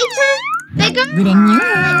greater, bigger,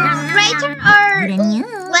 greater or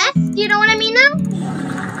less. Do you know what I mean now?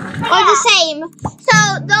 Or the same. So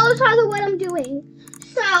those are the what I'm doing.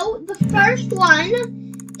 So the first one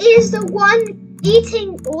is the one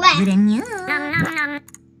eating less.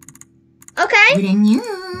 Okay?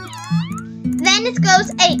 Then it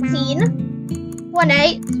goes 18. 1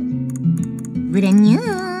 8. And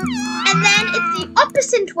then it's the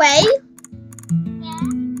opposite way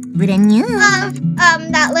of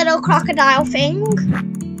that little crocodile thing.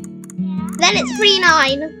 Then it's 3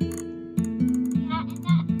 9.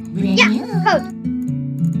 Yeah, code.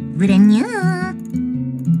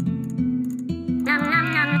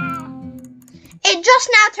 It just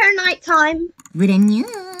almost now turn nighttime. Renew.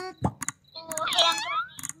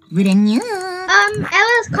 Renew.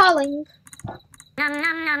 Ella's calling. I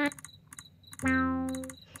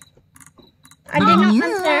did not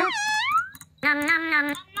answer.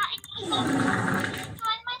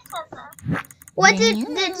 What did you?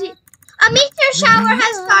 A meteor shower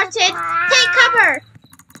has started. Take cover.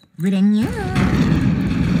 Renew.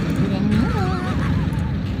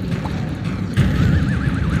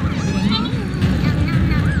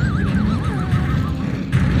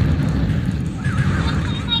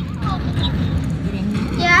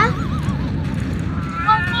 Yeah?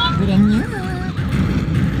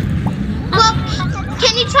 Well,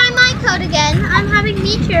 can you try my code again? I'm having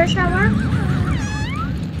meteor shower.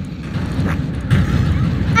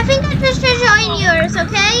 I think I just joined yours,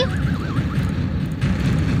 okay?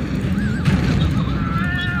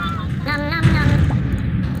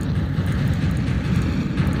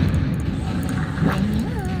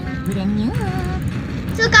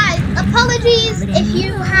 So guys, apologies if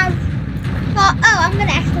you have thought, oh, I'm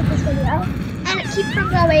gonna exit this video and it keeps on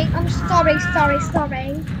going. I'm sorry.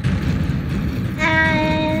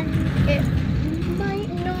 And it might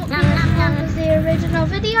not be as long as the original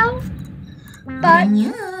video, but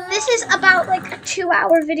this is about like a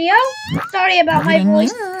 2-hour video. Sorry about my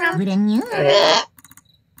voice.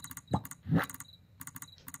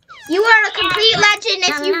 You are a complete legend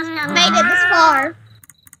if you made it this far.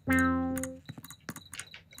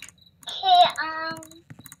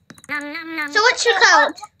 So what's your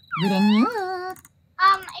code? It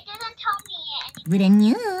doesn't tell me yet.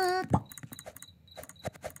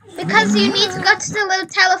 Because you need to go to the little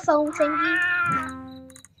telephone thingy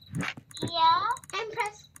Yeah. and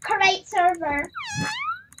press create server.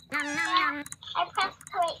 I pressed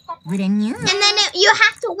create separate. And then you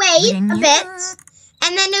have to wait a bit,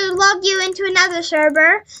 and then it will log you into another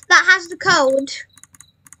server that has the code.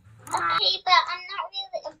 Okay, but I'm not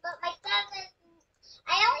really. But my server.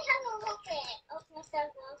 I only have a little bit of my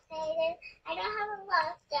server. Okay, I don't have a lot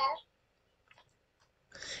of stuff.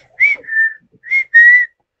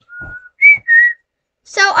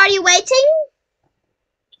 So are you waiting?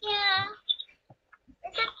 Yeah.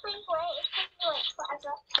 Just please wait. It's just wait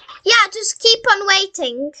forever. Yeah, just keep on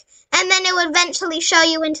waiting, and then it will eventually show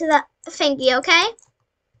you into the thingy, okay?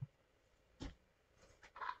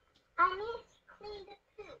 I need to clean the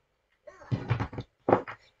poop.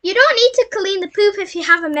 You don't need to clean the poop if you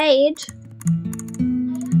have a maid.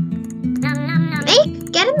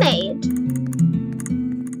 Get a maid.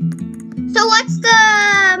 So what's the...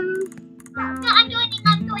 No, I'm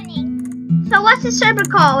joining. So what's the server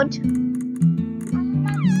called? I'm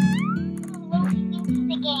loading into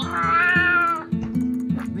the game.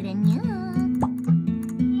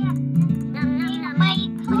 My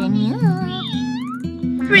code is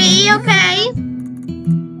 3, okay.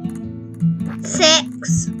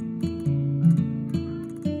 6.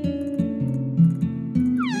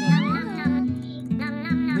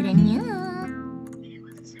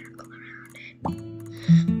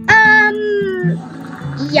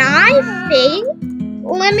 Yeah, I think.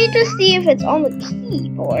 Let me just see if it's on the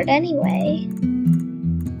keyboard anyway.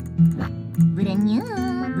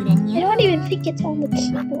 I don't even think it's on the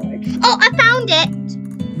keyboard. Oh, I found it.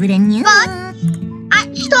 But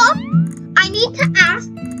stop. I need to ask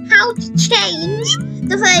how to change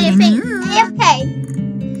the thing. AFK.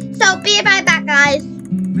 So be right back, guys.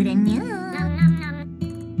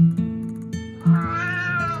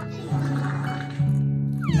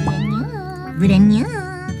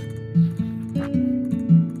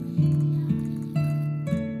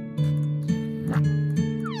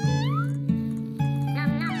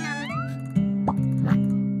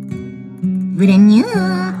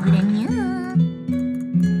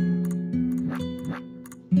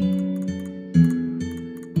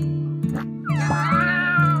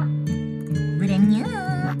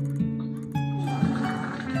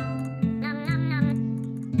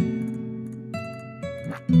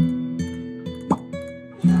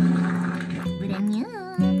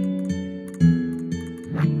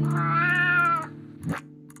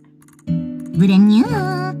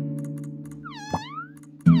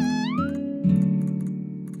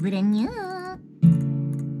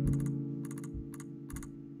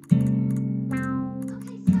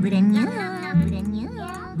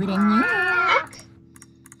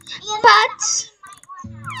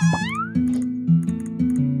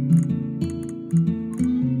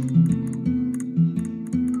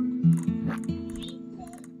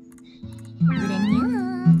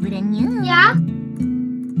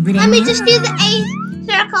 But yeah, let me just do the A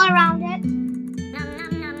circle around it.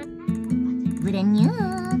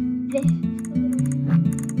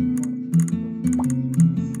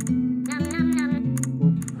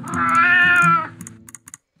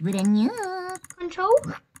 Control?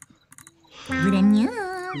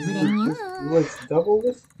 Let's double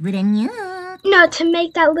this. No, to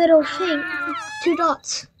make that little thing. 2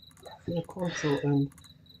 dots. The console and.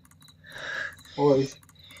 Or no.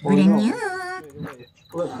 Wait.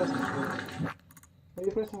 Let's press this one. Oh,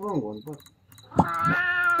 you pressed the wrong one. What?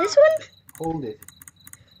 This one? Hold it.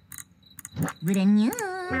 No,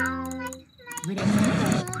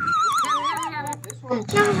 This one.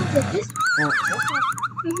 this. That one.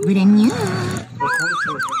 Mhm. The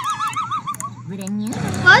console.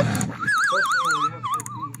 What? First of all, you have to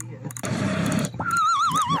be here.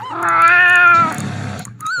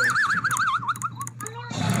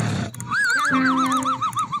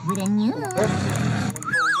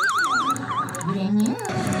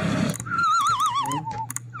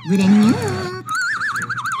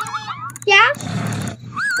 Yeah?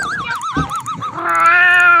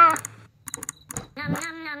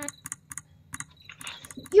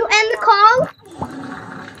 You end the call?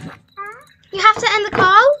 You have to end the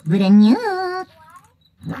call?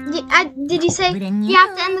 Did you say you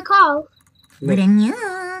have to end the call?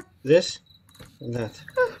 This and that.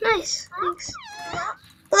 Oh, nice. Thanks.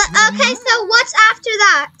 Okay, so what's after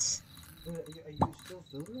that? Are you still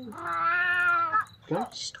filming? Okay.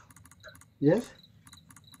 Yes?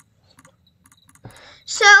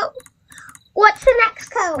 So, what's the next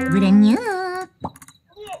code? Oh,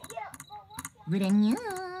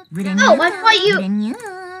 I thought you...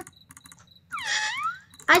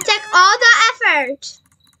 I take all the effort.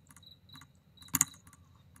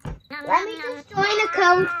 Let me just join a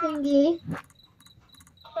code thingy.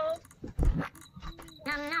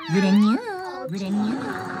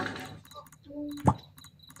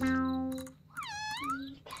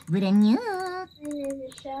 In the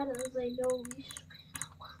shadows, I know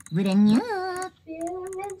we my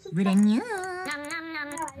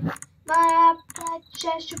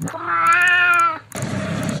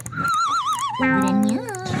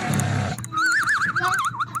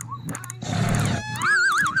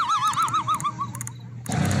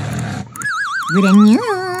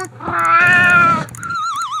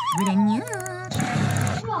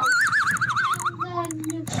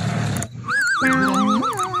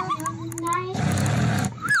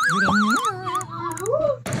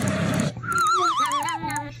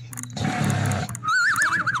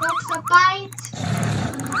What's the bite?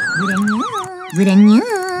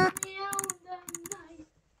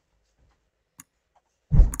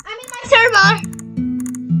 I'm in my server.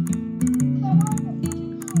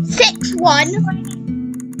 6-1.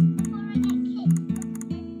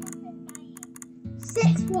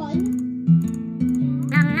 6-1.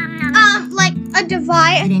 Like a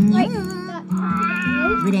divide, like that,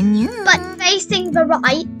 but facing the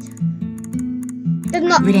right. Does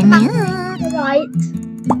not facing the right.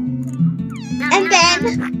 And then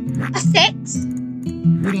a 6.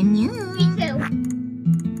 3-2.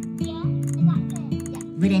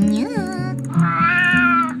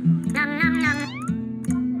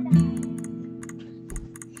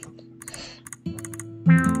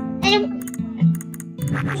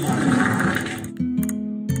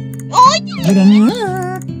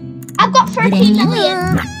 I've got 13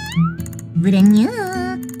 million.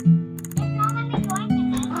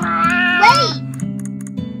 Wait.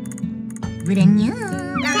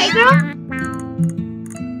 Okay, girl.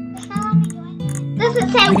 Does it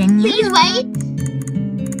say please wait?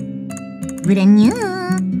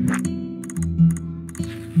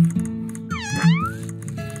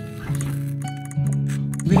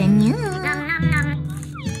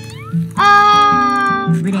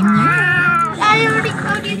 I already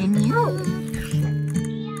coded the code.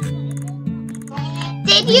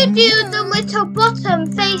 Did you do the little bottom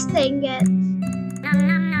facing it?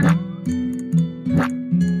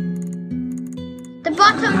 The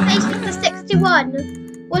bottom facing the 61.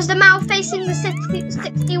 Was the mouth facing the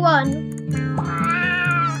 61?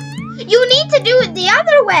 You need to do it the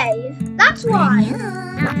other way. That's why.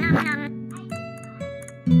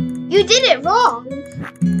 You did it wrong.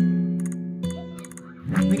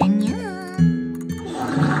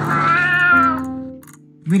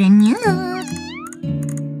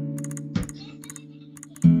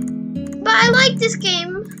 But I like this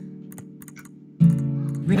game.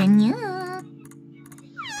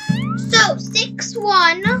 So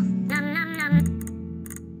 6-1.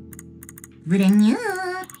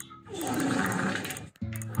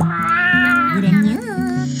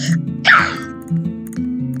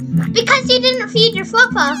 Because you didn't feed your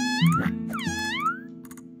flopper.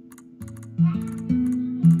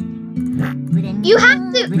 You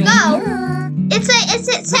have to go. It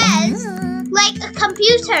says like a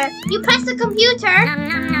computer. You press the computer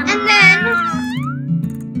and then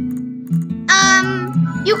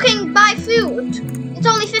you can buy food. It's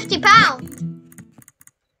only £50.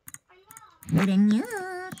 I'm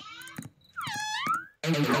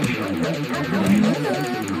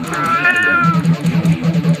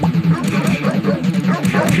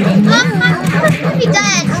gonna be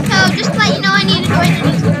dead, so just to let you know I need to join a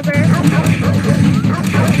new server.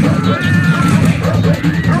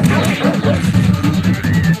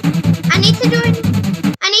 I need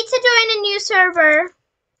to join a new server.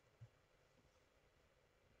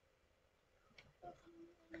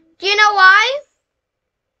 Do you know why?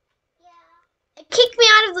 It kicked me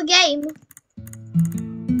out of the game.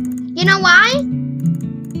 You know why?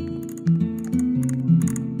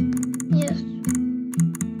 Yes.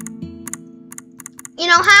 You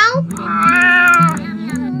know how?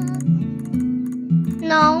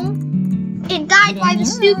 No. It died by the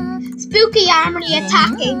spooky army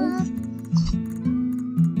attacking.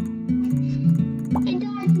 It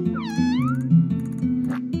died.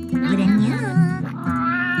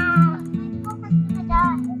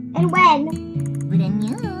 And when?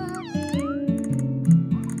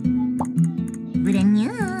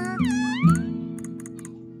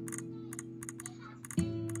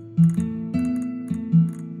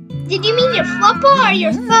 Did you mean your flopper or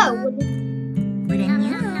your phone?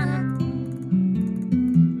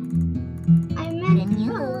 I meant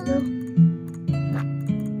phone.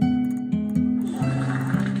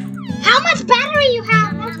 How much battery you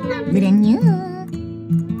have? That's what I'm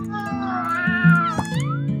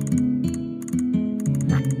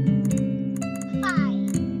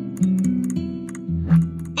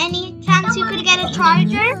Any chance you could get a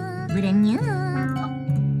charger?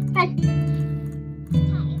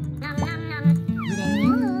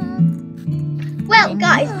 Well,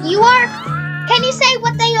 guys, can you say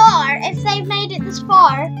what they are if they've made it this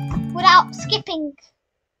far without skipping?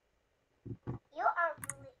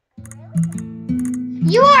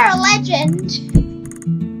 You are a legend.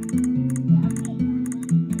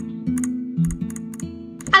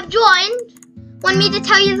 I've joined. Want me to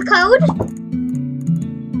tell you the code?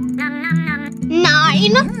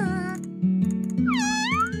 9.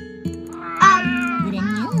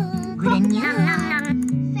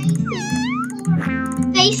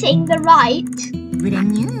 Facing the right.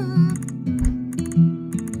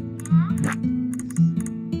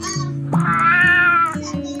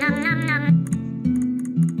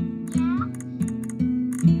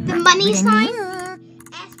 The money sign.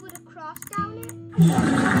 S with a cross down it.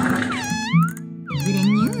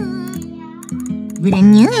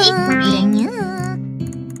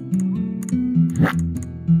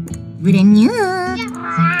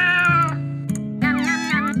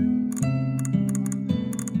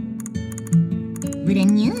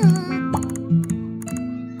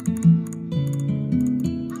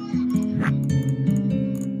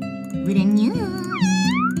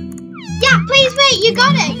 Yeah, please wait. You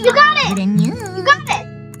got it. You got it. You got it.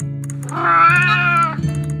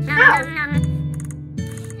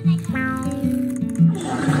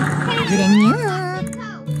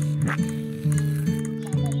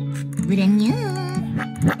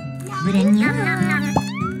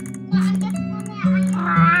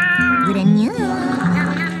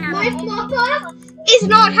 My flopper is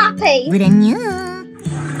not happy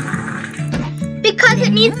because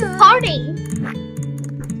it needs to party. It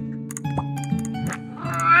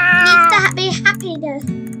needs to be happiness.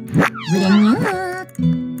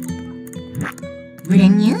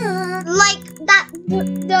 Like that,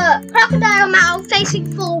 the crocodile mouth facing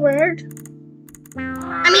forward.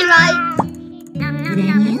 I mean right.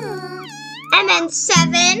 And then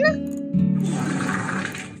 7.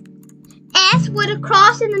 S with a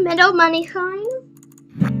cross in the middle, money sign.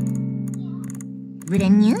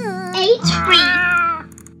 8, 3.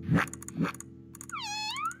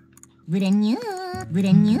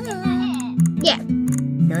 Yeah.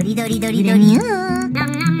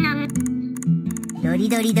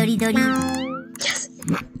 Yes.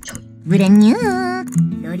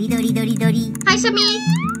 Hi, Sammy.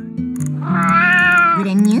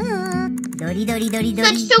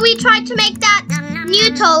 So we tried to make that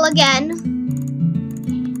neutral again.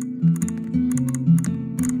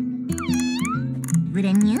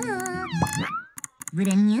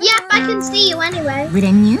 Yep, I can see you anyway.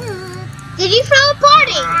 Did you throw a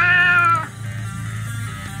party?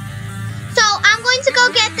 So I'm going to go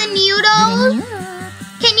get the noodles.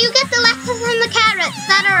 Can you get the lettuce and the carrots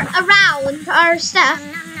that are around our stuff?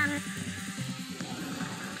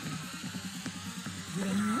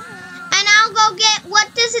 And I'll go get,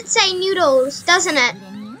 what does it say, noodles, doesn't it?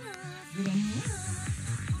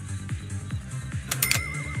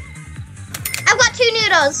 I've got 2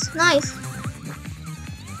 noodles. Nice.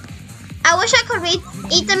 I wish I could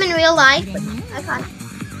eat them in real life, but I can't.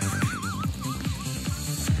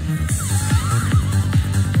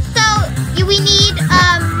 So we need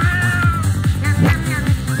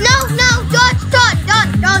no,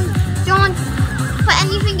 don't put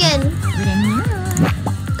anything in.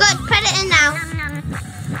 Good, put it in now.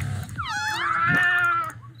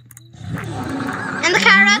 And the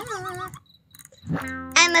carrot.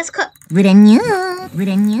 And let's cook.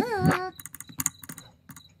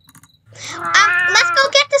 Let's go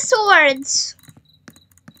get the swords.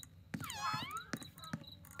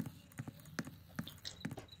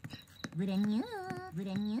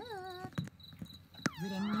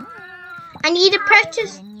 I need to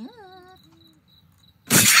purchase.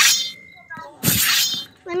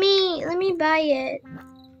 Let me buy it.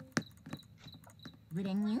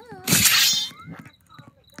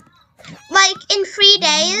 Like in 3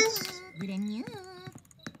 days.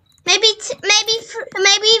 Maybe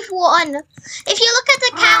 1. If you look at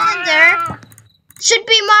the calendar, should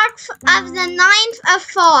be marked of the 9th of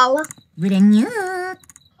fall.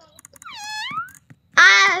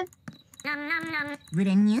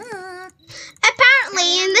 Apparently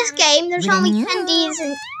in this game there's only 10 days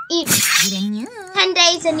in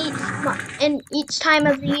each time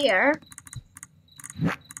of the year.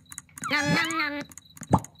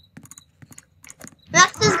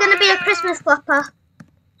 Next is gonna be a Christmas flopper.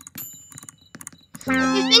 If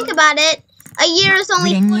you think about it, a year is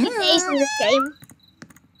only 40 days in this game.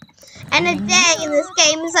 And a day in this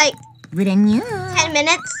game is like 10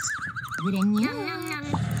 minutes.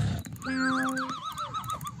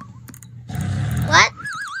 What?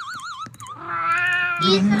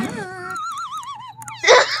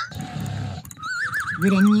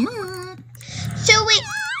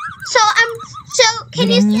 So can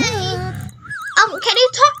you say can you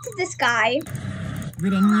talk to this guy?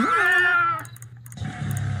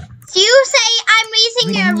 So you say I'm raising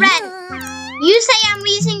your rent. You say I'm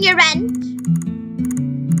raising your rent.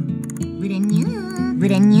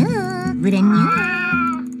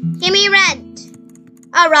 Give me rent.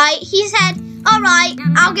 Alright, he said, alright,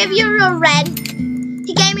 I'll give you your rent.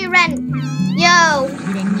 He gave me rent. Yo,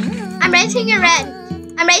 I'm raising your rent.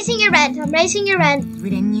 I'm raising your rent. I'm raising your rent.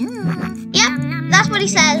 Yep, that's what he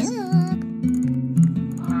says.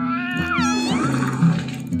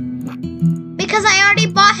 Because I already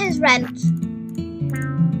bought his rent.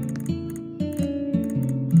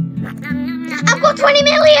 I've got 20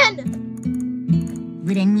 million!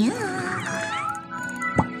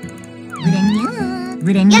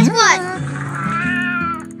 Guess what?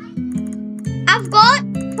 I've got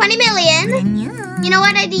 20 million. You know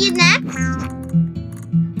what I did next?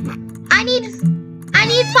 I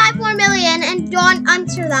need 5 more million and don't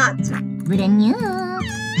answer that.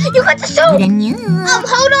 You got the soap!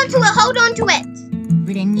 Hold on to it, hold on to it.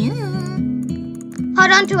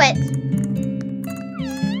 Hold on to it.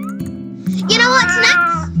 You know what's next?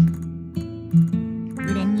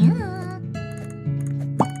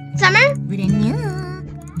 Summer?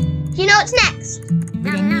 You know what's next?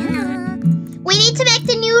 We need to make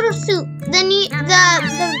the noodle soup.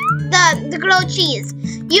 The grilled cheese.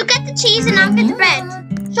 You get the cheese and I'll get the bread.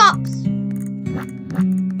 Chops.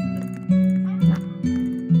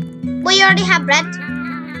 We already have bread.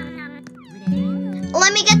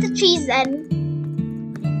 Let me get the cheese then.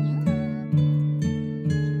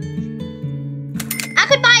 I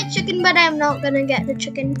could buy a chicken, but I'm not gonna get the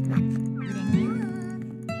chicken.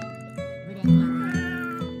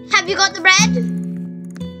 Have you got the bread?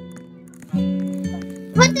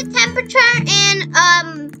 Put the temperature in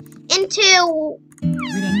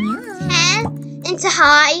into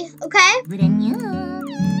high, okay?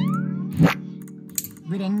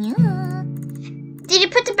 Did you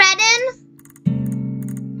put the bread in?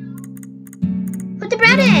 Put the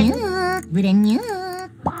bread in.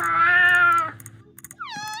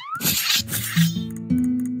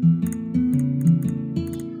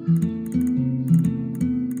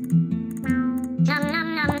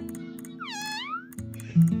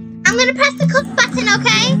 I'm gonna press the cook button,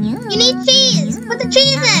 okay? You need cheese. Put the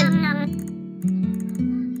cheese in.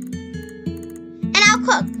 And I'll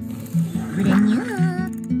cook.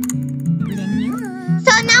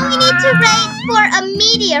 So now we need to wait for a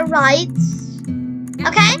meteorite.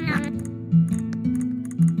 Okay?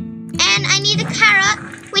 And I need a carrot.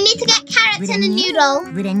 We need to get carrots and a noodle.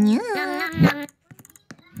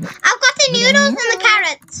 I've got the noodles and the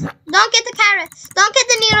carrots. Don't get the carrots. Don't get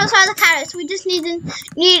the noodles or the carrots. We just need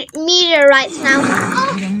meteorites now.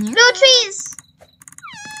 Oh, no trees.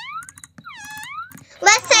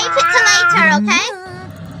 Let's save it till later, okay?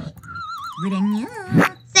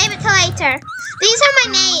 Save it till later. These are my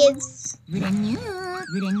nades.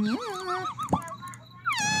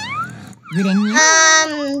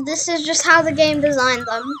 This is just how the game designed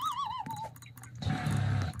them.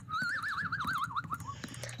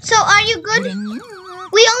 So, are you good?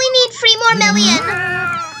 We only need 3 more million.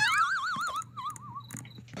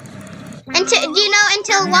 Until, do you know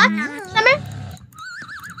until what, Summer?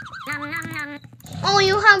 Oh,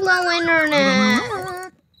 you have low internet.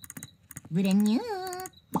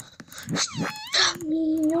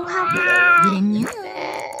 You have low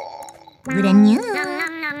internet.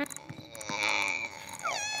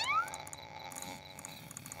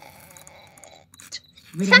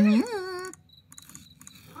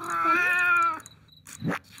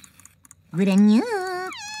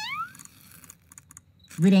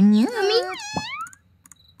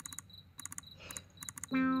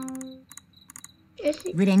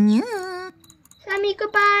 Sammy,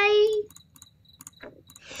 goodbye.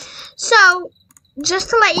 So, just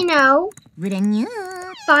to let you know,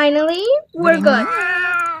 finally, we're good.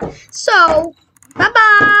 So,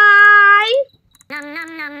 bye-bye.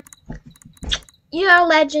 You're a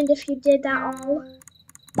legend if you did that all.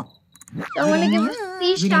 So I want to give a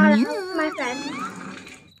huge shout out to my friends.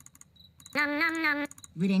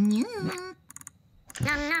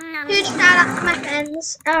 Huge shout out to my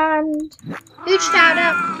friends and huge shout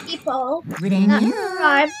out to people that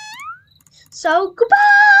subscribe. So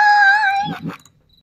goodbye.